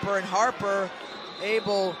Felix Harper, and Harper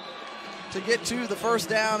able to get to the first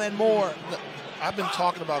down and more. I've been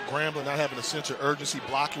talking about Grambling not having a sense of urgency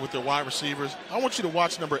blocking with their wide receivers. I want you to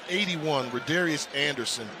watch number 81, Rodarius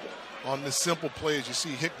Anderson, on this simple play as you see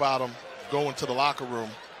Hickbottom go into the locker room.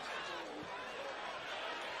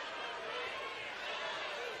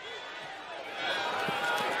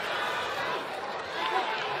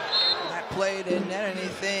 Play didn't net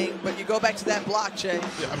anything, but you go back to that block, Jay.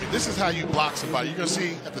 Yeah, I mean, this is how you block somebody. You're going to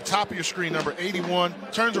see at the top of your screen, number 81,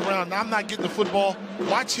 turns around. Now I'm not getting the football.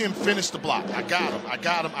 Watch him finish the block. I got him, I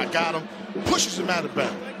got him, I got him. Pushes him out of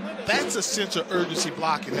bounds. That's a sense of urgency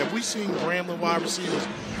blocking. Have we seen Grambling wide receivers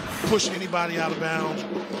push anybody out of bounds,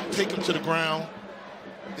 take them to the ground?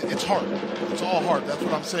 It's hard. It's all hard. That's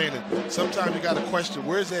what I'm saying. And sometimes you got to question,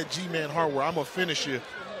 where's that G-man hard where I'm going to finish you,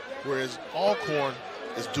 whereas Alcorn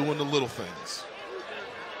is doing the little things.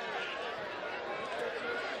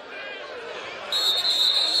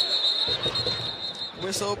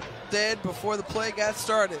 Whistle dead before the play got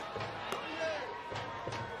started.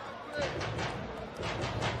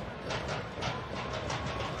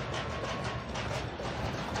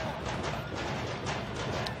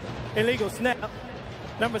 Illegal snap.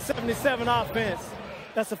 Number 77 offense.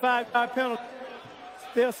 That's a 5-yard penalty.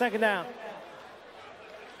 Still second down.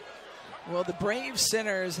 Well, the Braves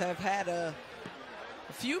centers have had a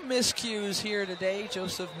few miscues here today.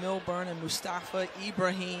 Joseph Milburn and Mustafa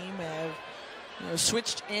Ibrahim have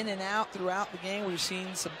switched in and out throughout the game. We've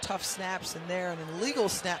seen some tough snaps in there, and an illegal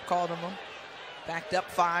snap called on them. Backed up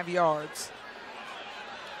 5 yards.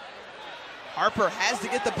 Harper has to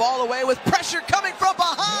get the ball away with pressure coming from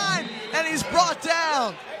behind, and he's brought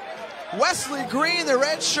down. Wesley Green, the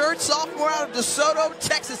red shirt sophomore out of DeSoto,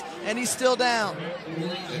 Texas, and he's still down.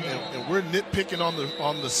 And we're nitpicking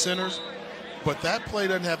on the centers, but that play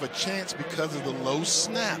doesn't have a chance because of the low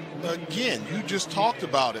snap. Again, you just talked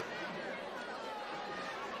about it.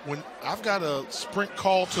 When I've got a sprint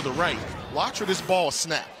call to the right, watch for this ball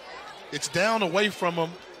snap. It's down away from him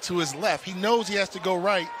to his left. He knows he has to go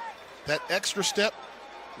right. That extra step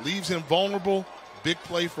leaves him vulnerable. Big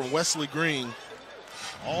play from Wesley Green.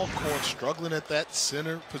 Alcorn struggling at that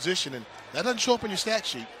center position, and that doesn't show up in your stat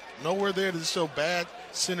sheet. Nowhere there does it show bad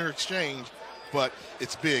center exchange, but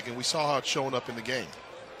it's big, and we saw how it's showing up in the game.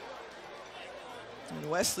 And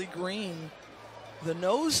Wesley Green, the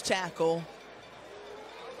nose tackle.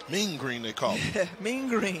 Mean Green, they call him. Mean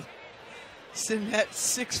Green. Sitting at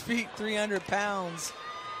 6 feet, 300 pounds.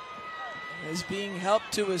 Is being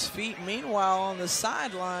helped to his feet. Meanwhile, on the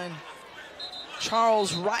sideline,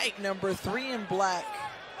 Charles Wright, number 3 in black,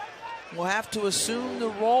 will have to assume the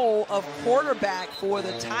role of quarterback for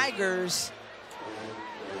the Tigers.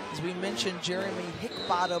 As we mentioned, Jeremy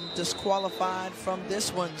Hickbottom disqualified from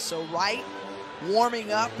this one. So Wright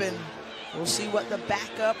warming up, and we'll see what the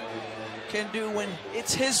backup can do when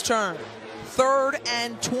it's his turn. 3rd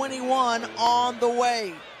and 21 on the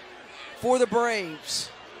way for the Braves.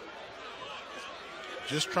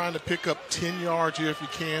 Just trying to pick up 10 yards here if you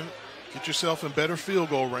can. Get yourself in better field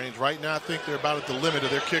goal range. Right now, I think they're about at the limit of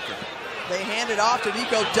their kicker. They hand it off to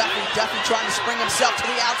Nico Duffy. Duffy trying to spring himself to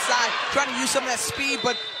the outside, trying to use some of that speed,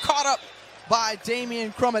 but caught up by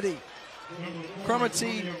Damian Crumity.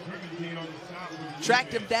 Crumity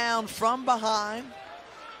tracked him down from behind.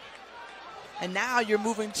 And now you're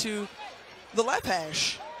moving to the left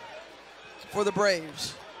hash for the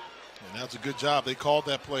Braves. And that's a good job. They called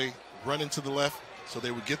that play, running to the left, so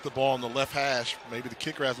they would get the ball on the left hash. Maybe the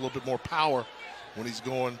kicker has a little bit more power when he's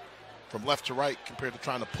going from left to right compared to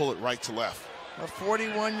trying to pull it right to left. A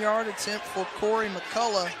 41-yard attempt for Corey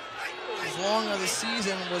McCullough. As long as the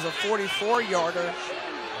season was a 44-yarder.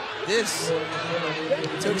 This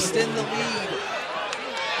to extend the lead.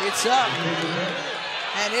 It's up,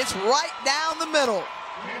 and it's right down the middle.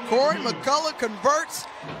 Corey McCullough converts,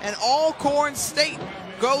 and Alcorn State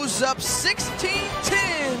goes up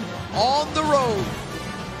 16-10 on the road.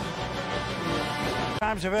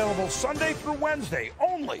 Times available Sunday through Wednesday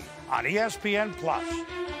only on ESPN+.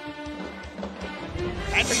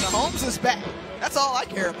 Patrick Mahomes is back. That's all I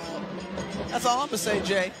care about. That's all I'm going to say,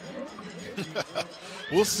 Jay.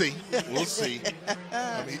 We'll see. We'll see.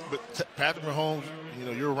 I mean, but Patrick Mahomes, you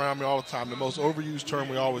know, you're around me all the time. The most overused term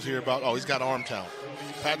we always hear about, oh, he's got arm talent.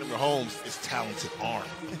 Patrick Mahomes is talented arm.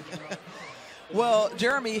 Well,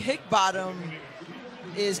 Jeremy Hickbottom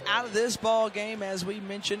is out of this ball game, as we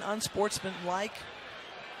mentioned, unsportsmanlike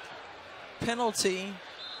penalty.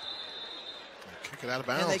 Kick it out of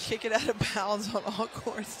bounds. And they kick it out of bounds on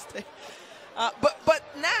Alcorn State. But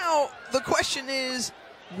now the question is,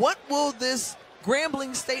 what will this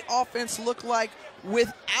Grambling State offense look like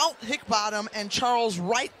without Hickbottom and Charles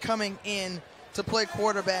Wright coming in to play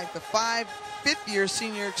quarterback. The fifth-year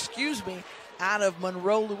senior, out of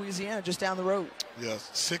Monroe, Louisiana, just down the road. Yes,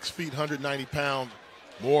 6 feet, 190 pounds,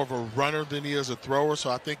 more of a runner than he is a thrower,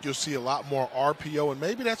 so I think you'll see a lot more RPO, and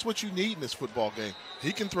maybe that's what you need in this football game.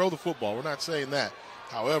 He can throw the football. We're not saying that.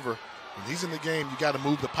 However, when he's in the game, you got to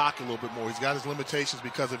move the pocket a little bit more. He's got his limitations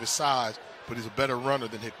because of his size, but he's a better runner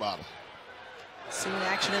than Hickbottom. Seen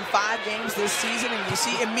action in 5 games this season, and you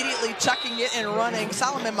see immediately chucking it and running.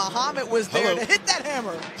 Solomon Muhammad was there to hit that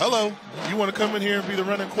hammer. Hello. You want to come in here and be the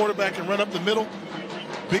running quarterback and run up the middle?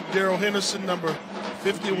 Big Darrell Henderson, number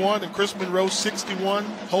 51, and Chris Monroe, 61,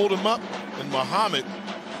 hold him up, and Muhammad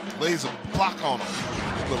lays a block on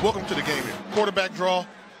him. But welcome to the game here. Quarterback draw.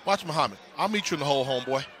 Watch Muhammad. I'll meet you in the hole,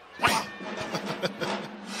 homeboy. Wow.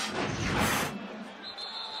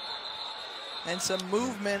 And some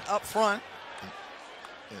movement up front.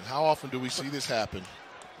 And how often do we see this happen?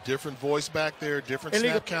 Different voice back there, different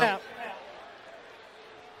illegal snap count.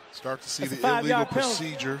 Start to see That's the illegal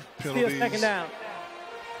procedure penalties. Second down.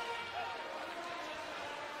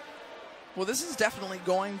 Well, this is definitely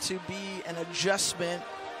going to be an adjustment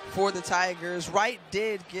for the Tigers. Wright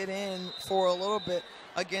did get in for a little bit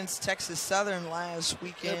against Texas Southern last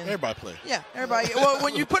weekend. Everybody play. Yeah, everybody. Well,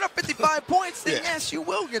 when you put up 55 points, then yes, you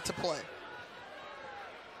will get to play.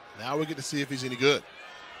 Now we get to see if he's any good.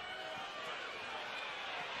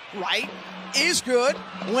 Wright is good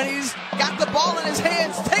when he's got the ball in his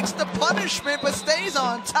hands, takes the punishment, but stays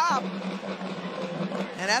on top.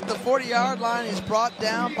 And at the 40-yard line, he's brought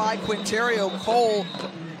down by Quinterio Cole.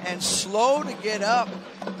 And slow to get up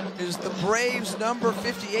is the Braves' number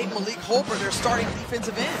 58, Malik Holbert, their starting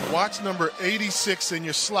defensive end. Watch number 86 in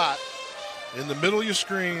your slot in the middle of your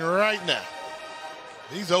screen right now.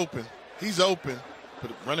 He's open. He's open.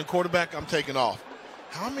 But running quarterback, I'm taking off.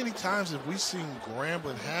 How many times have we seen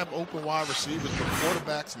Grambling have open wide receivers but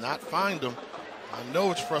quarterbacks not find them? I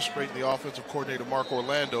know it's frustrating the offensive coordinator, Mark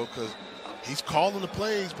Orlando, because he's calling the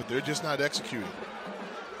plays, but they're just not executing.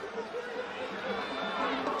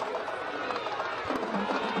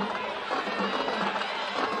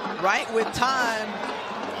 Right with time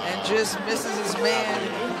and just misses his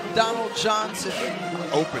man, Donald Johnson.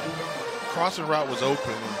 Open. Crossing route was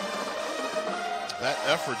open. That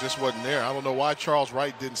effort just wasn't there. I don't know why Charles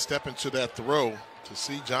Wright didn't step into that throw to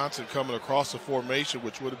see Johnson coming across the formation,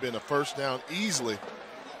 which would have been a first down easily.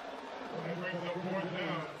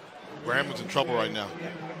 Grambling's in trouble right now.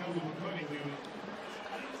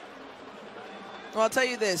 Well, I'll tell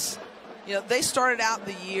you this. You know, they started out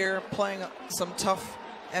the year playing some tough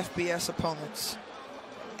FBS opponents,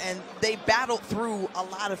 and they battled through a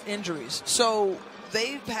lot of injuries. So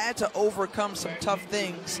they've had to overcome some tough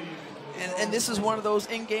things. And this is one of those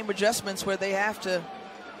in-game adjustments where they have to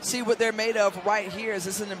see what they're made of right here. This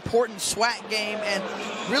is an important SWAC game and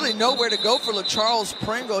really nowhere to go for Charles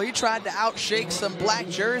Pringle. He tried to outshake some black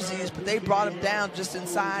jerseys, but they brought him down just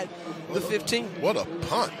inside the 15. What a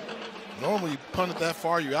punt. Normally you punt it that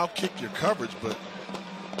far, you outkick your coverage, but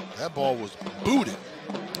that ball was booted.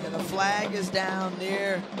 And the flag is down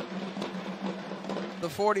near the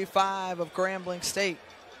 45 of Grambling State.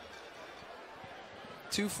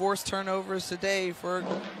 2 forced turnovers today for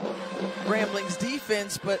Grambling's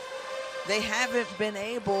defense, but they haven't been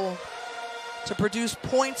able to produce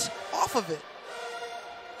points off of it.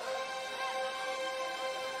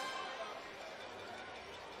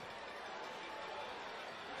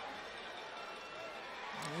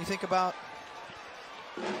 When you think about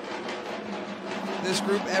this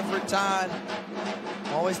group, Everett Todd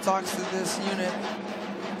always talks to this unit.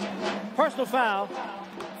 Personal foul,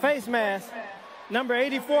 face mask. Number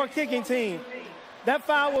 84 kicking team. That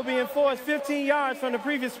foul will be enforced 15 yards from the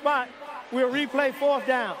previous spot. We'll replay 4th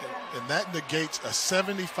down. And that negates a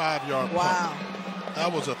 75-yard punt. Wow.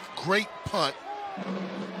 That was a great punt.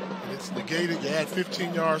 And it's negated. You add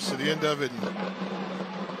 15 yards to the end of it. And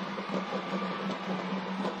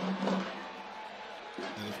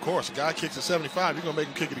of course, a guy kicks a 75, you're going to make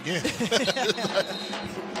him kick it again.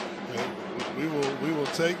 we will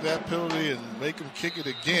take that penalty and make him kick it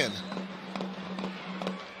again.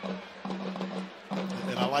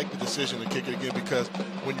 I like the decision to kick it again because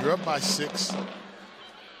when you're up by 6,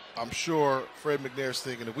 I'm sure Fred McNair's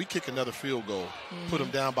thinking if we kick another field goal, put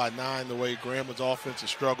them down by 9 the way Grambling's offense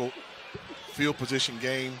has struggled, field position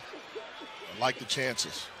game, I like the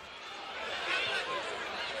chances.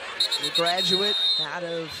 The graduate out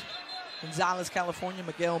of Gonzales, California,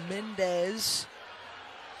 Miguel Mendez,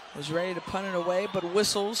 was ready to punt it away, but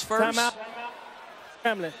whistles first. Timeout.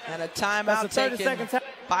 And a timeout taken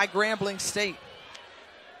by Grambling State.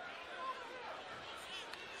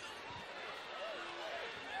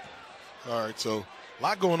 All right, so A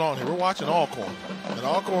lot going on here. We're watching Alcorn. And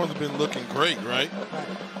Alcorn's been looking great, right?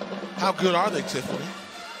 How good are they, Tiffany?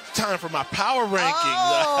 It's time for my power rankings.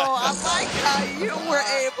 Oh, I like how you were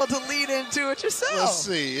able to lead into it yourself. Let's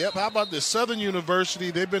see. Yep. How about this? Southern University,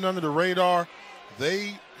 they've been under the radar.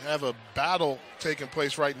 They have a battle taking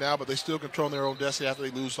place right now, but they still control their own destiny after they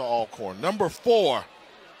lose to Alcorn. Number 4,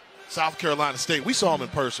 South Carolina State. We saw them in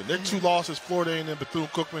person. Their 2 losses, Florida A&M,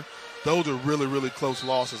 Bethune-Cookman. Those are really, really close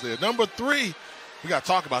losses there. Number 3, we got to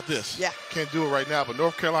talk about this. Yeah. Can't do it right now, but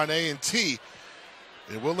North Carolina A&T.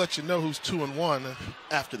 And we'll let you know who's 2-1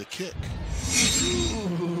 after the kick.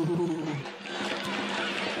 Ooh.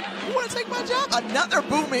 You want to take my job? Another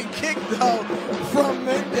booming kick, though, from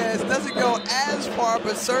Mendez. Doesn't go as far,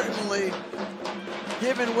 but certainly,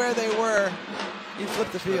 given where they were, he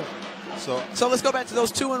flipped the field. So let's go back to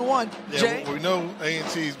those 2-1. Yeah, Jay? we know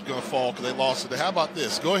A&T is going to fall because they lost today. How about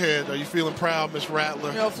this? Go ahead. Are you feeling proud, Miss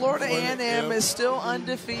Rattler? You know, Florida A&M is still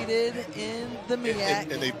undefeated in the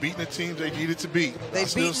MEAC. And they've beaten the teams they needed to beat.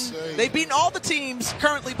 They've beaten all the teams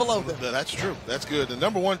currently below them. That's true. That's good. The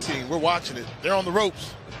number 1 team, we're watching it. They're on the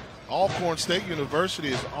ropes. Alcorn State University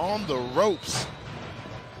is on the ropes.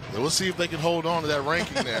 So we'll see if they can hold on to that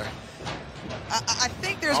ranking there. I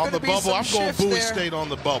think there's going to be some I'm going shifts Bowie there. State on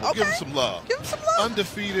the bubble. Okay. Give them some love. Give them some love.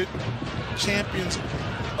 Undefeated champions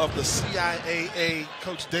of the CIAA.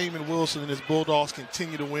 Coach Damon Wilson and his Bulldogs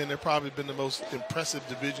continue to win. They've probably been the most impressive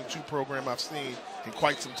Division II program I've seen in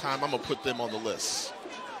quite some time. I'm going to put them on the list.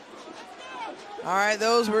 All right,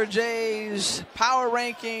 those were Jay's power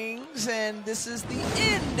rankings, and this is the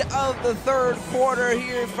end of the third quarter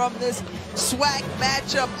here from this SWAC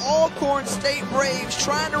matchup. Alcorn State Braves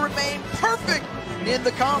trying to remain perfect in the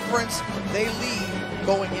conference. They lead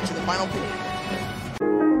going into the final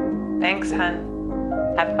period. Thanks,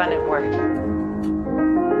 hun. Have fun at work.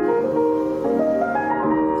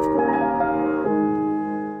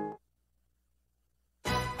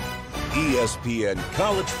 ESPN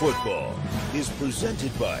College Football is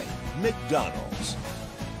presented by McDonald's.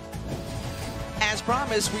 As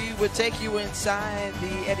promised, we would take you inside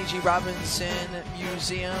the Eddie G. Robinson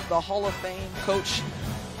Museum. The Hall of Fame coach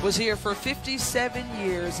was here for 57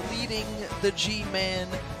 years, leading the G-Men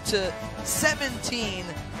to 17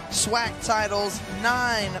 SWAC titles,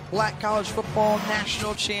 9 Black College Football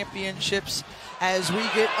National Championships as we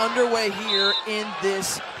get underway here in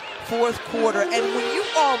this fourth quarter. And when you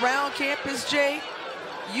are around campus, Jay,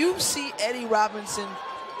 you see Eddie Robinson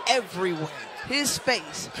everywhere. His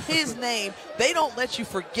face, his name, they don't let you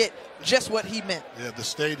forget just what he meant. Yeah, the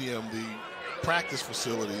stadium, the practice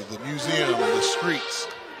facility, the museum, the streets.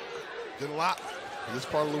 Did a lot in this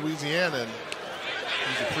part of Louisiana, and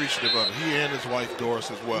he's appreciative of it. He and his wife,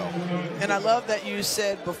 Doris, as well. And I love that you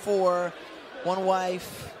said before, one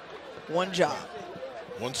wife, one job.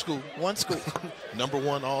 One school. One school. Number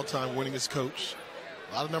 1 all-time winningest coach.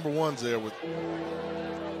 A lot of number 1s there with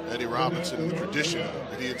Eddie Robinson and the tradition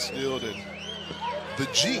that he instilled in the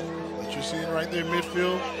G that you're seeing right there in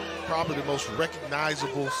midfield. Probably the most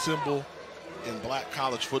recognizable symbol in Black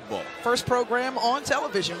college football. First program on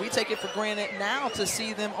television. We take it for granted now to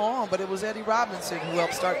see them on, but it was Eddie Robinson who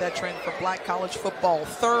helped start that trend for Black college football.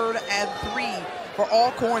 3rd and 3 for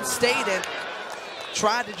Alcorn State, and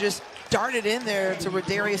tried to just dart it in there to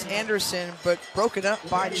Rodarius Anderson, but broke it up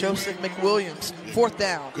by Joseph McWilliams. 4th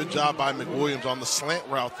down. Good job by McWilliams on the slant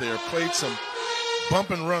route there. Played some bump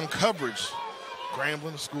and run coverage.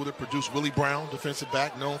 Grambling, a school that produced Willie Brown, defensive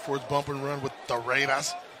back, known for his bump and run with the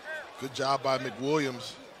Raiders. Good job by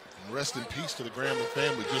McWilliams. And rest in peace to the Grambling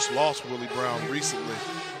family. Just lost Willie Brown recently.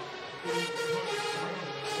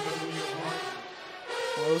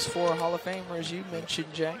 Those 4 Hall of Famers you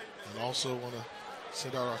mentioned, Jay. And also want to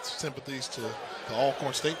send our sympathies to the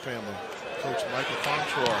Alcorn State family. Coach Michael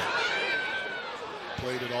Fontroy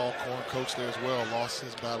played at Alcorn, coached there as well, lost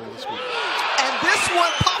his battle this week. And this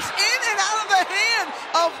one pops in and out of the hand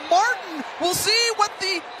of Martin. We'll see what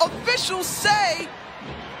the officials say.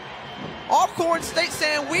 Alcorn State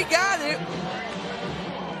saying, we got it.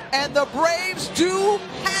 And the Braves do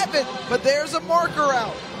have it, but there's a marker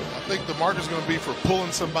out. I think the marker is going to be for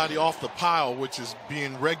pulling somebody off the pile, which is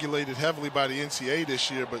being regulated heavily by the NCAA this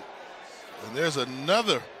year. But and there's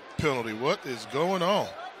another penalty. What is going on?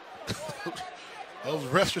 Those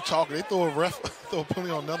refs are talking. They throw a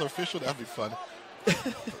penalty on another official. That'd be funny.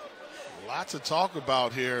 Lots to talk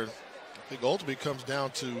about here. I think ultimately comes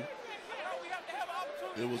down to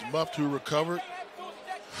it was Muft who recovered.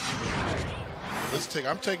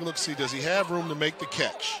 I'm taking a look to see, does he have room to make the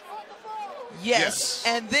catch? Yes.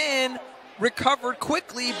 And then recovered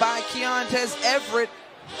quickly by Keontez Everett,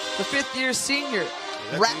 the 5th-year senior,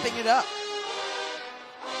 wrapping it up.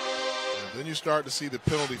 Then you start to see the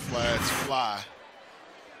penalty flags fly.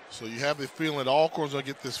 So you have the feeling that Alcorn's going to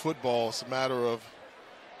get this football. It's a matter of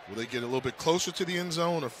will they get a little bit closer to the end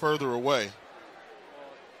zone or further away.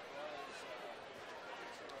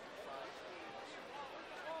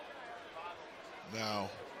 Now,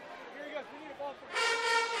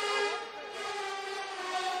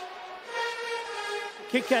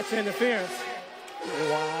 kick catch interference.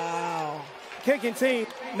 Wow. Kicking team,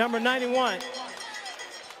 number 91.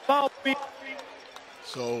 Foul.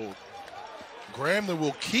 So Grambling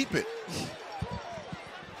will keep it.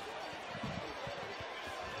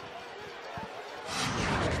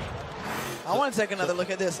 I want to take another look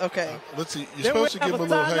at this. Okay. Let's see. You're supposed to give him a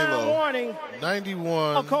little halo. Warning.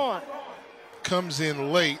 91 Alcorn comes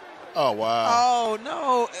in late. Oh, wow. Oh,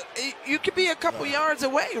 no. You could be a couple yards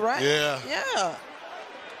away, right? Yeah. Yeah.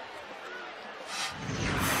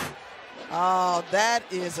 Oh, that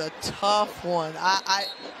is a tough one. I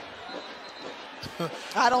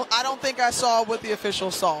don't think I saw what the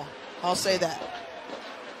officials saw. I'll say that.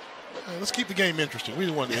 Let's keep the game interesting. We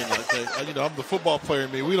don't want to end like that. You know, I'm the football player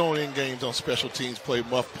in me. We don't end games on special teams, play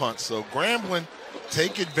muff punts. So Grambling,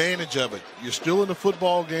 take advantage of it. You're still in the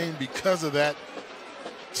football game because of that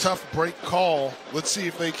tough break call. Let's see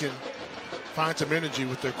if they can find some energy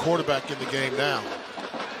with their quarterback in the game now.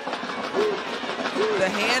 The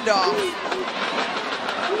handoff.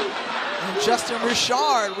 And Justin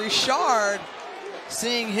Richard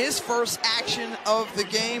seeing his first action of the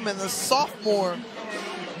game, and the sophomore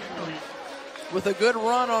with a good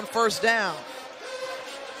run on first down.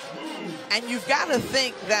 And you've got to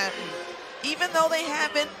think that even though they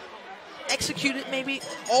haven't executed maybe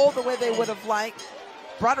all the way they would have liked,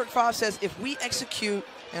 Broderick Favre says if we execute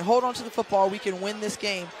and hold on to the football, we can win this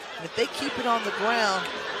game. And if they keep it on the ground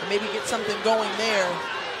and maybe get something going there,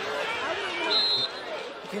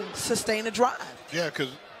 you can sustain a drive. Yeah, because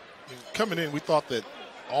coming in, we thought that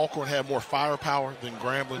Alcorn had more firepower than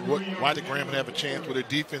Grambling. Why did Grambling have a chance where their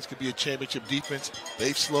defense could be a championship defense?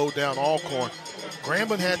 They've slowed down Alcorn.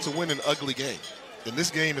 Grambling had to win an ugly game, and this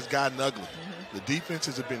game has gotten ugly. The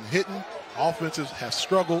defenses have been hitting. Offenses have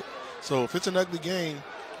struggled. So if it's an ugly game,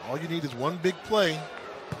 all you need is one big play,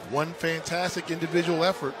 one fantastic individual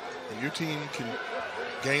effort, and your team can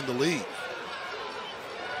gain the lead.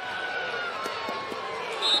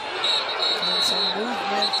 And some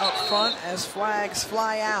movement up front as flags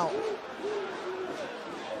fly out.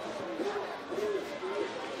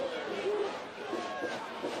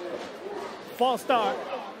 False start,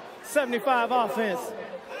 75 offense.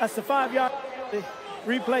 That's the 5-yard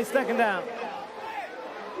replay, second down.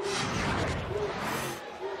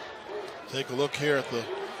 Take a look here at the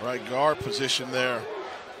right guard position there.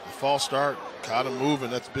 The false start, got him moving.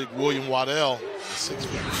 That's big William Waddell,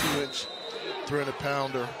 6'2",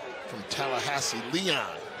 300-pounder from Tallahassee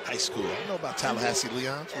Leon High School. I know about Tallahassee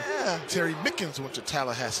Leon. Yeah. Terry Mickens went to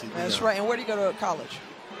Tallahassee Leon. That's right. And where did he go to college?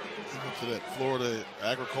 He went to that Florida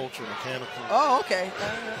Agriculture Mechanical. Oh, okay.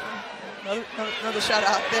 Another shout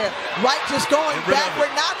out there. Wright just going backward,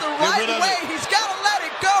 not the right way. He's got to let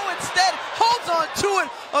it go instead. Holds on to it.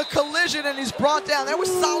 A collision, and he's brought down. There was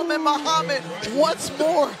Solomon Muhammad once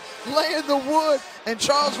more laying the wood. And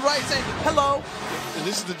Charles Wright saying, hello. And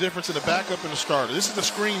this is the difference in the backup and the starter. This is the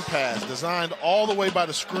screen pass designed all the way by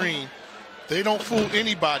the screen. They don't fool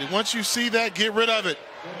anybody. Once you see that, get rid of it.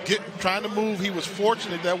 Trying to move. He was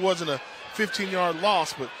fortunate that wasn't a 15-yard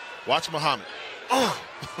loss, but watch Muhammad.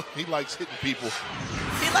 He likes hitting people.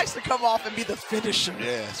 He likes to come off and be the finisher.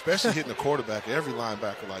 Yeah, especially hitting the quarterback. Every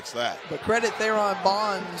linebacker likes that. But credit Theron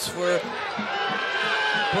Bonds for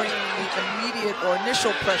bringing the immediate or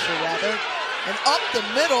initial pressure, rather. And up the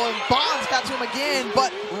middle, and Bonds got to him again,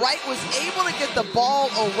 but Wright was able to get the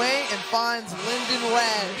ball away and finds Lyndon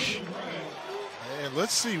Rash. And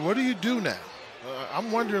let's see, what do you do now?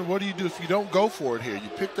 I'm wondering, what do you do if you don't go for it here? You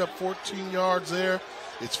picked up 14 yards there.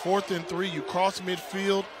 It's 4th and 3. You cross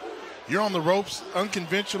midfield. You're on the ropes,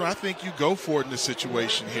 unconventional. I think you go for it in this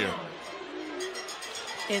situation here.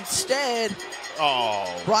 Instead,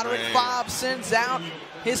 Broderick Favre sends out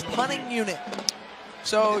his punting unit.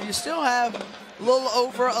 So you still have a little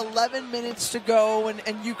over 11 minutes to go,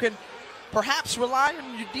 and you can perhaps rely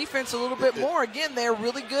on your defense a little bit more. Again, they're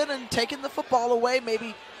really good in taking the football away,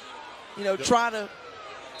 maybe, trying to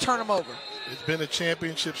turn them over. It's been a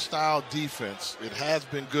championship-style defense. It has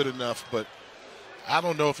been good enough, but I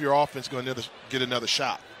don't know if your offense is going to get another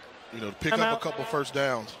shot. To pick up a couple first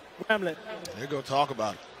downs. Grambling. They're going to talk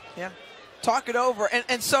about it. Yeah, talk it over.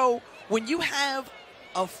 And so when you have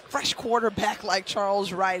a fresh quarterback like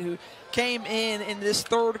Charles Wright, who came in this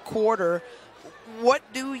third quarter, what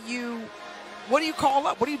do you call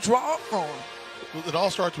up? What do you draw up from him? Well, it all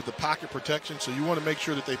starts with the pocket protection, so you want to make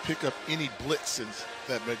sure that they pick up any blitzes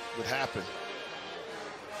that would happen.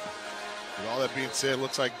 With all that being said, it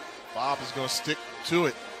looks like Bob is going to stick to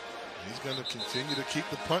it. He's going to continue to keep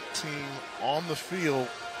the punt team on the field.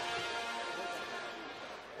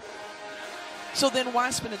 So then why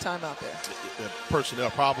spend a time out there? The personnel,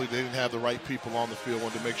 probably they didn't have the right people on the field,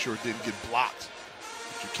 wanted to make sure it didn't get blocked.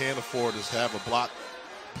 What you can't afford is to have a blocked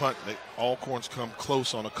punt. Alcorn's come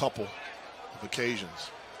close on a couple of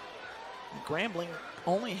occasions. Grambling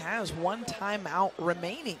only has one timeout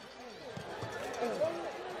remaining.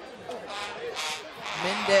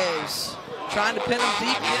 Mendez trying to pin him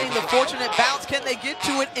deep, getting the fortunate bounce. Can they get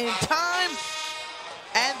to it in time?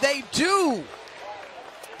 And they do.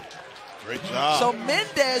 Great job. So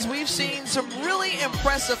Mendez, we've seen some really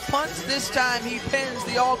impressive punts. This time he pins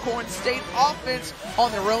the Alcorn State offense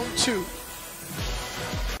on their own 2.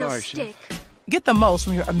 Get the most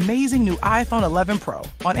from your amazing new iPhone 11 Pro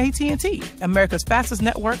on AT&T, America's fastest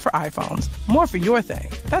network for iPhones. More for your thing.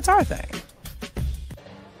 That's our thing.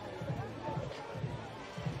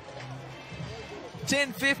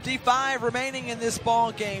 10:55 remaining in this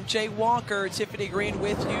ball game. Jay Walker, Tiffany Green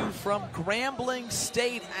with you from Grambling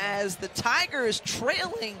State as the Tigers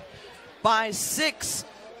trailing by 6.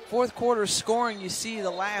 Fourth quarter scoring, you see the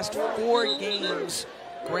last 4 games.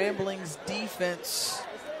 Grambling's defense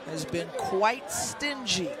has been quite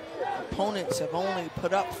stingy. Opponents have only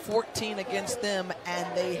put up 14 against them, and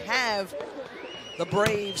they have the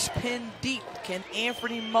Braves pinned deep. Can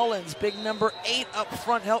Anthony Mullins, big number 8 up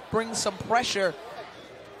front, help bring some pressure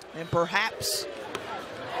and perhaps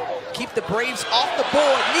keep the Braves off the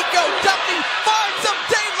board? Nico Duffy finds some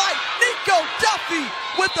daylight. Nico Duffy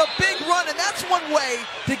with a big run, and that's one way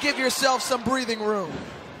to give yourself some breathing room.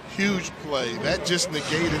 Huge play. That just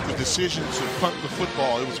negated the decision to punt the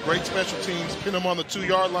football. It was great special teams, pin him on the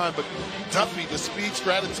 2-yard line, but Duffy, the speed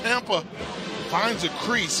strat of Tampa, finds a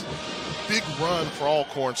crease. Big run for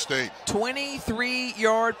Alcorn State.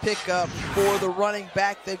 23-yard pickup for the running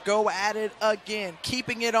back. They go at it again,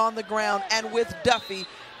 keeping it on the ground, and with Duffy,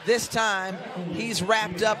 this time he's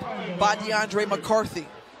wrapped up by DeAndre McCarthy.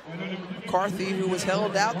 McCarthy, who was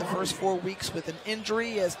held out the first 4 weeks with an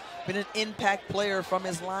injury, has been an impact player from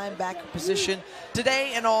his linebacker position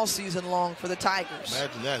today and all season long for the Tigers.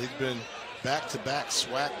 Imagine that. He's been back-to-back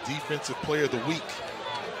SWAC Defensive Player of the Week.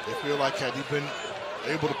 They feel like had he been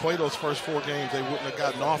able to play those first 4 games, they wouldn't have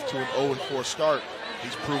gotten off to an 0-4 start.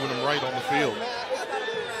 He's proven them right on the field.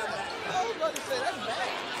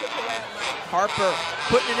 Harper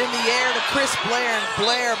putting it in the air to Chris Blair, and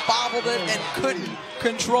Blair bobbled it and couldn't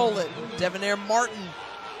control it. Devonair Martin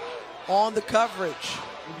on the coverage.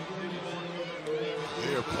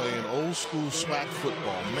 They are playing old school SWAC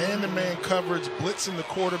football. Man-to-man coverage, blitzing the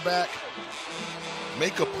quarterback,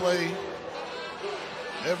 make a play.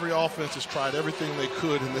 Every offense has tried everything they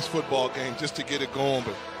could in this football game just to get it going,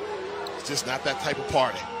 but it's just not that type of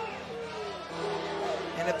party.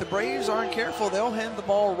 And if the Braves aren't careful, they'll hand the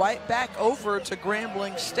ball right back over to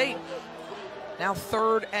Grambling State. Now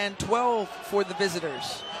 3rd and 12 for the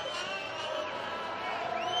visitors.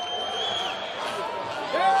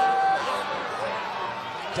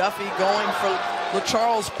 Duffy going for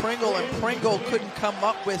LaCharles Pringle, and Pringle couldn't come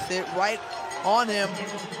up with it. Right on him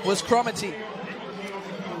was Crumity.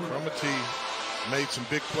 Crumity made some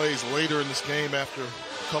big plays later in this game after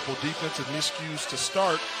a couple defensive miscues to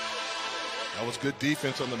start. That was good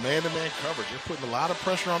defense on the man-to-man coverage. They're putting a lot of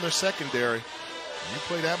pressure on their secondary. When you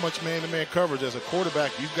play that much man-to-man coverage as a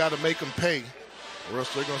quarterback, you've got to make them pay, or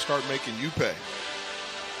else they're going to start making you pay.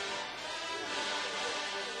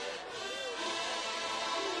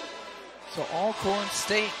 So Alcorn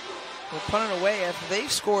State will punt it away after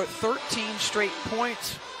they've scored 13 straight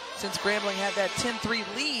points since Grambling had that 10-3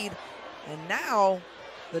 lead. And now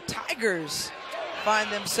the Tigers find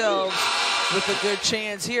themselves with a good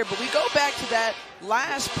chance here. But we go back to that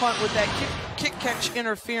last punt with that kick-catch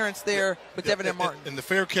interference there with Devonair Martin. And the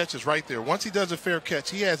fair catch is right there. Once he does a fair catch,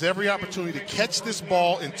 he has every opportunity to catch this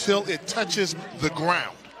ball until it touches the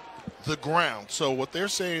ground. The ground. So what they're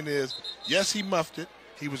saying is, yes, he muffed it.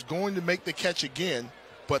 He was going to make the catch again,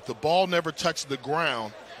 but the ball never touched the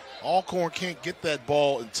ground. Alcorn can't get that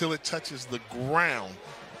ball until it touches the ground.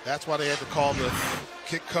 That's why they had to call the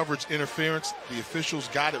kick coverage interference. The officials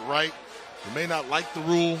got it right. They may not like the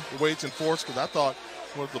rule, the way it's enforced, because I thought,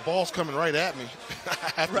 well, if the ball's coming right at me,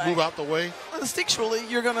 I have to move out the way. Instinctually,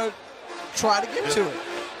 you're going to try to get to it.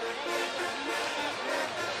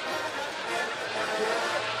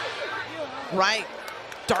 Right,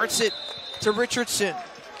 darts it to Richardson.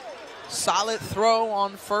 Solid throw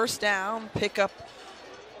on first down, pickup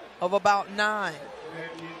of about 9.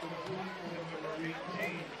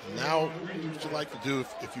 Now, what you like to do,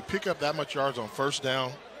 if you pick up that much yards on first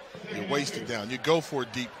down, you're wasted down. You go for a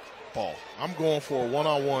deep ball. I'm going for a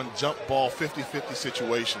one-on-one jump ball 50-50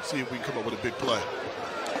 situation. See if we can come up with a big play.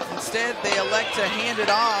 Instead, they elect to hand it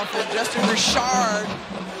off, and Justin Richard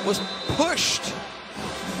was pushed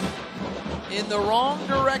in the wrong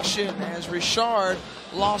direction as Richard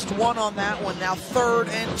lost one on that one. Now 3rd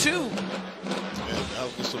and 2. Yeah, that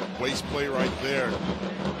was just a waste play right there.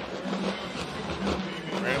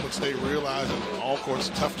 Grambling State realizing Alcorn's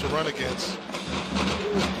tough to run against.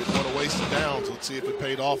 Didn't want to waste it down, so let's see if it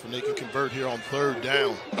paid off and they can convert here on 3rd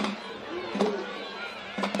down.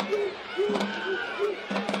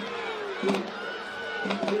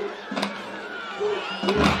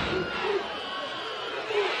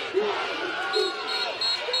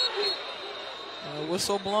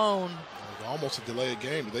 Whistle blown. Almost a delay of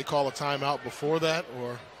game. Did they call a timeout before that,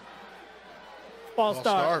 or? False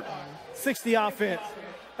start. 60 offense.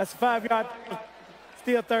 That's a 5-yard.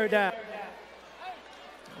 Still 3rd down.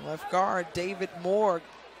 Left guard David Moore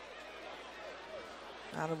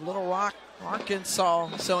out of Little Rock,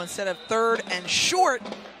 Arkansas. So instead of 3rd and short,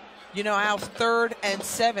 you now have 3rd and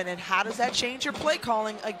 7. And how does that change your play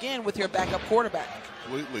calling again with your backup quarterback?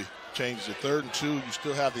 Completely changes it. 3rd and 2, you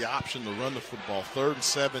still have the option to run the football. 3rd and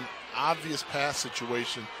 7, obvious pass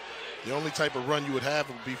situation. The only type of run you would have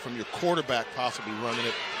would be from your quarterback possibly running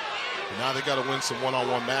it. But now they got to win some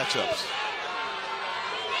one-on-one matchups.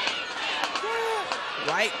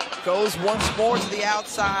 Wright goes once more to the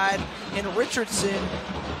outside in Richardson,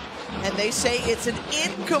 and they say it's an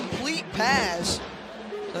incomplete pass.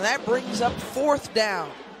 And that brings up 4th down.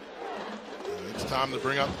 It's time to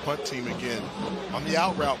bring out the punt team again. On the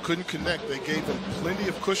out route, couldn't connect. They gave him plenty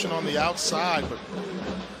of cushion on the outside, but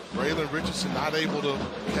Braylon Richardson not able to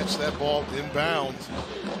catch that ball inbounds.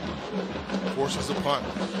 Forces a punt.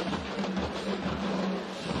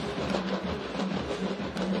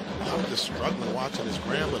 I'm just struggling watching this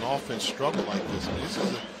Grambling offense struggle like this. I mean, this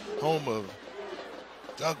is the home of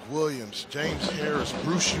Doug Williams, James Harris,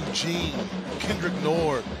 Bruce Eugene, Kendrick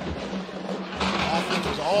Nord. Offense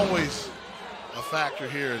was always a factor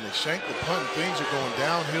here, and they shanked the punt, and things are going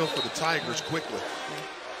downhill for the Tigers quickly.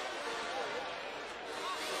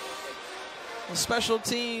 Well, special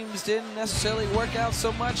teams didn't necessarily work out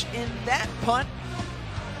so much in that punt.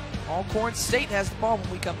 Alcorn State has the ball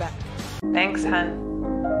when we come back. Thanks, hon.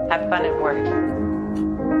 Have fun at work.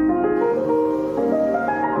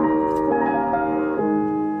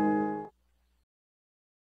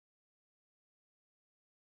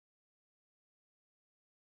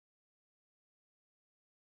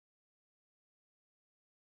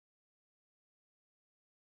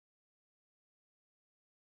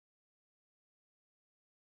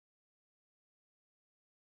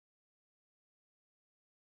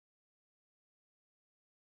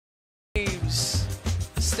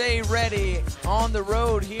 Stay ready on the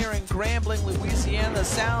road here in Grambling, Louisiana. The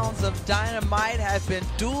sounds of dynamite have been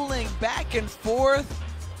dueling back and forth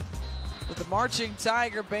with the Marching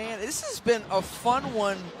Tiger Band. This has been a fun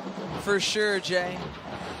one for sure, Jay.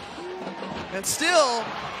 And still, a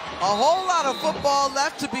whole lot of football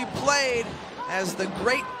left to be played as the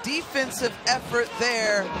great defensive effort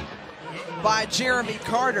there by Jeremy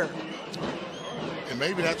Carter. And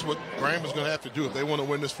maybe that's what Grambling's going to have to do if they want to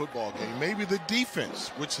win this football game. Maybe the defense,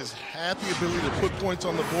 which has had the ability to put points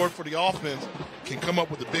on the board for the offense, can come up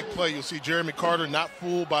with a big play. You'll see Jeremy Carter not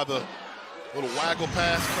fooled by the little waggle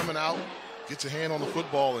pass coming out, gets a hand on the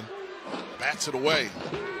football and bats it away.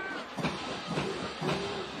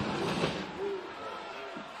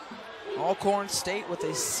 Alcorn State with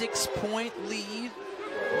a 6-point lead.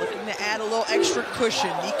 Looking to add a little extra cushion.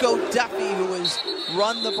 Nico Duffy, who has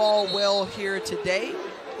run the ball well here today.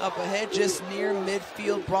 Up ahead just near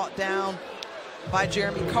midfield, brought down by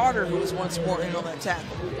Jeremy Carter, who was once more in on that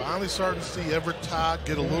tackle. Finally starting to see Everett Todd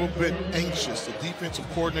get a little bit anxious. The defensive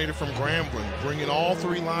coordinator from Grambling, bringing all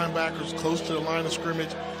 3 linebackers close to the line of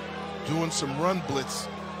scrimmage, doing some run blitz,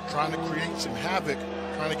 trying to create some havoc,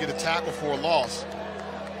 trying to get a tackle for a loss.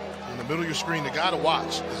 In the middle of your screen, the guy to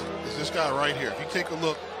watch is this guy right here. If you take a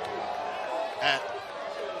look at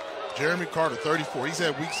Jeremy Carter, 34, he's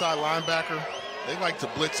that weak side linebacker. They like to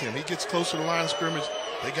blitz him. He gets close to the line of scrimmage.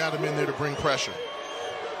 They got him in there to bring pressure.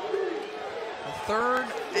 3rd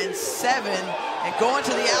and 7, and going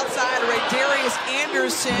to the outside, Raydarius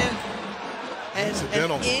Anderson, and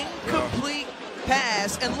an incomplete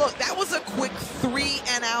pass. And look, that was a quick 3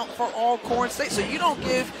 and out for Alcorn State. So you don't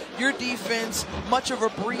give your defense much of a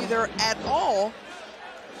breather at all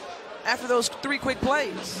after those 3 quick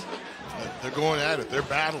plays. They're going at it. They're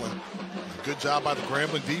battling. Good job by the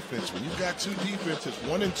Grambling defense. When you've got 2 defenses,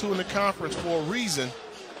 1 and 2 in the conference for a reason,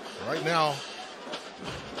 Right now,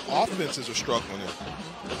 offenses are struggling.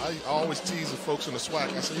 I always tease the folks in the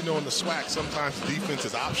SWAC. I say, you know, in the SWAC, sometimes defense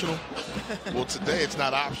is optional. Well, today it's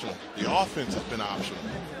not optional. The offense has been optional.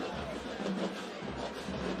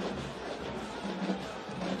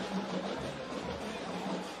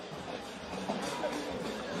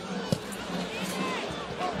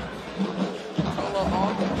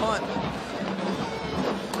 On the punt.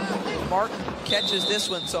 Mark catches this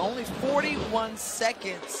one, so only 41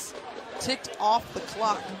 seconds ticked off the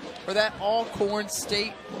clock for that Alcorn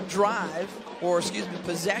State drive, or excuse me,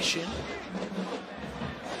 possession.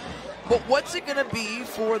 But what's it going to be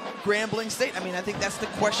for Grambling State? I mean, I think that's the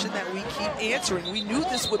question that we keep answering. We knew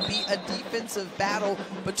this would be a defensive battle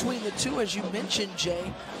between the two, as you mentioned,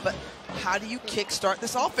 Jay, but how do you kickstart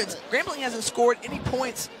this offense? Grambling hasn't scored any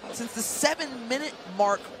points since the 7-minute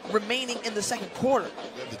mark remaining in the second quarter.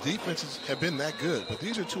 Yeah, the defenses have been that good, but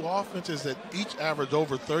these are two offenses that each average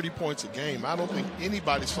over 30 points a game. I don't think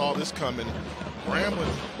anybody saw this coming.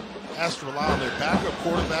 Grambling has to rely on their backup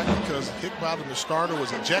quarterback because Hickbottom, the starter,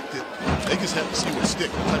 was ejected. They just have to see what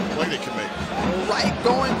stick, what type of play they can make. Right,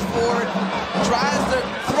 going for it, tries to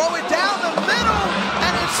throw it down the middle,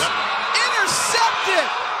 and it's intercepted.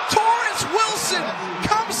 Torrance Wilson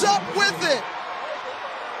comes up with it.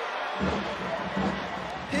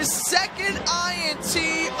 His second INT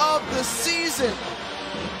of the season.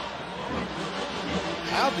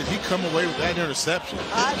 How did he come away with that interception?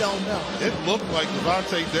 I don't know. It looked like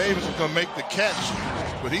Devontae Davis was going to make the catch,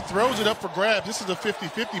 but he throws it up for grabs. This is a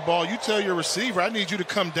 50-50 ball. You tell your receiver, I need you to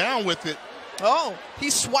come down with it. Oh, he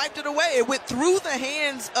swiped it away. It went through the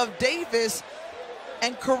hands of Davis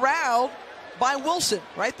and corralled by Wilson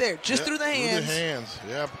right there, just through the hands. Through the hands,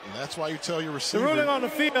 yeah. And that's why you tell your receiver. The ruling on the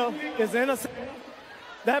field is intercept.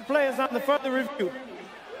 That play is under further review.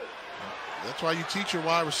 That's why you teach your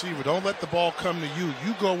wide receiver, don't let the ball come to you.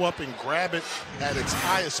 You go up and grab it at its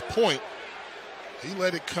highest point. He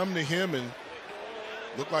let it come to him and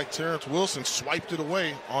looked like Terrence Wilson swiped it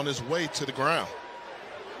away on his way to the ground.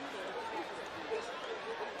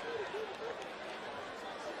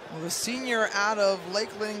 Well, the senior out of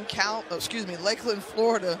Lakeland,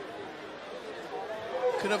 Florida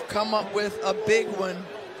could have come up with a big one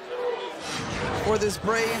for this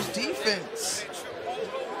Braves defense.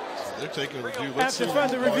 They're taking a review. Let's After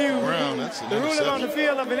further review, the ruling on the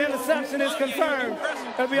field of an interception is confirmed.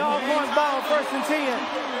 It'll be Alcorn's ball, 1st and 10.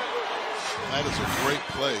 That is a great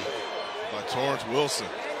play by Torrance Wilson.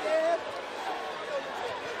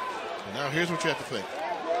 And now here's what you have to think.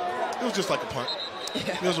 It was just like a punt.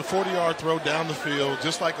 Yeah. It was a 40-yard throw down the field,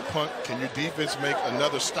 just like a punt. Can your defense make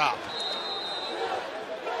another stop?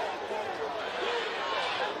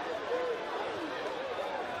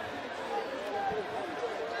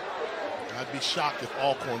 I'd be shocked if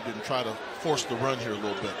Alcorn didn't try to force the run here a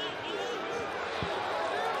little bit.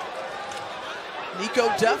 Nico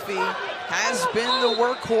Duffy has been the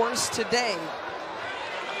workhorse today.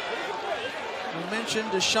 We mentioned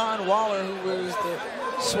Deshaun Waller, who was the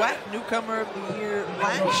SWAC newcomer of the year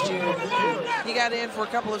last year. He got in for a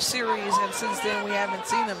couple of series, and since then we haven't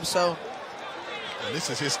seen him. So, and this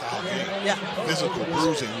is his style game. Yeah. Physical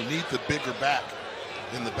bruising. You need the bigger back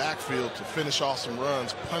in the backfield to finish off some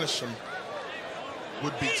runs, punish some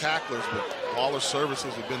would-be tacklers, but Waller's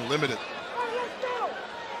services have been limited.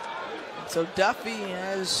 So Duffy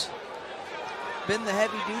has been the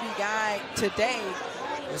heavy-duty guy today,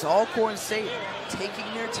 as Alcorn State taking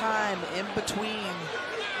their time in between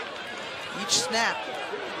each snap.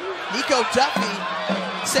 Nico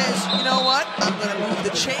Duffy says, you know what, I'm going to move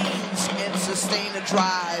the chains and sustain a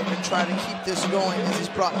drive and try to keep this going, as he's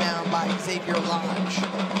brought down by Xavier Lodge.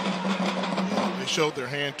 They showed their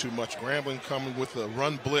hand too much. Grambling coming with a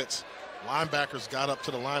run blitz. Linebackers got up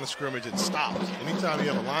to the line of scrimmage and stopped. Anytime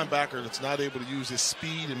you have a linebacker that's not able to use his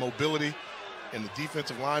speed and mobility, and the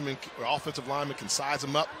defensive lineman or offensive lineman can size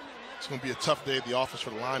him up, it's going to be a tough day at the office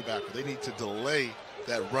for the linebacker. They need to delay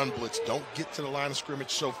that run blitz. Don't get to the line of scrimmage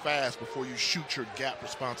so fast before you shoot your gap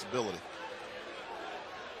responsibility.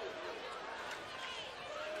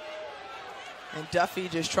 And Duffy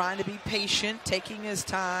just trying to be patient, taking his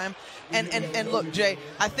time. And look, Jay,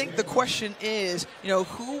 I think the question is, you know,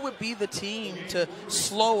 who would be the team to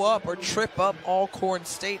slow up or trip up Alcorn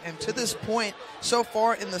State? And to this point, so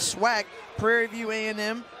far in the SWAC, Prairie View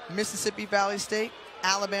A&M, Mississippi Valley State,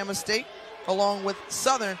 Alabama State, along with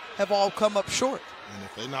Southern, have all come up short. And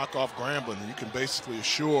if they knock off Grambling, you can basically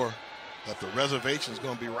assure that the reservation is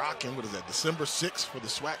going to be rocking. What is that, December 6th for the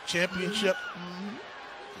SWAC championship? Mm-hmm.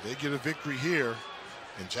 They get a victory here,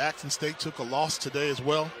 and Jackson State took a loss today as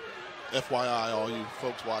well. FYI, all you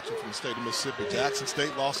folks watching from the state of Mississippi, Jackson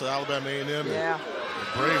State lost to Alabama A&M. Yeah. The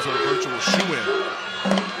Braves are a virtual shoe-in.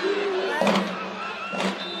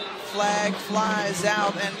 Flag flies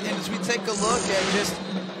out, and as we take a look at just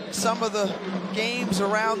some of the games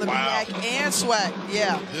around the MEAC and SWAC,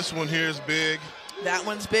 This one here is big. That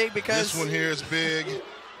one's big because this one here is big. We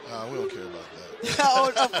don't care about that.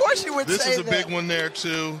 Oh, of course you would say that. This is a big one there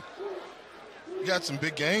too. You got some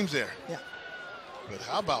big games there. Yeah. But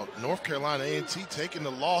how about North Carolina A&T taking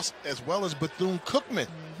the loss as well as Bethune-Cookman?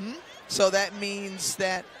 So that means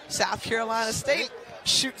that South Carolina State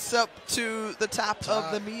shoots up to the top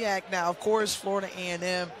of the MEAC now. Of course, Florida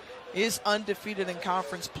A&M is undefeated in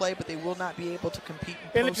conference play, but they will not be able to compete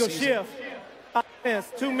in Illegal postseason. shift. Offense,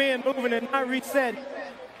 2 men moving and not reset.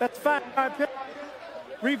 That's 5-yard penalty.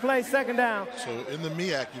 Replay, second down. So in the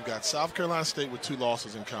MEAC, you've got South Carolina State with 2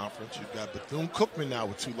 losses in conference. You've got Bethune-Cookman now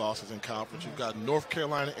with 2 losses in conference. You've got North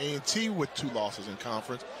Carolina A&T with 2 losses in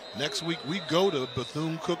conference. Next week, we go to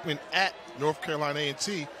Bethune-Cookman at North Carolina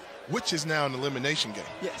A&T, which is now an elimination game.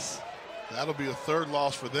 Yes. That'll be a 3rd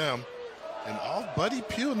loss for them. And Buddy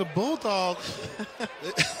Pugh and the Bulldogs.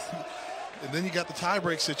 And then you got the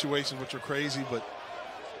tiebreak situations, which are crazy, but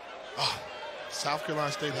South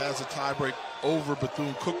Carolina State has a tiebreak over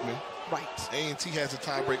Bethune-Cookman. Right. A&T has a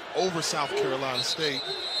tiebreak over South Carolina State.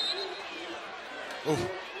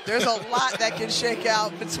 There's a lot that can shake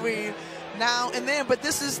out between now and then, but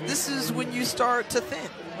this is when you start to thin,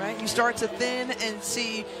 right? You start to thin and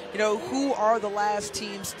see, who are the last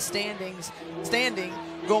teams standing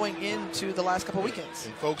going into the last couple weekends.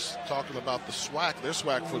 And folks talking about the SWAC, their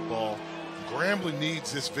SWAC football, Grambling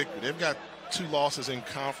needs this victory. They've got 2 losses in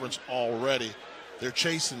conference already. They're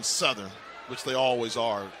chasing Southern, which they always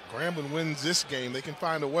are. Grambling wins this game, they can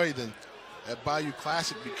find a way, then that Bayou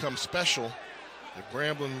Classic becomes special. If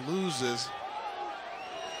Grambling loses,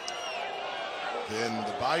 then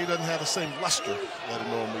the Bayou doesn't have the same luster that it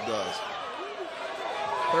normally does.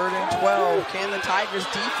 3rd and 12. Can the Tigers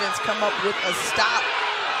defense come up with a stop?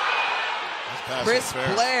 Chris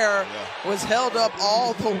Blair was held up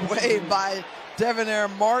all the way by Devonair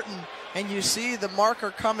Martin, and you see the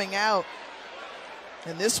marker coming out.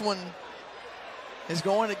 And this one is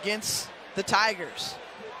going against the Tigers.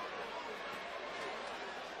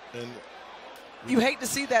 And you hate to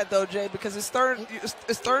see that, though, Jay, because it's 3rd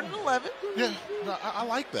and 11. Yeah, no, I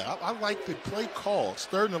like that. I like the play call. It's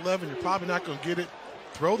 3rd and 11. You're probably not going to get it.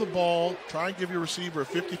 Throw the ball, try and give your receiver a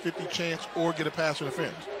 50-50 chance, or get a pass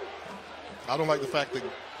interference. I don't like the fact that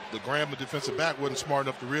the Grambling defensive back wasn't smart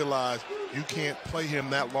enough to realize you can't play him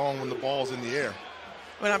that long when the ball's in the air.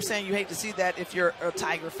 When I'm saying you hate to see that if you're a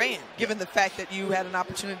Tiger fan, given the fact that you had an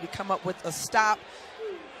opportunity to come up with a stop.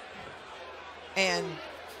 And,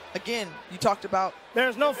 again, you talked about...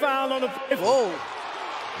 There's no foul on the... Whoa.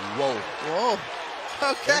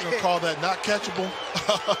 Okay. They're going to call that not catchable.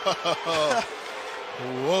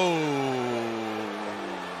 Whoa.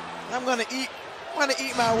 I'm going to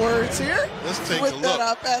eat my words here. Let's take a look.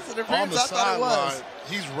 That pass interference, on the sideline,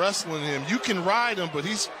 he's wrestling him. You can ride him, but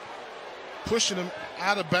he's pushing him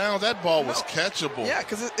out of bounds. That ball was catchable. Yeah,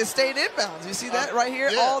 because it stayed inbounds. You see that right here?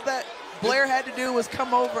 Yeah. All that Blair had to do was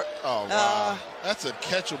come over. Oh, wow. That's a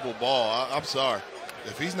catchable ball. I'm sorry.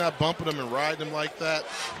 If he's not bumping him and riding him like that,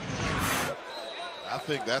 I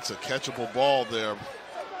think that's a catchable ball there.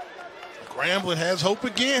 Grambling has hope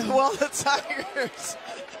again. Well, the Tigers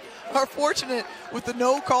are fortunate with the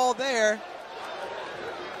no call there.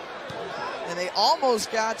 And they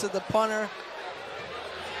almost got to the punter.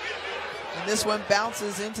 And this one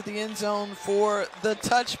bounces into the end zone for the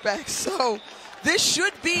touchback. So this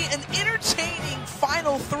should be an entertaining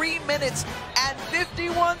final 3 minutes and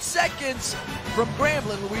 51 seconds from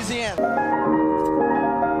Grambling, Louisiana.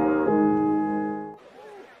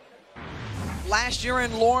 Last year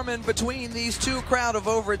in Lorman, between these two, crowd of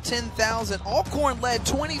over 10,000. Alcorn led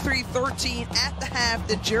 23-13 at the half.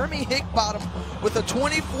 Then Jeremy Hickbottom with a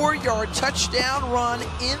 24-yard touchdown run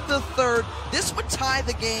in the 3rd. This would tie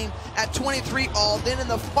the game at 23-all. Then in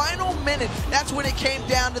the final minute, that's when it came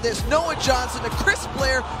down to this. Noah Johnson to Chris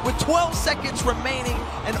Blair with 12 seconds remaining,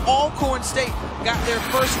 and Alcorn State got their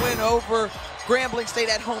first win over Grambling State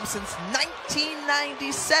at home since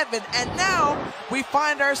 1997. And now we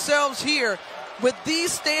find ourselves here with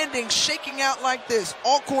these standings shaking out like this.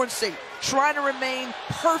 Alcorn State trying to remain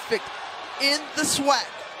perfect in the SWAC.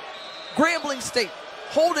 Grambling State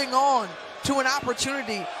holding on to an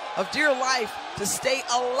opportunity of dear life to stay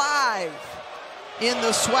alive in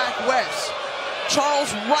the SWAC West.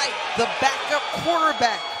 Charles Wright, the backup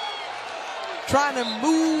quarterback, trying to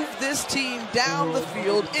move this team down the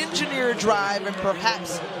field, engineer a drive, and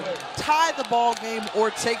perhaps tie the ball game or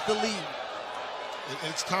take the lead.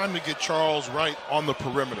 It's time to get Charles Wright on the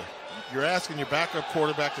perimeter. you're asking your backup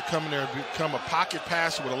quarterback to come in there and become a pocket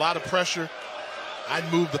passer with a lot of pressure, I'd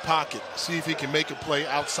move the pocket, see if he can make a play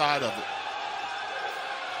outside of it.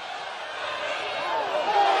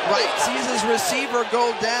 Wright sees his receiver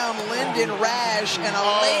go down, Lyndon Rash, and a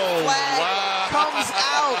late flag comes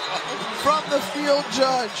out from the field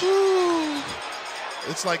judge. Ooh.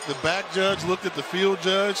 It's like the back judge looked at the field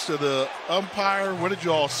judge to the umpire. What did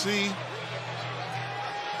you all see?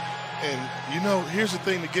 And, you know, here's the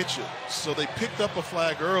thing to get you. So they picked up a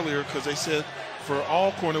flag earlier because they said for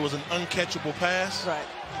Alcorn it was an uncatchable pass. Right.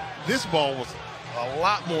 This ball was a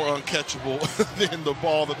lot more uncatchable than the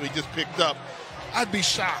ball that we just picked up. I'd be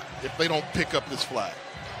shocked if they don't pick up this flag.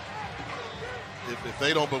 If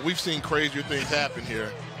they don't, but we've seen crazier things happen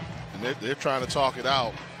here, and they're trying to talk it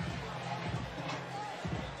out.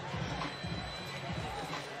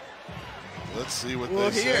 Let's see what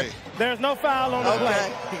they say. There's no foul on the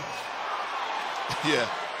play. Yeah.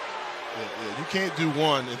 You can't do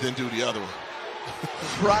one and then do the other one.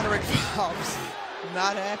 Broderick Fobbs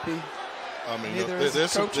not happy. I mean,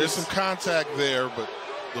 there's some contact there, but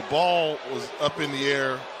the ball was up in the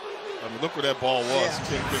air. I mean, look where that ball was,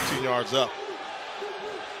 10, 15 yards up.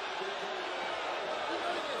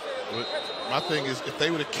 But my thing is, if they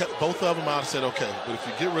would have kept both of them out and said, okay, but if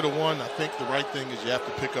you get rid of one, I think the right thing is you have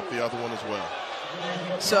to pick up the other one as well.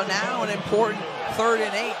 So now an important 3rd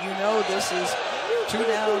and 8. You know this is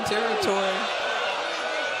 2-down territory.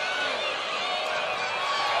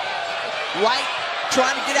 Wright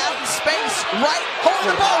trying to get out in space. Wright holding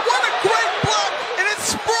the ball. What a great block! And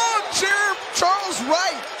it's sprung Charles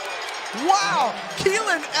Wright. Wow,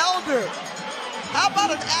 Keelan Elder. How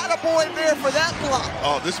about an attaboy there for that block?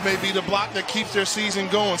 Oh, this may be the block that keeps their season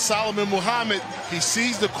going. Solomon Muhammad, he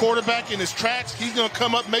sees the quarterback in his tracks. He's going to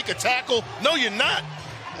come up, make a tackle. No, you're not.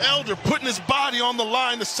 Elder putting his body on the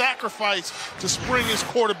line to sacrifice to spring his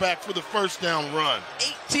quarterback for the first down run.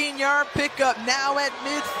 18-yard pickup now at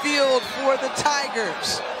midfield for the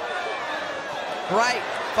Tigers. Wright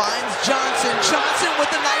finds Johnson. Johnson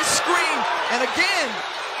with a nice screen. And again,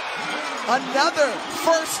 another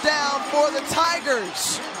first down for the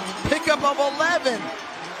Tigers. Pickup of 11.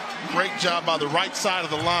 Great job by the right side of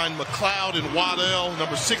the line. McLeod and Waddell,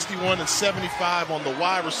 number 61 and 75 on the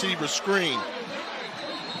wide receiver screen.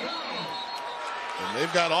 And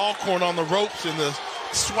they've got Alcorn on the ropes, and the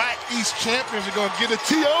SWAC East champions are going to get a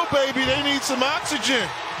TO, baby. They need some oxygen.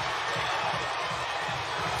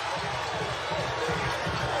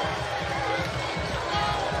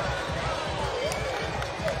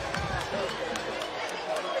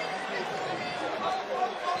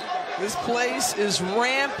 This place is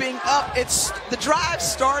ramping up. The drive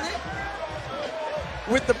started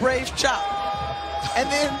with the Braves chop. And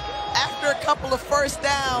then after a couple of first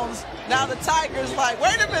downs, now the Tigers like,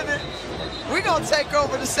 wait a minute, we're going to take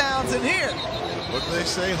over the sounds in here. What they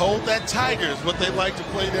say, hold that Tigers, what they like to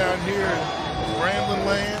play down here in Grambling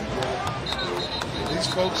land. These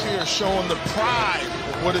folks here are showing the pride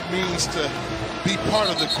of what it means to be part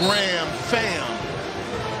of the Gram fam.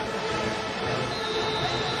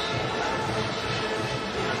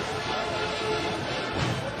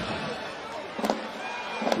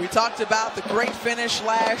 We talked about the great finish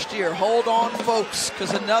last year. Hold on, folks,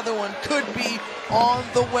 because another one could be on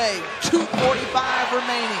the way. 2:45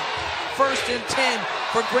 remaining. 1st and 10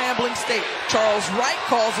 for Grambling State. Charles Wright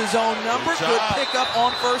calls his own number. Good pickup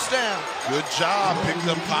on first down. Good job. Picked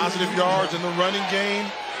up positive yards in the running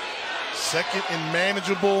game. 2nd and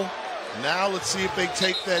manageable. Now let's see if they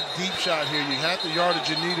take that deep shot here. You had the yardage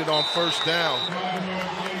you needed on first down.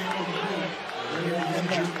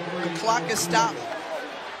 The clock is stopped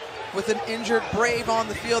with an injured Brave on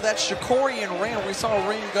the field. That's Shakorian Ring. We saw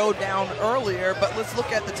Ring go down earlier, but let's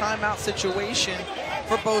look at the timeout situation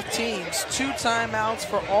for both teams. 2 timeouts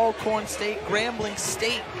for Alcorn State. Grambling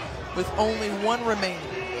State with only 1 remaining.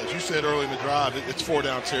 As you said early in the drive, it's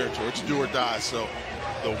 4-down territory. It's do or die. So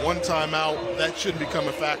the 1 timeout, that shouldn't become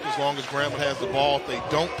a factor as long as Grambling has the ball. If they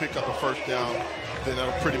don't pick up a first down, then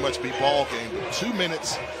that'll pretty much be ball game. But 2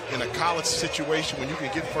 minutes in a college situation when you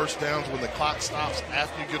can get first downs when the clock stops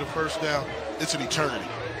after you get a first down, it's an eternity.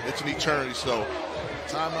 It's an eternity. So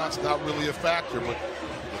timeout's not really a factor, but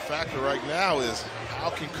the factor right now is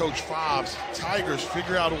how can Coach Fobbs, Tigers,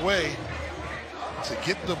 figure out a way to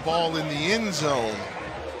get the ball in the end zone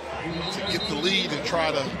to get the lead and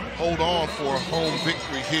try to hold on for a home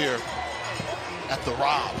victory here at the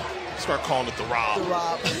Rob. Start calling it the Rob. The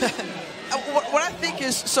Rob. What I think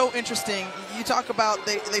is so interesting, you talk about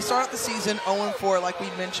they start out the season 0-4, like we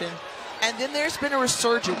mentioned, and then there's been a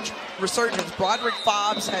resurgence. Broderick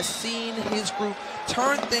Fobbs has seen his group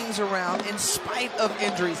turn things around in spite of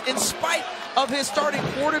injuries, in spite of his starting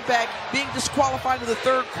quarterback being disqualified in the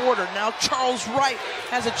third quarter. Now Charles Wright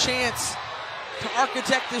has a chance to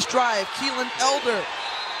architect this drive. Keelan Elder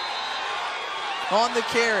on the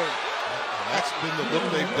carry. That's been the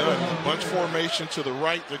look they've done. Bunch formation to the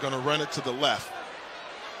right, they're going to run it to the left.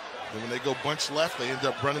 And when they go bunch left, they end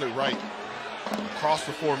up running it right across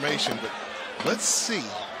the formation. But let's see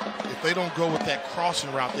if they don't go with that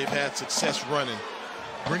crossing route they've had success running.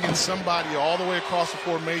 Bringing somebody all the way across the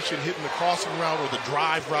formation, hitting the crossing route or the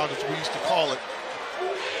drive route as we used to call it.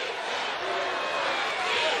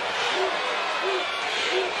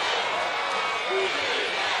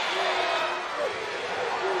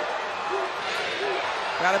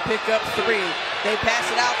 Got to pick up 3. They pass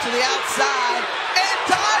it out to the outside and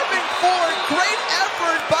diving for it. Great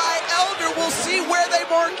effort by Elder. We'll see where they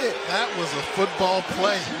mark it. That was a football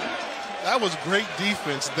play. That was great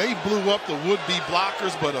defense. They blew up the would-be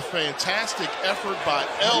blockers, but a fantastic effort by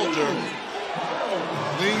Elder.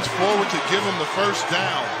 Leans forward to give him the first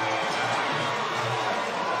down.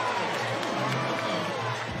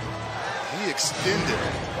 He extended.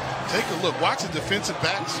 Take a look. Watch the defensive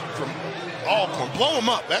backs from Alcorn. Blow him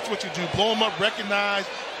up. That's what you do. Blow him up, recognize.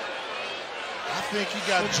 I think he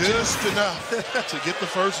got just enough to get the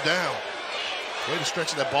first down. Way to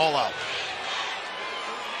stretch that ball out.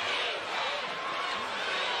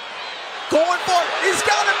 Going for it. He's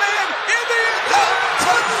got a man in the end zone.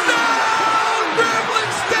 Touchdown,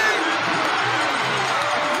 Grambling State.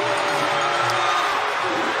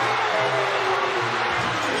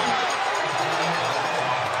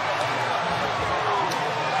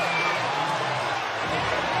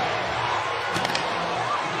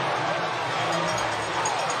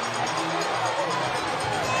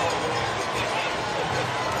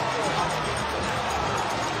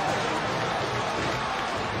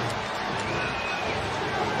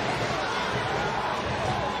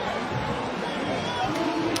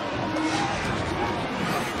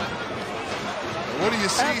 What do you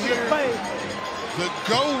see here? The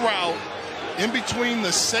go route in between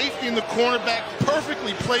the safety and the cornerback.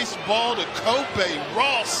 Perfectly placed ball to Kobe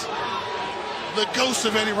Ross. The ghost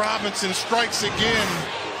of Eddie Robinson strikes again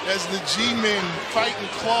as the G-men fight and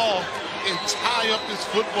claw and tie up this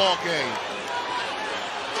football game.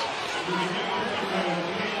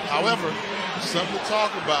 However, something to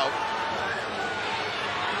talk about.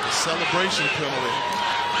 The celebration penalty.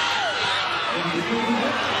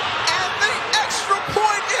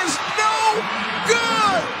 Point is no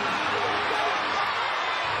good.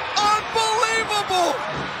 Unbelievable.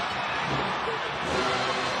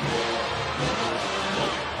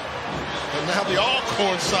 And now the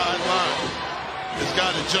Alcorn sideline has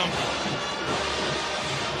got it jumping.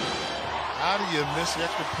 How do you miss the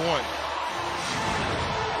extra point?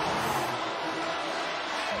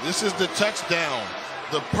 This is the touchdown.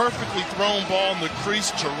 The perfectly thrown ball in the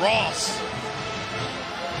crease to Ross.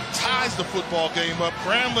 Ties the football game up.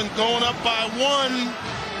 Grambling going up by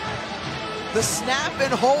 1. The snap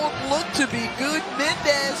and hold looked to be good.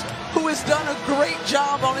 Mendez, who has done a great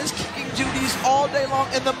job on his kicking duties all day long,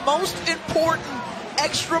 and the most important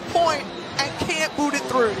extra point, and can't boot it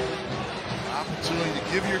through. Opportunity to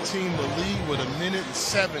give your team the lead with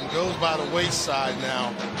 1:07 goes by the wayside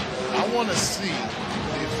now. I want to see.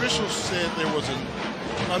 The officials said there was an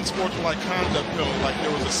unsportsmanlike conduct penalty, like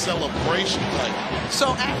there was a celebration type.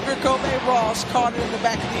 So after Kobe Ross caught it in the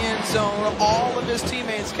back of the end zone, all of his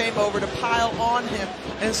teammates came over to pile on him.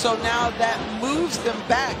 And so now that moves them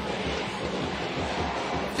back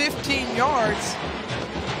 15 yards.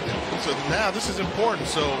 So now this is important.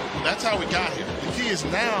 So that's how we got here. The key is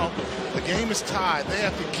now the game is tied. They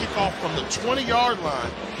have to kick off from the 20-yard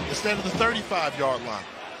line instead of the 35-yard line.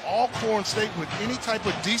 Alcorn State, with any type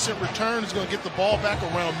of decent return, is going to get the ball back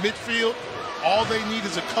around midfield. All they need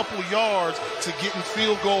is a couple yards to get in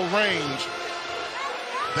field goal range.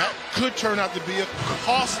 That could turn out to be a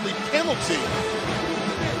costly penalty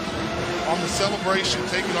on the celebration,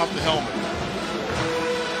 taking off the helmet.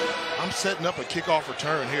 I'm setting up a kickoff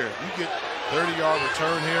return here. You get 30-yard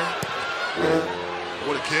return here.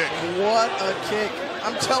 What a kick. What a kick.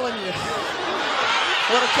 I'm telling you.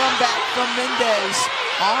 What a comeback from Mendez.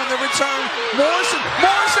 On the return, Morrison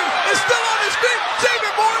is still on his feet.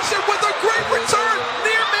 David Morrison with a great return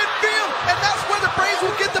near midfield, and that's where the Braves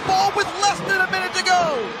will get the ball with less than a minute to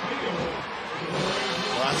go.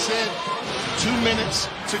 Well, I said 2 minutes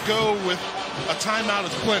to go with a timeout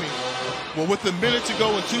is plenty. Well, with a minute to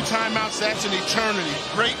go and 2 timeouts, that's an eternity.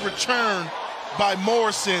 Great return by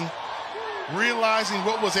Morrison, realizing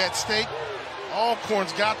what was at stake.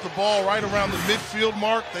 Alcorn's got the ball right around the midfield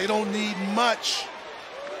mark. They don't need much.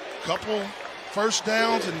 Couple first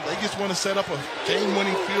downs, and they just want to set up a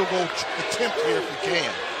game-winning field goal attempt here if you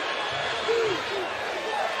can.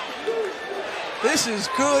 This is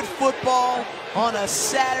good football on a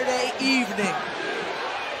Saturday evening.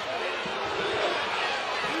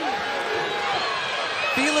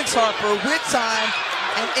 Felix Harper with time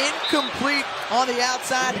and incomplete on the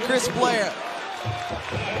outside, Chris Blair.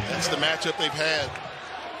 That's the matchup they've had.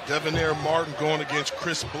 Devonair Martin going against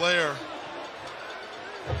Chris Blair.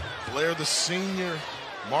 Blair the senior,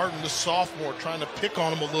 Martin the sophomore, trying to pick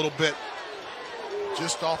on him a little bit.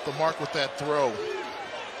 Just off the mark with that throw.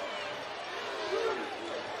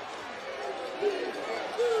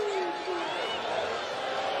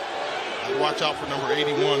 I'd watch out for number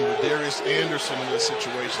 81, Darius Anderson in this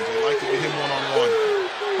situation. They like to get him one-on-one.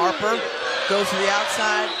 Harper goes to the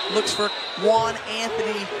outside, looks for Juan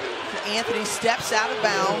Anthony. Anthony steps out of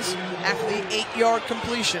bounds after the 8-yard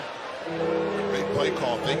completion. Great play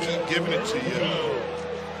call. They keep giving it to you.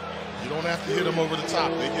 You don't have to hit them over the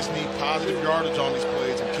top. They just need positive yardage on these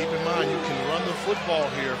plays. And keep in mind, you can run the football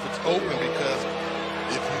here if it's open, because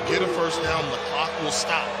if you get a first down, the clock will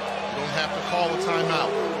stop. You don't have to call a timeout.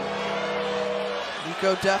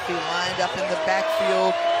 Nico Duffy lined up in the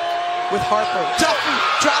backfield with Harper. Duffy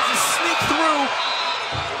tries to sneak through.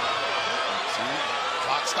 See,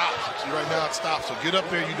 clock stops. See, right now it stops. So get up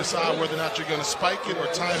there, you decide whether or not you're going to spike it or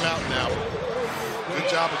time out now. Good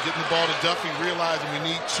job of getting the ball to Duffy, realizing we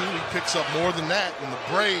need 2. He picks up more than that, and the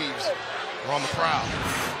Braves are on the prowl.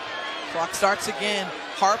 Clock starts again.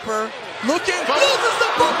 Harper looking, loses the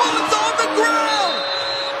football, it's on the ground.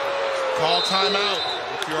 Call timeout.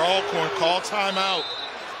 If you're Alcorn, call timeout.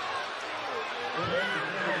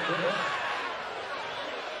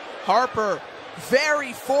 Harper,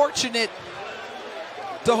 very fortunate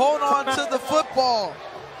to hold on to the football.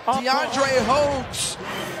 DeAndre Hogues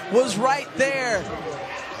was right there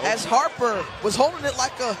as Harper was holding it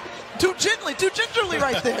like too gingerly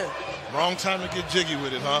right there. Wrong time to get jiggy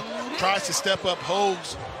with it, huh? Tries to step up.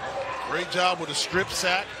 Hogues, great job with a strip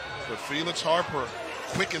sack, but Felix Harper,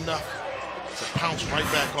 quick enough to pounce right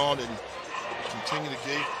back on and continue to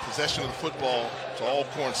give possession of the football to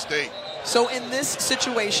Alcorn State. So in this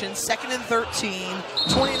situation, 2nd and 13,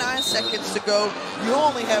 29 seconds to go. You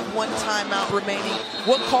only have 1 timeout remaining.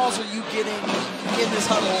 What calls are you getting in this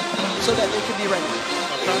huddle so that they can be ready?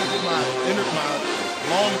 I'm trying to get my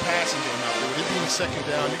long passing game out there. With it being 2nd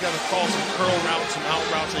down, you got to call some curl routes, some out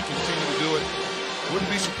routes. They continue to do it.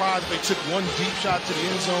 Wouldn't be surprised if they took 1 deep shot to the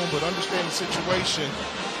end zone, but understand the situation.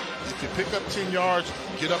 If you pick up 10 yards,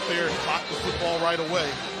 get up there and clock the football right away.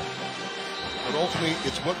 But ultimately,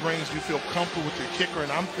 it's what range do you feel comfortable with your kicker,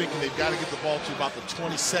 and I'm thinking they've got to get the ball to about the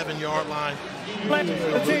 27-yard line.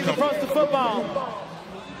 The team across the football.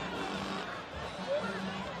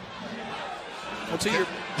 Well, to your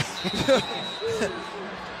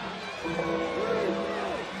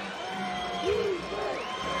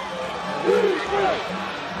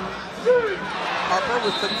Harper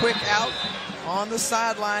with the quick out on the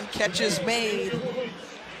sideline, catches made.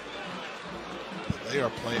 They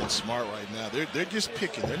are playing smart right now. They're just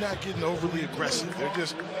picking. They're not getting overly aggressive. They're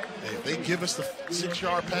just, hey, if they give us the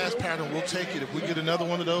 6-yard pass pattern, we'll take it. If we get another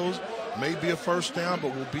one of those, maybe a first down,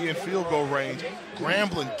 but we'll be in field goal range.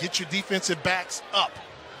 Grambling, get your defensive backs up.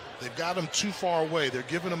 They've got them too far away. They're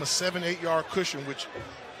giving them a 7-8 yard cushion, which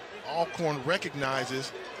Alcorn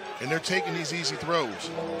recognizes, and they're taking these easy throws.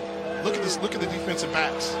 Look at this. Look at the defensive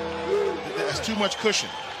backs. That's too much cushion.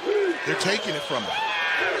 They're taking it from them.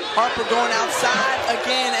 Harper going outside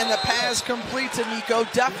again, and the pass complete to Nico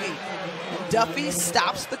Duffy. Duffy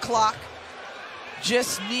stops the clock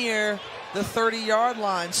just near the 30-yard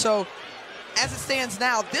line. So as it stands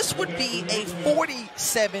now, this would be a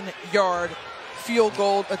 47-yard field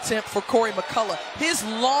goal attempt for Corey McCullough. His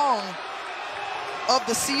long of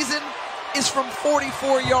the season is from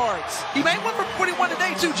 44 yards. He made one from 41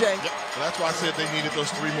 today too, Jay. Yep. So that's why I said they needed those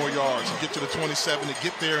 3 more yards to get to the 27, to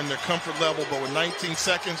get there in their comfort level. But with 19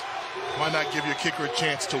 seconds, why not give your kicker a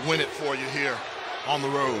chance to win it for you here on the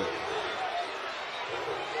road?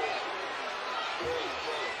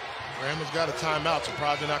 Graham's got a timeout, so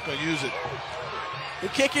probably not going to use it. The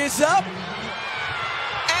kick is up,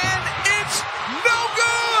 and it's no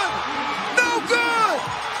good! No good!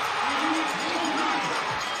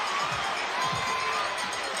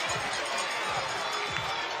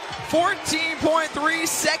 .3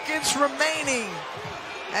 seconds remaining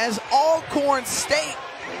as Alcorn State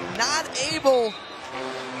not able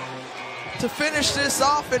to finish this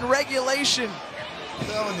off in regulation. I'm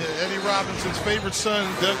telling you, Eddie Robinson's favorite son,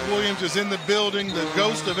 Doug Williams, is in the building, the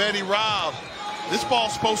ghost of Eddie Rob. This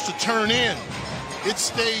ball's supposed to turn in. It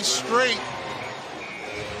stays straight.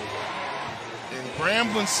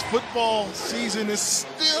 Grambling's football season is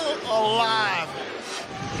still alive.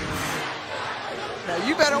 Now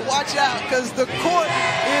you better watch out because the court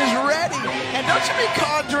is ready. And don't you be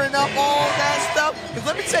conjuring up all that stuff. Because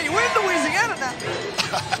let me tell you, we're in Louisiana now.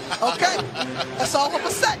 Okay? That's all I'm going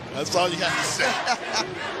to say. That's all you got to say.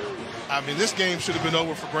 I mean, this game should have been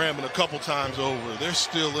over for Grambling a couple times over. They're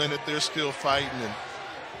still in it. They're still fighting. And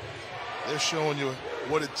they're showing you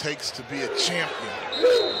what it takes to be a champion.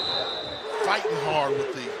 Fighting hard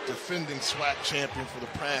with the defending SWAC champion for the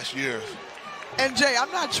past years. And Jay,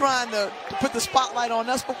 I'm not trying to put the spotlight on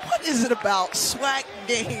us, but what is it about SWAC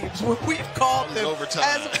games when we've called them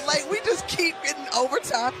as of late? We just keep getting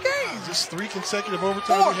overtime games. Just 3 consecutive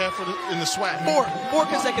overtimes we have in the SWAC. Four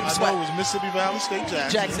consecutive SWAC. I know it was Mississippi Valley State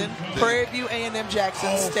Jackson. Prairie View A&M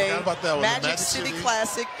Jackson State. Forgot about that one. Magic City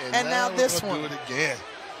Classic, and now this one. Do it again.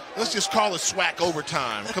 Let's just call it SWAC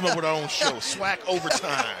overtime. Come up with our own show, SWAC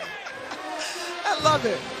overtime. I love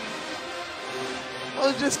it.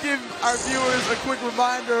 I'll just give our viewers a quick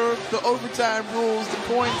reminder of the overtime rules. The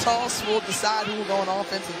coin toss will decide who will go on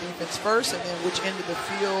offense and defense first, and then which end of the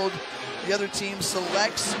field the other team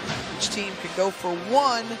selects. Each team can go for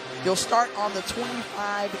one. You'll start on the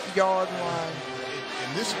 25-yard line.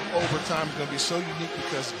 And this overtime is going to be so unique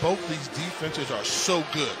because both these defenses are so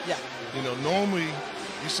good. Yeah. You know, normally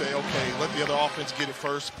you say, okay, let the other offense get it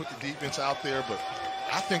first, put the defense out there, but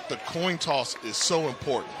I think the coin toss is so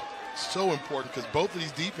important. So important because both of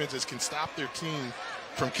these defenses can stop their team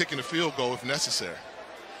from kicking a field goal if necessary.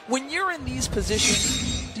 When you're in these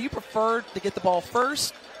positions, do you prefer to get the ball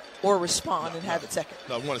first or respond and have it second?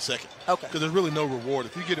 No, I want it second. Okay. Because there's really no reward.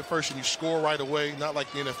 If you get it first and you score right away, not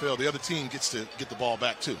like the NFL, the other team gets to get the ball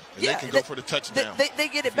back too. And they can go for the touchdown. They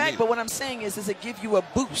get it back, but what I'm saying is, does it give you a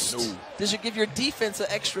boost? No. Does it give your defense an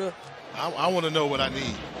extra? I want to know what I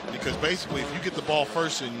need. Because basically, if you get the ball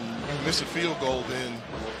first and you miss a field goal, then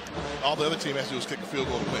all the other team has to do is kick a field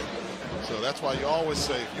goal to win. So that's why you always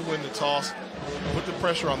say, if you win the toss, put the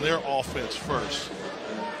pressure on their offense first.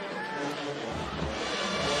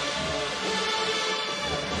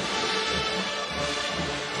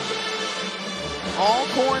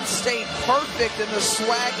 Alcorn State perfect in the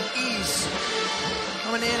SWAC East.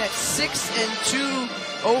 Coming in at 6-2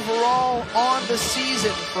 overall on the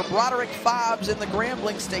season for Broderick Fobbs and the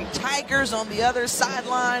Grambling State Tigers on the other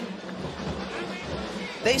sideline.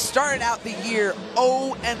 They started out the year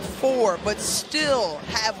 0-4, but still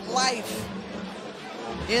have life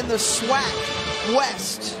in the SWAC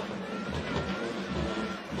West.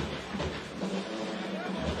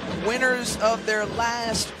 Winners of their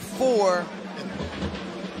last 4.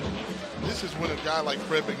 This is when a guy like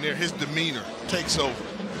Fred McNair, his demeanor takes over.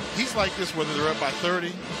 He's like this whether they're up by 30,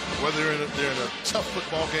 whether they're in a tough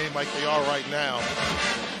football game like they are right now.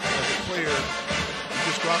 As a player, you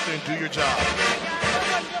just go out there and do your job.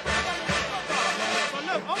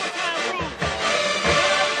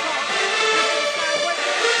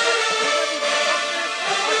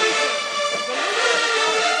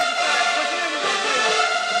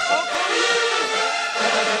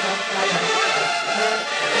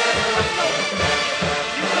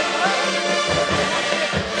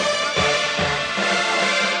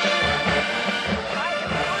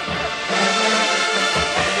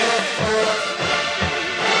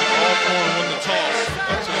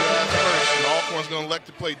 Going to elect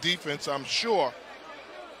to play defense, I'm sure.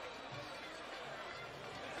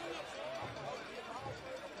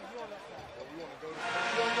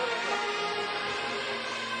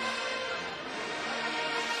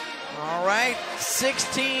 All right,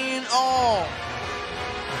 16 all.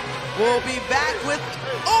 We'll be back with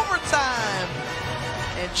overtime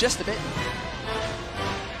in just a bit.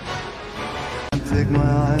 Take my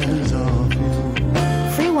eyes off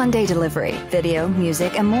you. Free one-day delivery, video,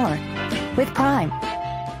 music, and more. With Prime.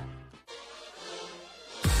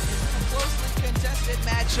 Closely contested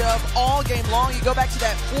matchup all game long. You go back to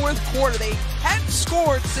that fourth quarter. They hadn't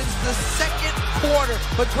scored since the second quarter,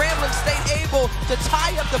 but Grambling State able to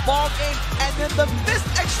tie up the ball game, and then the missed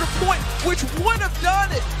extra point, which would have done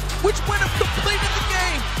it, which would have completed the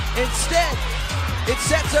game. Instead, it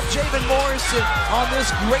sets up Javen Morrison on this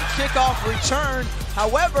great kickoff return.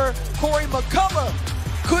 However, Corey McCullough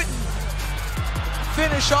couldn't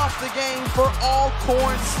finish off the game for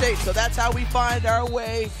Alcorn State. So that's how we find our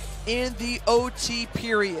way in the OT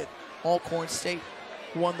period. Alcorn State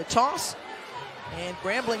won the toss, and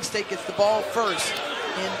Grambling State gets the ball first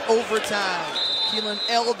in overtime. Keelan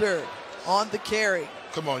Elder on the carry.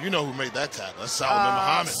 Come on, you know who made that tackle. That's Solomon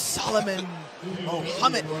Muhammad. Solomon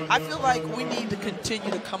Muhammad. I feel like we need to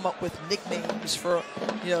continue to come up with nicknames for,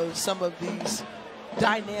 you know, some of these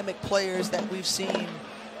dynamic players that we've seen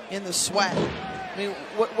in the SWAC. I mean,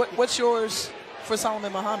 what's yours for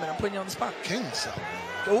Solomon Muhammad? I'm putting you on the spot. King Solomon.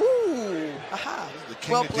 Ooh, aha. The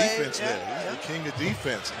king of defense there. He's the king of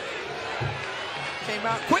defense. Came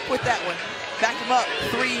out quick with that one. Back him up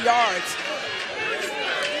 3 yards.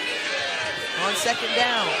 On second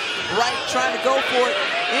down. Wright trying to go for it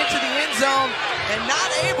into the end zone and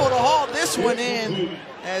not able to haul this one in,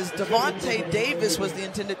 as Devontae Davis was the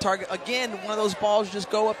intended target. Again, one of those balls you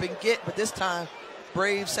just go up and get, but this time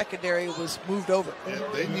Braves secondary was moved over. Yeah,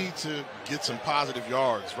 they need to get some positive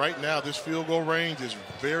yards. Right now, this field goal range is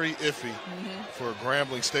very iffy for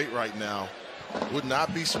Grambling State right now. Would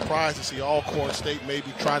not be surprised to see Alcorn State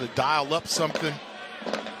maybe try to dial up something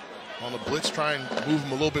on the blitz, try and move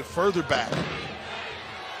them a little bit further back.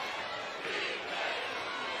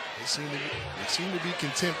 They seem to be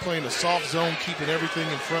content playing a soft zone, keeping everything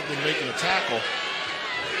in front and making a tackle.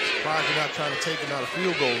 Surprised they're not trying to take him out of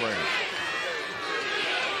field goal range.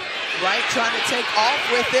 Wright trying to take off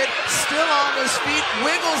with it, still on his feet,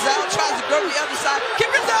 wiggles out, tries to go to the other side,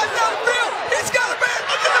 keeping his eyes downfield. He's got a man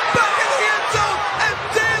in the back of the end zone, and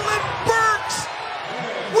Dalen Burks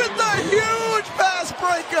with a huge pass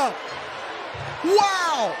breakup.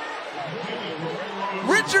 Wow!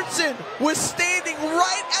 Richardson was standing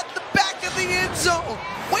right at the back of the end zone.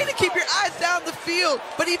 Way to keep your eyes down the field,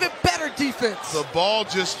 but even better defense. The ball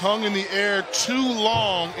just hung in the air too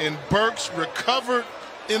long, and Burks recovered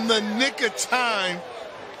in the nick of time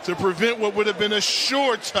to prevent what would have been a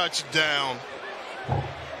sure touchdown.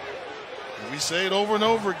 And we say it over and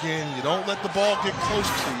over again, you don't let the ball get close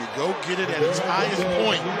to you. Go get it at its highest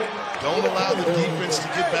point. Don't allow the defense to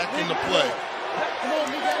get back into play.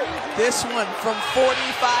 This one from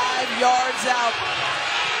 45 yards out.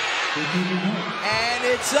 And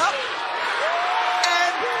it's up.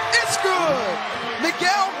 And it's good.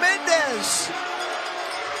 Miguel Mendez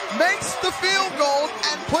makes the field goal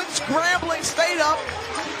and puts Grambling State up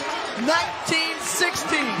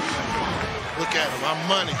 19-16. Look at him. I'm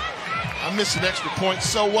money. I missed an extra point.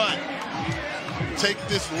 So what? Take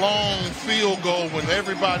this long field goal when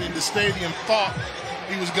everybody in the stadium thought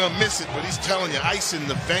he was going to miss it, but he's telling you, ice in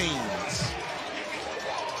the veins.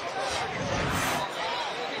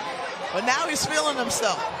 But now he's feeling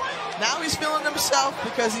himself. Now he's feeling himself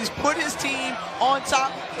because he's put his team on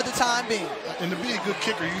top for the time being. And to be a good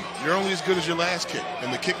kicker, you're only as good as your last kick.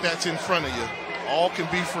 And the kick that's in front of you, all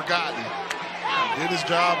can be forgotten. He did his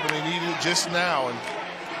job when he needed it just now. And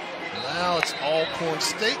now it's Alcorn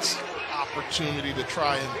State's opportunity to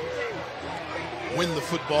try and win the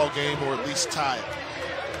football game or at least tie it.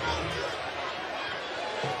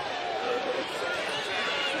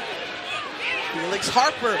 Felix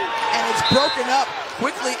Harper, and it's broken up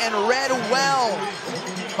quickly and read well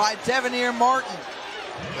by Devoneer Martin.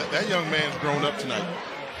 That young man's grown up tonight.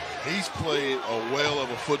 He's played a whale of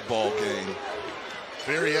a football game.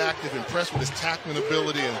 Very active, impressed with his tackling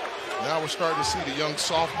ability, and now we're starting to see the young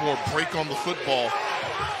sophomore break on the football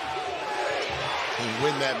and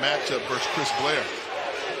win that matchup versus Chris Blair.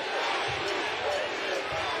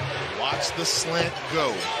 Watch the slant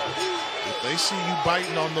go. If they see you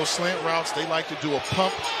biting on those slant routes, they like to do a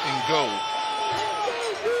pump and go.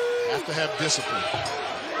 Have to have discipline.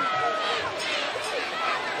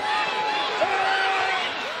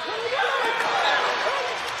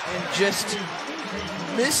 And just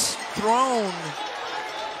misthrown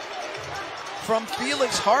from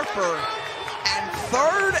Felix Harper. And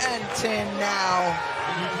 3rd and 10 now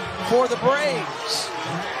for the Braves.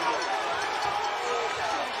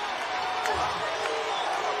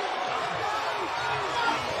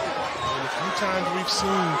 Times we've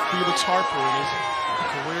seen Felix Harper in his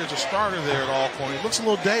career as a starter there at Alcorn. He looks a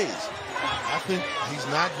little dazed. I think he's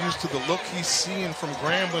not used to the look he's seeing from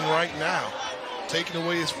Grambling right now. Taking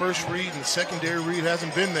away his first read, and the secondary read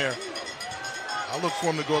hasn't been there. I look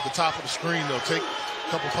for him to go at the top of the screen, though. Take a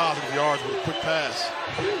couple positive yards with a quick pass.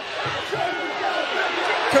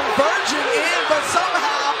 Converging in, but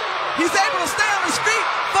somehow he's able to stay on his feet,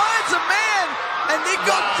 finds a man, and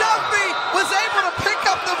Nico Duffy was able to pick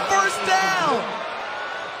up the first down.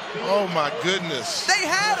 Oh, my goodness. They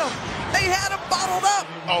had him. They had him bottled up.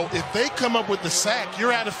 Oh, if they come up with the sack,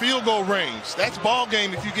 you're out of field goal range. That's ball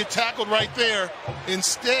game if you get tackled right there.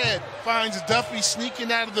 Instead, finds Duffy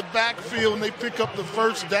sneaking out of the backfield, and they pick up the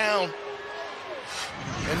first down.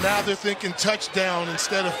 And now they're thinking touchdown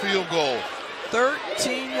instead of field goal.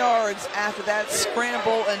 13 yards after that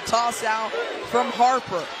scramble and toss out from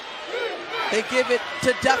Harper. They give it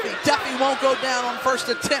to Duffy. Duffy won't go down on first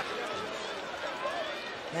attempt.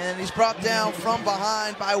 And he's brought down from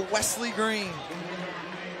behind by Wesley Green.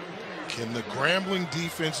 Can the Grambling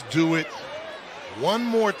defense do it one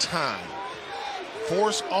more time?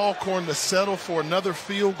 force Alcorn to settle for another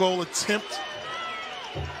field goal attempt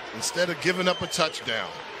instead of giving up a touchdown.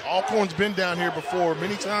 Alcorn's been down here before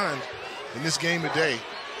many times in this game today.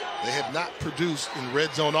 They have not produced in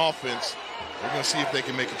red zone offense. We're going to see if they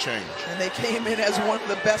can make a change. And they came in as one of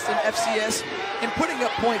the best in FCS in putting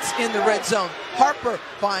up points in the red zone. Harper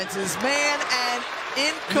finds his man and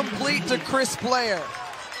incomplete to Chris Blair.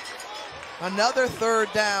 Another third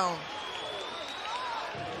down.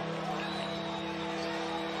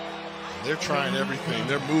 They're trying everything.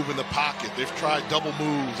 They're moving the pocket. They've tried double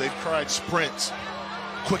moves. They've tried sprints,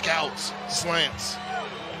 quick outs, slants.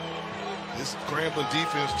 This Grambling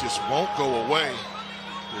defense just won't go away.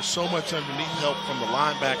 There's so much underneath help from the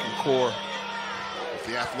linebacking core with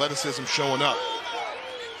the athleticism showing up.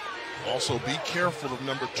 Also, be careful of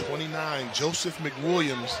number 29, Joseph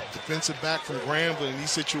McWilliams, defensive back from Grambling in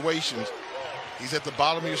these situations. He's at the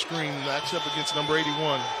bottom of your screen, matched up against number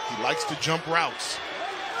 81. He likes to jump routes.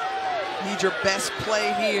 Need your best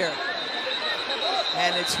play here.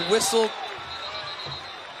 And it's whistled,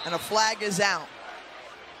 and a flag is out.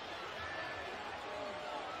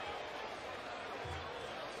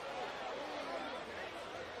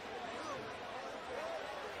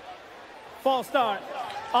 False start.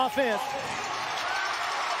 Offense.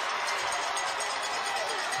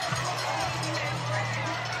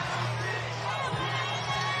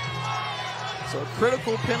 So a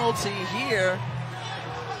critical penalty here.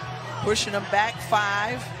 Pushing them back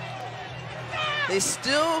 5. They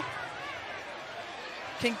still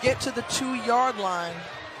can get to the 2-yard line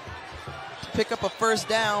to pick up a first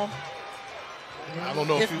down. I don't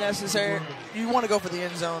know if necessary. You want to go for the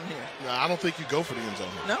end zone here. No, I don't think you go for the end zone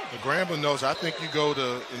here. No. The Grambling knows I think you go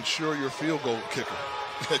to ensure your field goal kicker,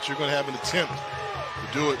 that you're going to have an attempt to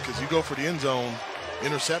do it, because you go for the end zone,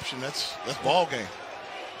 interception, that's ball game.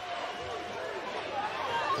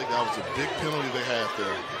 I think that was a big penalty they had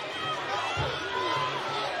there.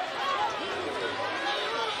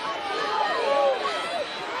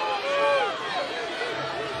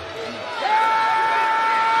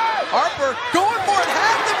 Harper going for it,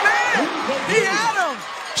 had the man. He had him,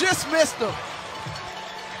 just missed him.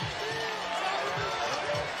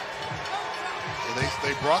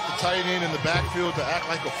 They brought the tight end in the backfield to act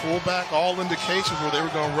like a fullback, all indications where they were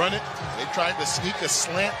going to run it. They tried to sneak a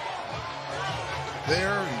slant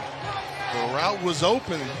there, and the route was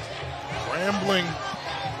open. Grambling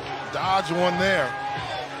dodged one there.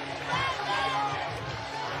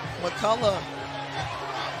 McCullough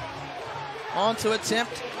on to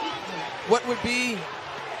attempt what would be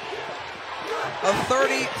a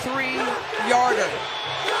 33-yarder.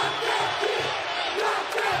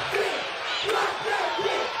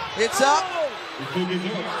 It's up. And it's no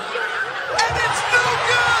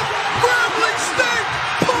good. Grambling State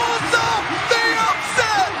pulls off the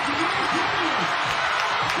upset.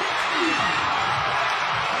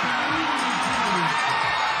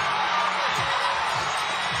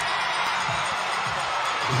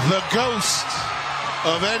 The ghost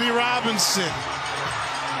of Eddie Robinson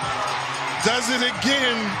does it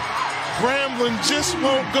again. Grambling just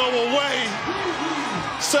won't go away.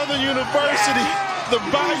 Southern University, the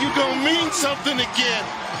Bayou gonna mean something again.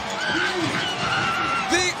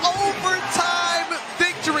 The overtime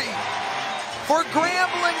victory for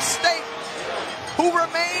Grambling State, who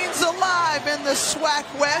remains alive in the SWAC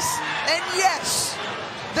West. And yes,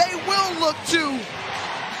 they will look to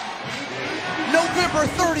November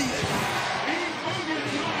 30th.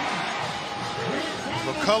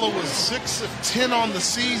 McCullough was 6 of 10 on the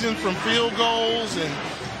season from field goals and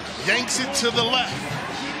yanks it to the left.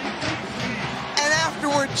 And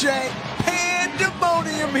afterward, Jay,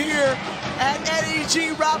 pandemonium here at Eddie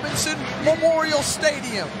G. Robinson Memorial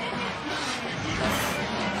Stadium.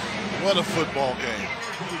 What a football game.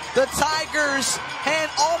 The Tigers hand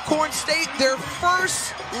Alcorn State their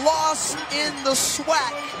first loss in the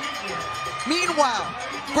SWAC. Meanwhile,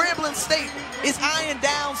 Grambling State is eyeing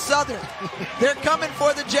down Southern. They're coming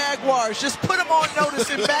for the Jaguars. Just put them on notice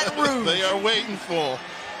in Baton Rouge. They are waiting for.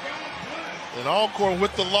 And Alcorn,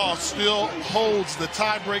 with the loss, still holds the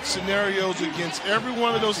tie-break scenarios against every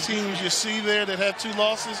one of those teams you see there that had 2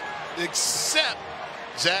 losses, except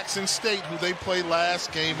Jackson State, who they played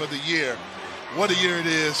last game of the year. What a year it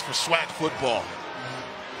is for SWAC football.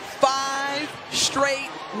 5 straight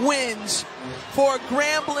wins for a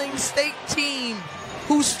Grambling State team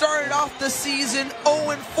who started off the season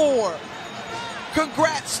 0-4.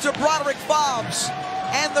 Congrats to Broderick Fobbs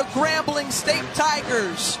and the Grambling State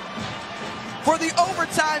Tigers for the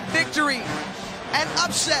overtime victory and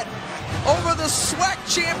upset over the SWAC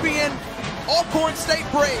champion Alcorn State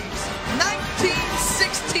Braves.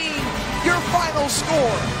 19-16 your final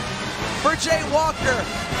score. For Jay Walker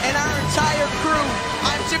and our entire crew,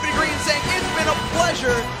 I'm Tiffany Green saying it's been a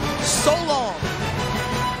pleasure. So long.